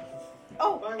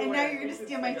 Oh, and now you're going to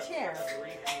steal my chair.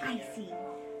 I see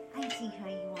how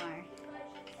you are.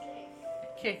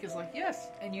 Cake is like, yes,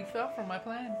 and you fell for my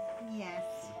plan. Yes.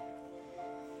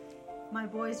 My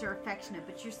boys are affectionate,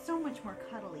 but you're so much more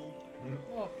cuddly.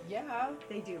 Well, yeah,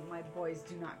 They do. My boys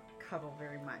do not cuddle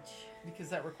very much. because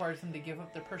that requires them to give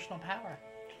up their personal power.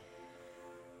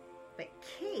 But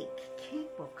Cake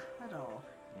will cuddle.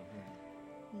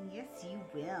 Yes, you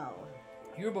will.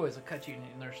 Your boys will cut you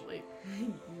in their sleep.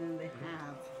 No, they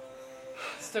have.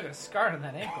 Still got a scar on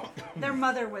that ankle. Their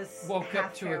mother was woke half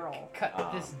up to feral. a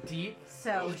cut this deep.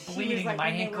 So it was she bleeding was like, my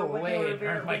when they ankle were- when they away were and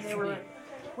very- hurt my when they were- feet.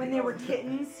 When they were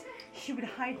kittens, she would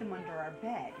hide them under our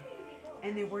bed,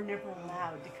 and they were never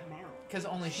allowed to come out. Because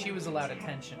only she was allowed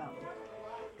attention.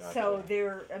 So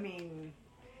they're, I mean,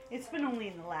 it's been only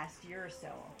in the last year or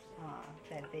so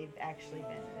that they've actually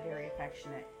been very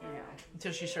affectionate, you know.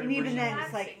 Until she started And even bringing then, them.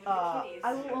 it's like,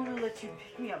 I will only let you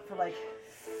pick me up for like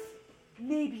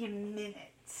maybe a minute.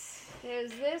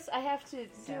 There's this. I have to do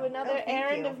So- another thank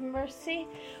errand you. of mercy.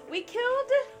 We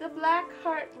killed the Black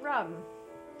Heart Rum.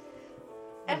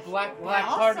 The black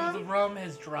heart of the rum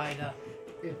has dried up.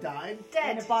 It died? Dead.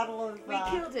 And a bottle of... We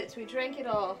killed it. We drank it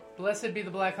all. Blessed be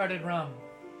the black-hearted rum.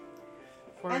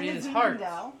 For and it the is heart.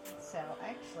 Zinfandel. So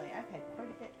actually, I've had quite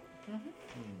a bit.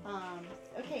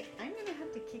 Okay, I'm gonna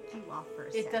have to kick you off for a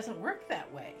It sec. doesn't work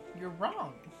that way. You're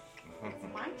wrong. It's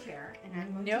my chair, and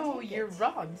I'm going No, to take you're it.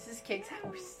 wrong. This is Cake's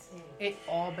house. It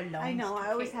all belongs I know. to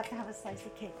I always Cake. have to have a slice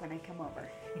of cake when I come over.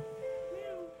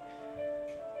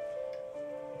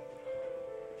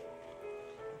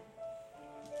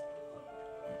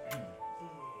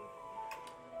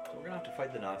 So we're gonna have to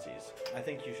fight the Nazis. I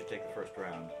think you should take the first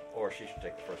round, or she should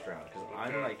take the first round, because I'm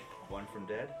Okay. like one from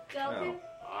dead. Delphin? No.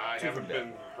 I Two haven't from dead.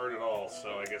 been hurt at all,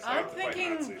 so I guess I I'm have to fight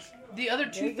thinking Nazis. the other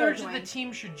There you 2/3 go, of the Dwayne.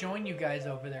 team should join you guys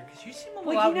over there because you seem a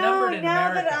little Well, you know, outnumbered in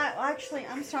now America. that actually,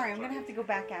 I'm sorry, I'm going to have to go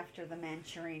back after the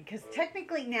Manchurian because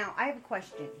technically now I have a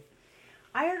question.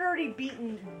 I had already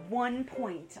beaten 1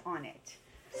 point on it.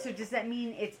 So does that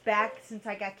mean it's back since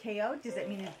I got KO'd? Does that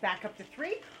mean it's back up to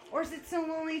 3? Or is it still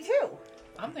only 2?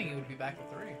 I'm thinking it would be back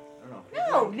to 3. I don't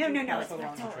know. No. It's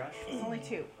not. It's only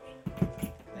 2.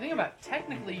 The thing about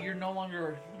technically, you're no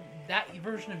longer that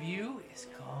version of you is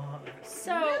gone.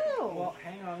 So, No. Well,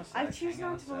 hang on a sec. I choose hang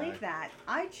on not a to believe sec. that.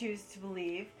 I choose to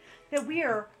believe that we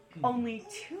are only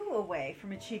 2 away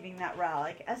from achieving that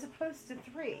relic as opposed to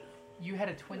 3. You had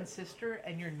a twin sister,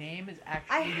 and your name is I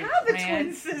actually your have a clan-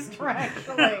 twin sister,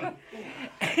 actually.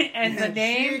 and the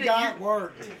name she that got you-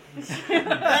 worked.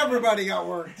 Everybody got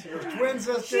worked. Your twin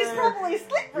sister. She's probably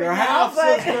asleep right your now, half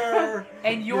but... sister.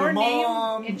 and your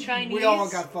mom, name in Chinese We all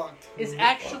got fucked. is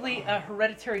actually a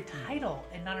hereditary title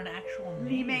and not an actual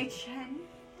Li name. Mei Chen.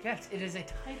 Yes, it is a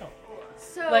title.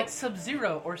 so Like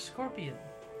Sub-Zero or Scorpion.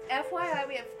 FYI,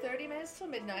 we have 30 minutes till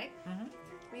midnight. Mhm.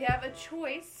 We have a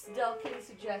choice. Delkin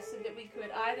suggested that we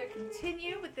could either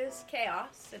continue with this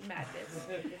chaos and madness,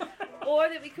 or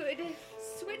that we could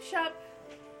switch up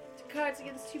to Cards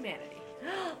Against Humanity.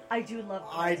 I do love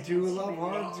I Cards do Against love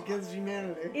Humanity. Cards Against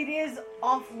Humanity. It is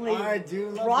awfully I do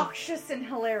love raucous and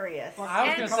hilarious. I was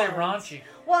And going to say cards. raunchy.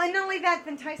 Well, and not only that,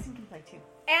 then Tyson can play too.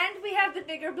 And we have the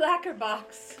bigger, blacker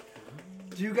box.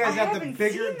 Do you guys I have the haven't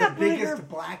bigger, seen the the bigger- biggest,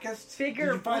 blackest? bigger,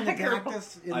 Did you find the blacker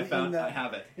blackest in, I found. in the I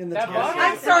have it. in the That top? box?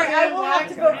 I'm sorry, I will have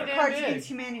to vote for Pretty Cards big. Against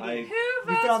Humanity. I- Who You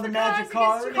votes found the for magic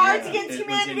Cards card? Against Cards Humanity? Against It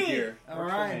was in Humanity. here. All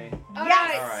Works for right. me. All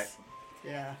Yes. All right.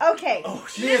 Yeah. Okay. Oh,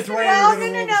 me and Dwayne Well, are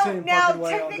gonna roll the no. same Now, fucking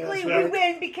way on technically, this, we right?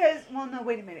 win because, well, no,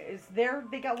 wait a minute. Is there?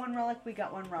 They got 1 relic. We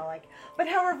got 1 relic. But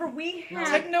however, we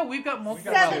have No, we've got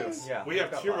multiple. seven. Yeah, We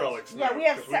have 2 relics now. Yeah, we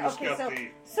have 'cause seven. just Okay, got so the-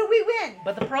 so we win.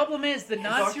 But the problem is the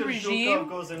Nazi Dr. regime, Zhukov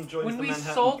goes and joins when the we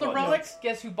Manhattan sold the Project. relics,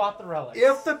 guess who bought the relics?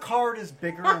 If the card is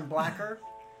bigger and blacker,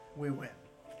 we win.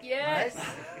 Yes.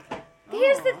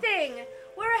 Here's the thing.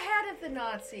 We're ahead of the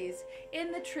Nazis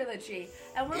in the trilogy.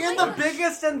 And when In we the come-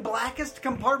 biggest and blackest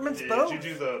compartments, though. Did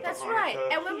you do the That's Hanukkah? right.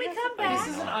 And when we come back,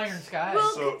 This is an Iron Sky. we'll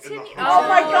So, in the continue. Hanukkah- Oh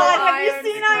my God! Have you Iron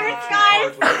seen Sky. Iron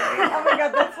Skies? Cards with Oh my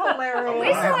God, that's hilarious.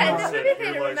 We saw it in the Said, movie "Here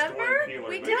theater, lies remember? Dwayne Peeler, We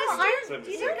makes did No, a Iron. sense You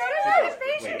to didn't say. go to that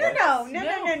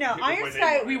station? No. Iron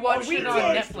Sky. We watched we it on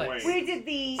did. Netflix. We did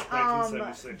the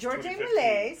 1976, George 2015.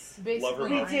 Méliès. Basically, We Lover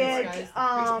did Iron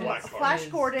Skies, black Flash is-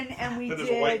 Gordon, and we Then there's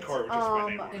did a white card with just my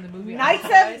name on it. in the movie Knights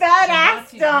Iron of Skies, the Badassdom.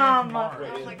 Nazis went to Mars.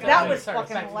 Oh my God. That was Sorry,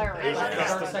 fucking sorry. hilarious. It was a Dark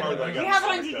custom Side card of that I the got We have it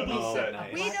from on Comic DVD. Con. Oh,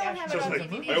 nice. We don't have it Just on like,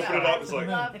 DVD. I opened it up, it's but I like-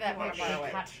 love that much.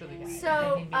 Capture the guy.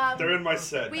 So, They're in my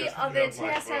set. we just the to get my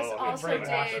TSS photo. also Right,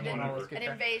 did awesome. an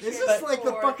invasion. Is this like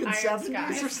the for fucking Iron 70s Sky.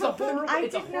 or It's a something? horrible, I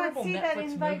it's a did not horrible see Netflix that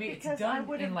invite movie. It's because I done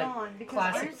would in have like gone because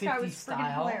classic Iron Sky 50s was freaking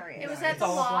style. hilarious. It was at It's the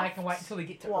all loft. black and white until they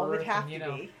get to Well, it would Earth, have and, you to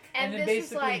know. be. And then And this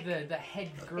was basically like the head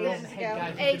girl and the ages head ago. guy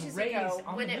have Ages been ago, raised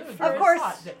on when the it moon. first- Of They're course,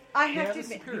 taught that I they have are to the admit,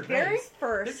 the superior very race.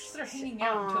 They're just first they're hanging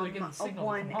out until they're getting the signal to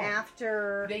one come home.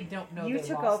 after They don't know you they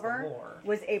took lost the over war.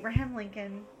 was Abraham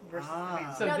Lincoln versus Ah.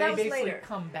 Command. So No, they that was basically later.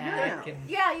 come back No. and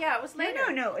Yeah, it was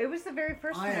later. No, it was the very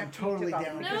first I one am after you totally took down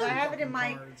over with because No. I have it in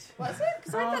my. cards. Was it?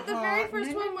 Because I thought the very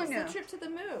first No, one was no. the trip to the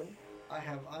moon. I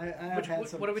have had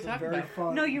some. What are we some talking very about?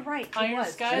 Fun, No, you're right. Iron It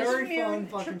was. Skies? Trip to Very the Moon,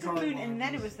 fun Trip to the fucking Moon, card and then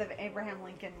it models. was the Abraham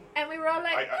Lincoln. And we were all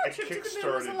like, I Trip to the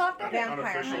Moon was a kickstarted lot an better.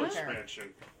 Vampire unofficial Hunter. expansion.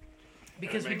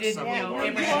 Because we It did, makes you some know, more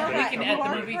Abraham money. Lincoln at the You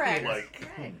are movie correct. theater. Like,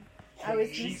 Right. I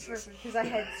was Jesus. because I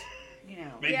had, you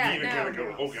know. made Yeah, me even no, kind of go,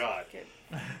 no. oh god.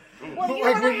 Well, you Like know what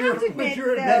when I you're- have to when admit,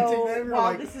 you're inventing though, them, you're while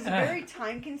like, this is a very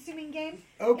time-consuming game,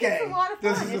 Okay, it's a lot of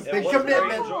this fun. is a It's big very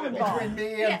commitment enjoyable. between me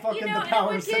and Yeah, fucking you know, the and it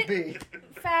powers would that be.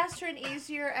 Faster and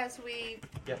easier as we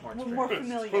Get more We're experience. more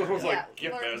familiar. It was Yeah, like,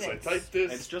 yep, learn as I things. type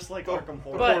this. It's just like Oh, Arkham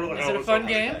Horror. But Portal is it a was fun on.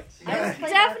 game? I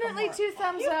played Definitely Arkham 2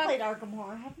 thumbs You've up. played Arkham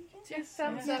Horror, haven't you? 2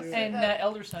 thumbs Yeah. up. And for the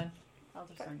Elder Sign.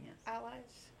 Elder Sign, yes.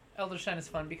 allies. Elder Sign is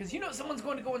fun because you know someone's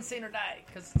going to go insane or die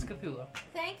because it's Cthulhu.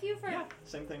 Thank you for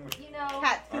Same thing with you know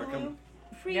Cat Arkham.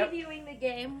 previewing the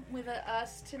game with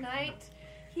us tonight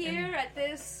here at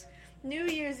this New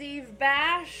Year's Eve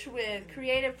bash with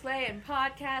Creative Play and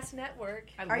Podcast Network.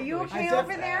 Are you I okay def-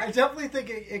 over there? I definitely think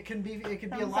it can be a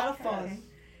Thumbs lot up. of fun.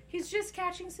 He's just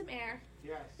catching some air.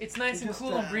 It's nice It and just,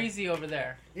 cool and breezy over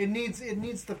there. It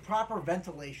needs the proper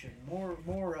ventilation, more.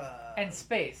 And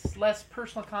space. Less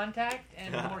personal contact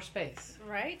and more space.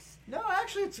 Right? No,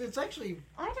 actually, it's actually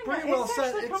I don't pretty know. well It's set.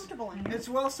 actually It's, comfortable in here. it's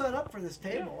well set up for this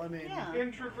table. I mean, Yeah.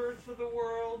 Introverts of the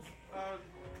world.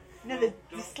 No, the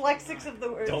dyslexics of the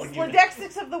Don't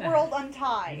dyslexics of the world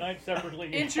untie. Unite separately.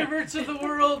 Introverts of the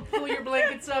world, pull your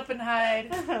blankets up and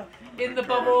hide in the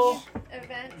bubble.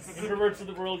 Events. Introverts of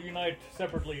the world unite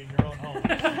separately in your own home.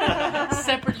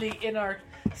 Separately in our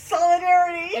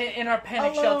Solidarity. in our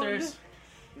panic Alone. shelters.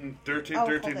 Dirty, Oh,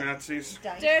 dirty hold it. Nazis.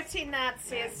 Dice. Dirty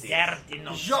Nazis.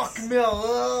 Jacques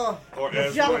Miller. Or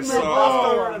as Jacques I Miller. saw,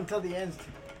 Fast forward until the end.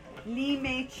 Li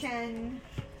Mei Chen.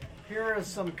 Here are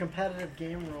some competitive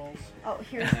game rules. Oh,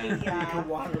 here's the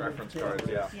reference cards.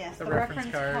 Yeah. yes, The the reference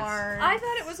reference cards. cards. I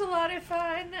thought it was a lot of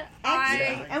fun.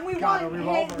 And we Got a won. Hey,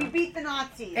 revolver. we beat the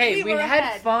Nazis. Hey, we were had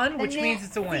ahead. fun, The which means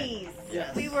it's a win. Nazis.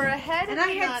 Yes. We were ahead And of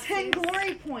I the had 10 Nazis.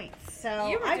 glory points, so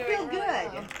You were I doing feel really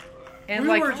good. well. And we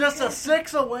like were just a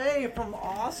 6 away from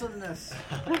awesomeness.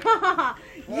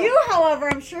 You, however,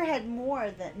 I'm sure had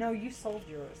more than. No, you sold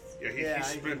yours. yeah, he Yeah,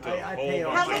 spent I a paid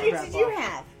whole off How bunch many of did you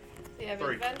have? We have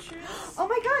 3. adventures. Oh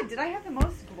my god, did I have the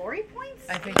most glory points?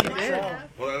 I think you Might did. have.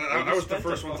 Well, that was the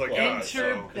first ones I got. Enter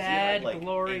So. bad like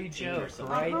glory 18 or joke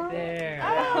something. right there.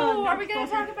 Oh, are we going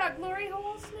to talk about glory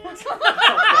holes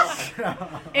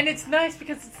now? And it's nice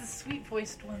because it's the sweet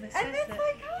voiced one that says And it's it.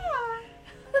 like,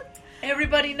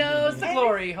 Everybody knows the And-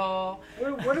 glory hole.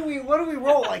 What do we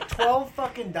roll? Like 12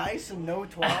 fucking dice and no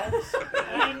 12s?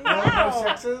 I No know.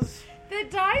 6s? The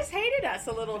dice hated us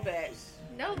a little bit.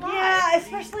 No lie. Yeah,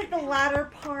 especially the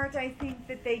latter part. I think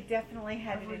that they definitely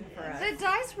had it in for us. The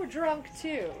dice were drunk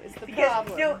too, is the Because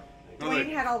problem. no, No, Dwayne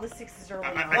they- had all the 6s early I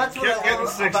on. That's kept what getting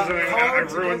 6s about and I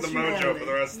cards ruined the against mojo humanity. for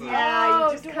the rest of the Yeah,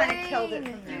 Oh, you just kind of Dwayne. killed it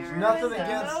from there. Nothing Ruined the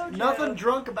against, mojo. nothing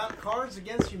drunk about Cards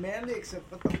Against Humanity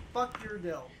except what the fuck you're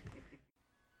dealt.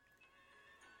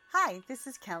 Hi, this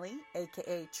is Kelly,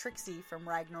 aka Trixie from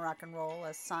Ragnarok and Roll,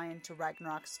 a Scion to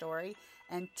Ragnarok story,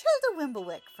 and Tilda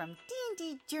Wimblewick from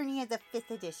D&D Journey of the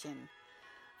 5th Edition.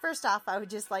 First off, I would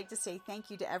just like to say thank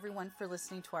you to everyone for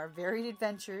listening to our varied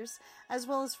adventures, as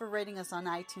well as for rating us on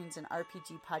iTunes and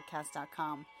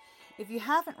RPGpodcast.com. If you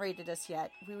haven't rated us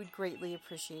yet, we would greatly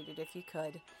appreciate it if you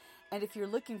could. And if you're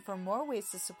looking for more ways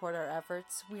to support our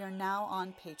efforts, we are now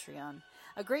on Patreon,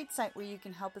 a great site where you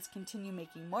can help us continue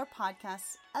making more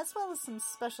podcasts, as well as some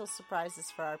special surprises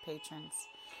for our patrons.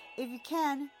 If you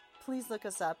can, please look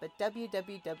us up at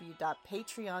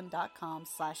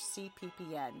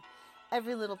www.patreon.com/cppn.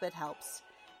 Every little bit helps.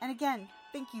 And again,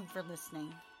 thank you for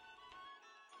listening.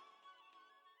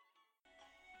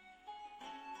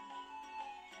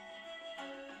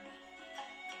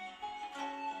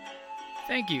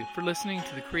 Thank you for listening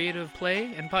to the Creative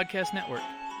Play and Podcast Network.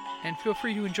 And feel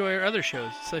free to enjoy our other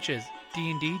shows, such as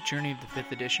D&D Journey of the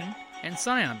 5th Edition and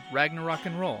Scion Ragnarok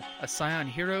and Roll, a Scion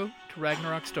hero to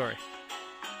Ragnarok story.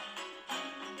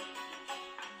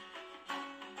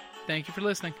 Thank you for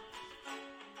listening.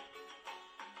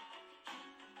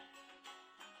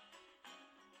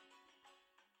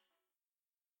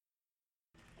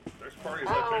 There's parties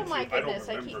I've Oh been my to, I don't goodness,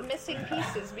 I keep remember. missing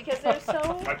pieces because they're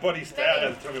so... My buddy's dad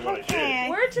had to tell me what I did.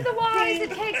 Word to the wise,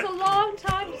 it takes a long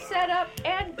time to set up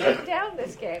and beat down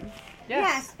this game.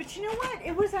 Yes, but you know what?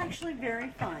 It was actually very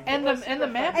fun. And the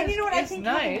map and you know what? I is think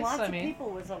having nice. lots I of mean, people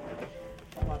was a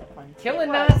lot of fun. too. killing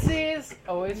It was. Nazis,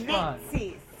 always fun.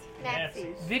 Nazis.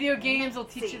 Nazis. Video games will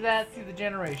teach you that through the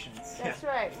generations. That's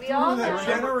right. We all Through the know.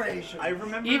 generation. I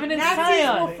remember Even in Nazis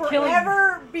Scion, will killing...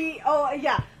 forever be. Oh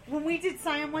yeah, when we did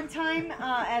Scion one time,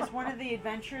 as one of the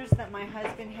adventures that my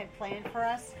husband had planned for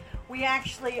us, we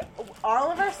actually,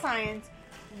 all of our Scions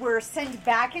were sent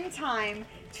back in time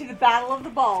to the Battle of the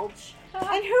Bulge.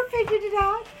 And who figured it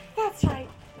out? That's right,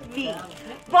 me.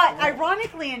 But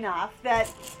ironically enough, that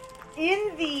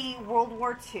in the World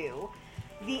War II,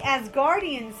 the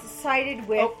Asgardians sided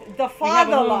with the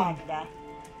Fatherland.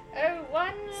 Oh,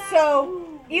 one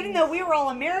So, even though we were all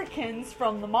Americans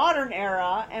from the modern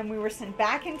era and we were sent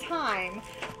back in time,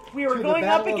 we were To the going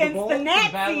up Battle of the against Bulge? the The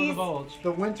Nazis. Battle of the Bulge.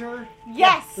 The winter?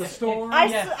 Yes. The storm?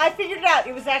 I figured it out.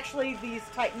 It was actually these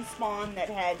Titan spawn that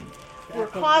were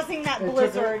causing that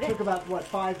blizzard. It took about,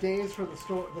 5 days for the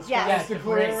storm, the skies Yes. to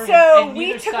clear? So and we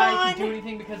neither took side on. could do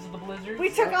anything because of the blizzard. We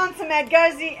took on some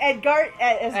Asgardian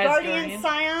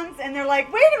Scions, and they're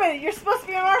like, "Wait a minute, you're supposed to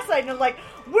be on our side." And they're like,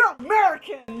 "We're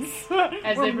Americans."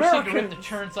 As We're they proceed to rip Americans. the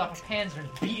churns off of Panzer and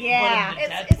beat Yeah. one to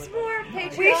death It's with more it.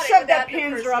 patriotic. We shoved that without the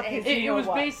Panzer first up aid. his It you was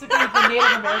know what. basically the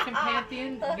Native American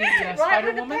pantheon, the Right Spider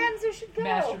where the Woman, Panzer should go.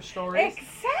 Master of Stories. To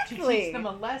Exactly. teach them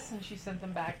a lesson, she sent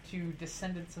them back to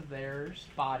descendants of theirs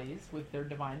bodies with their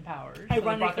divine powers. So they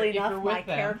brought Ironically their Ichor enough, with my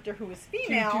them character, who was to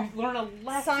female, learn a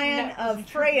lesson Scion that was of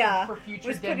Freya, for future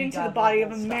was put into the demigod body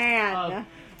of a level man. stuff.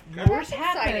 That's Wars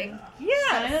happen. exciting.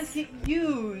 Yes. Scions get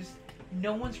used.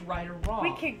 No one's right or wrong.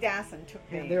 We kicked ass and took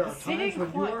And names. there are They times didn't when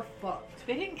you quite- are fucked.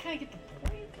 They didn't kind of get the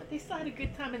point, but they still had a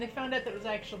good time, and they found out that it was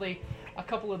actually a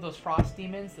couple of those frost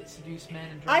demons that seduce men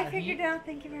and I draw figured heat, it out.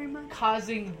 Thank you very much.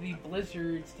 causing the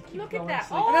blizzards to keep Look at going. that.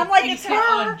 So Oh, they And I'm like, could it's hit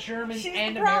her. on Germans She's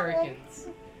and the problem. Americans,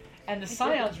 and the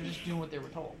Scions were just doing what they were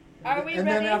told. Are we And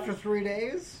ready? then after 3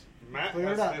 days, Matt Clear it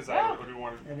has up. his out. What do you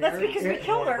want? and That's Eric- because we Eric-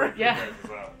 killed her. Yeah.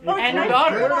 Oh, And can her I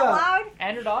daughter. say it out loud?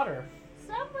 And her daughter,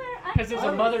 Somewhere. because it was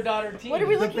a mother-daughter team. What are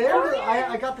we The looking bear, for?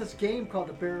 I got this game called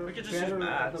the Bear. We could just use Better,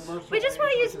 Matt's. the Merciful We just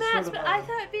want to Angel, use which is maps, sort but of I a-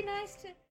 thought it'd be nice to.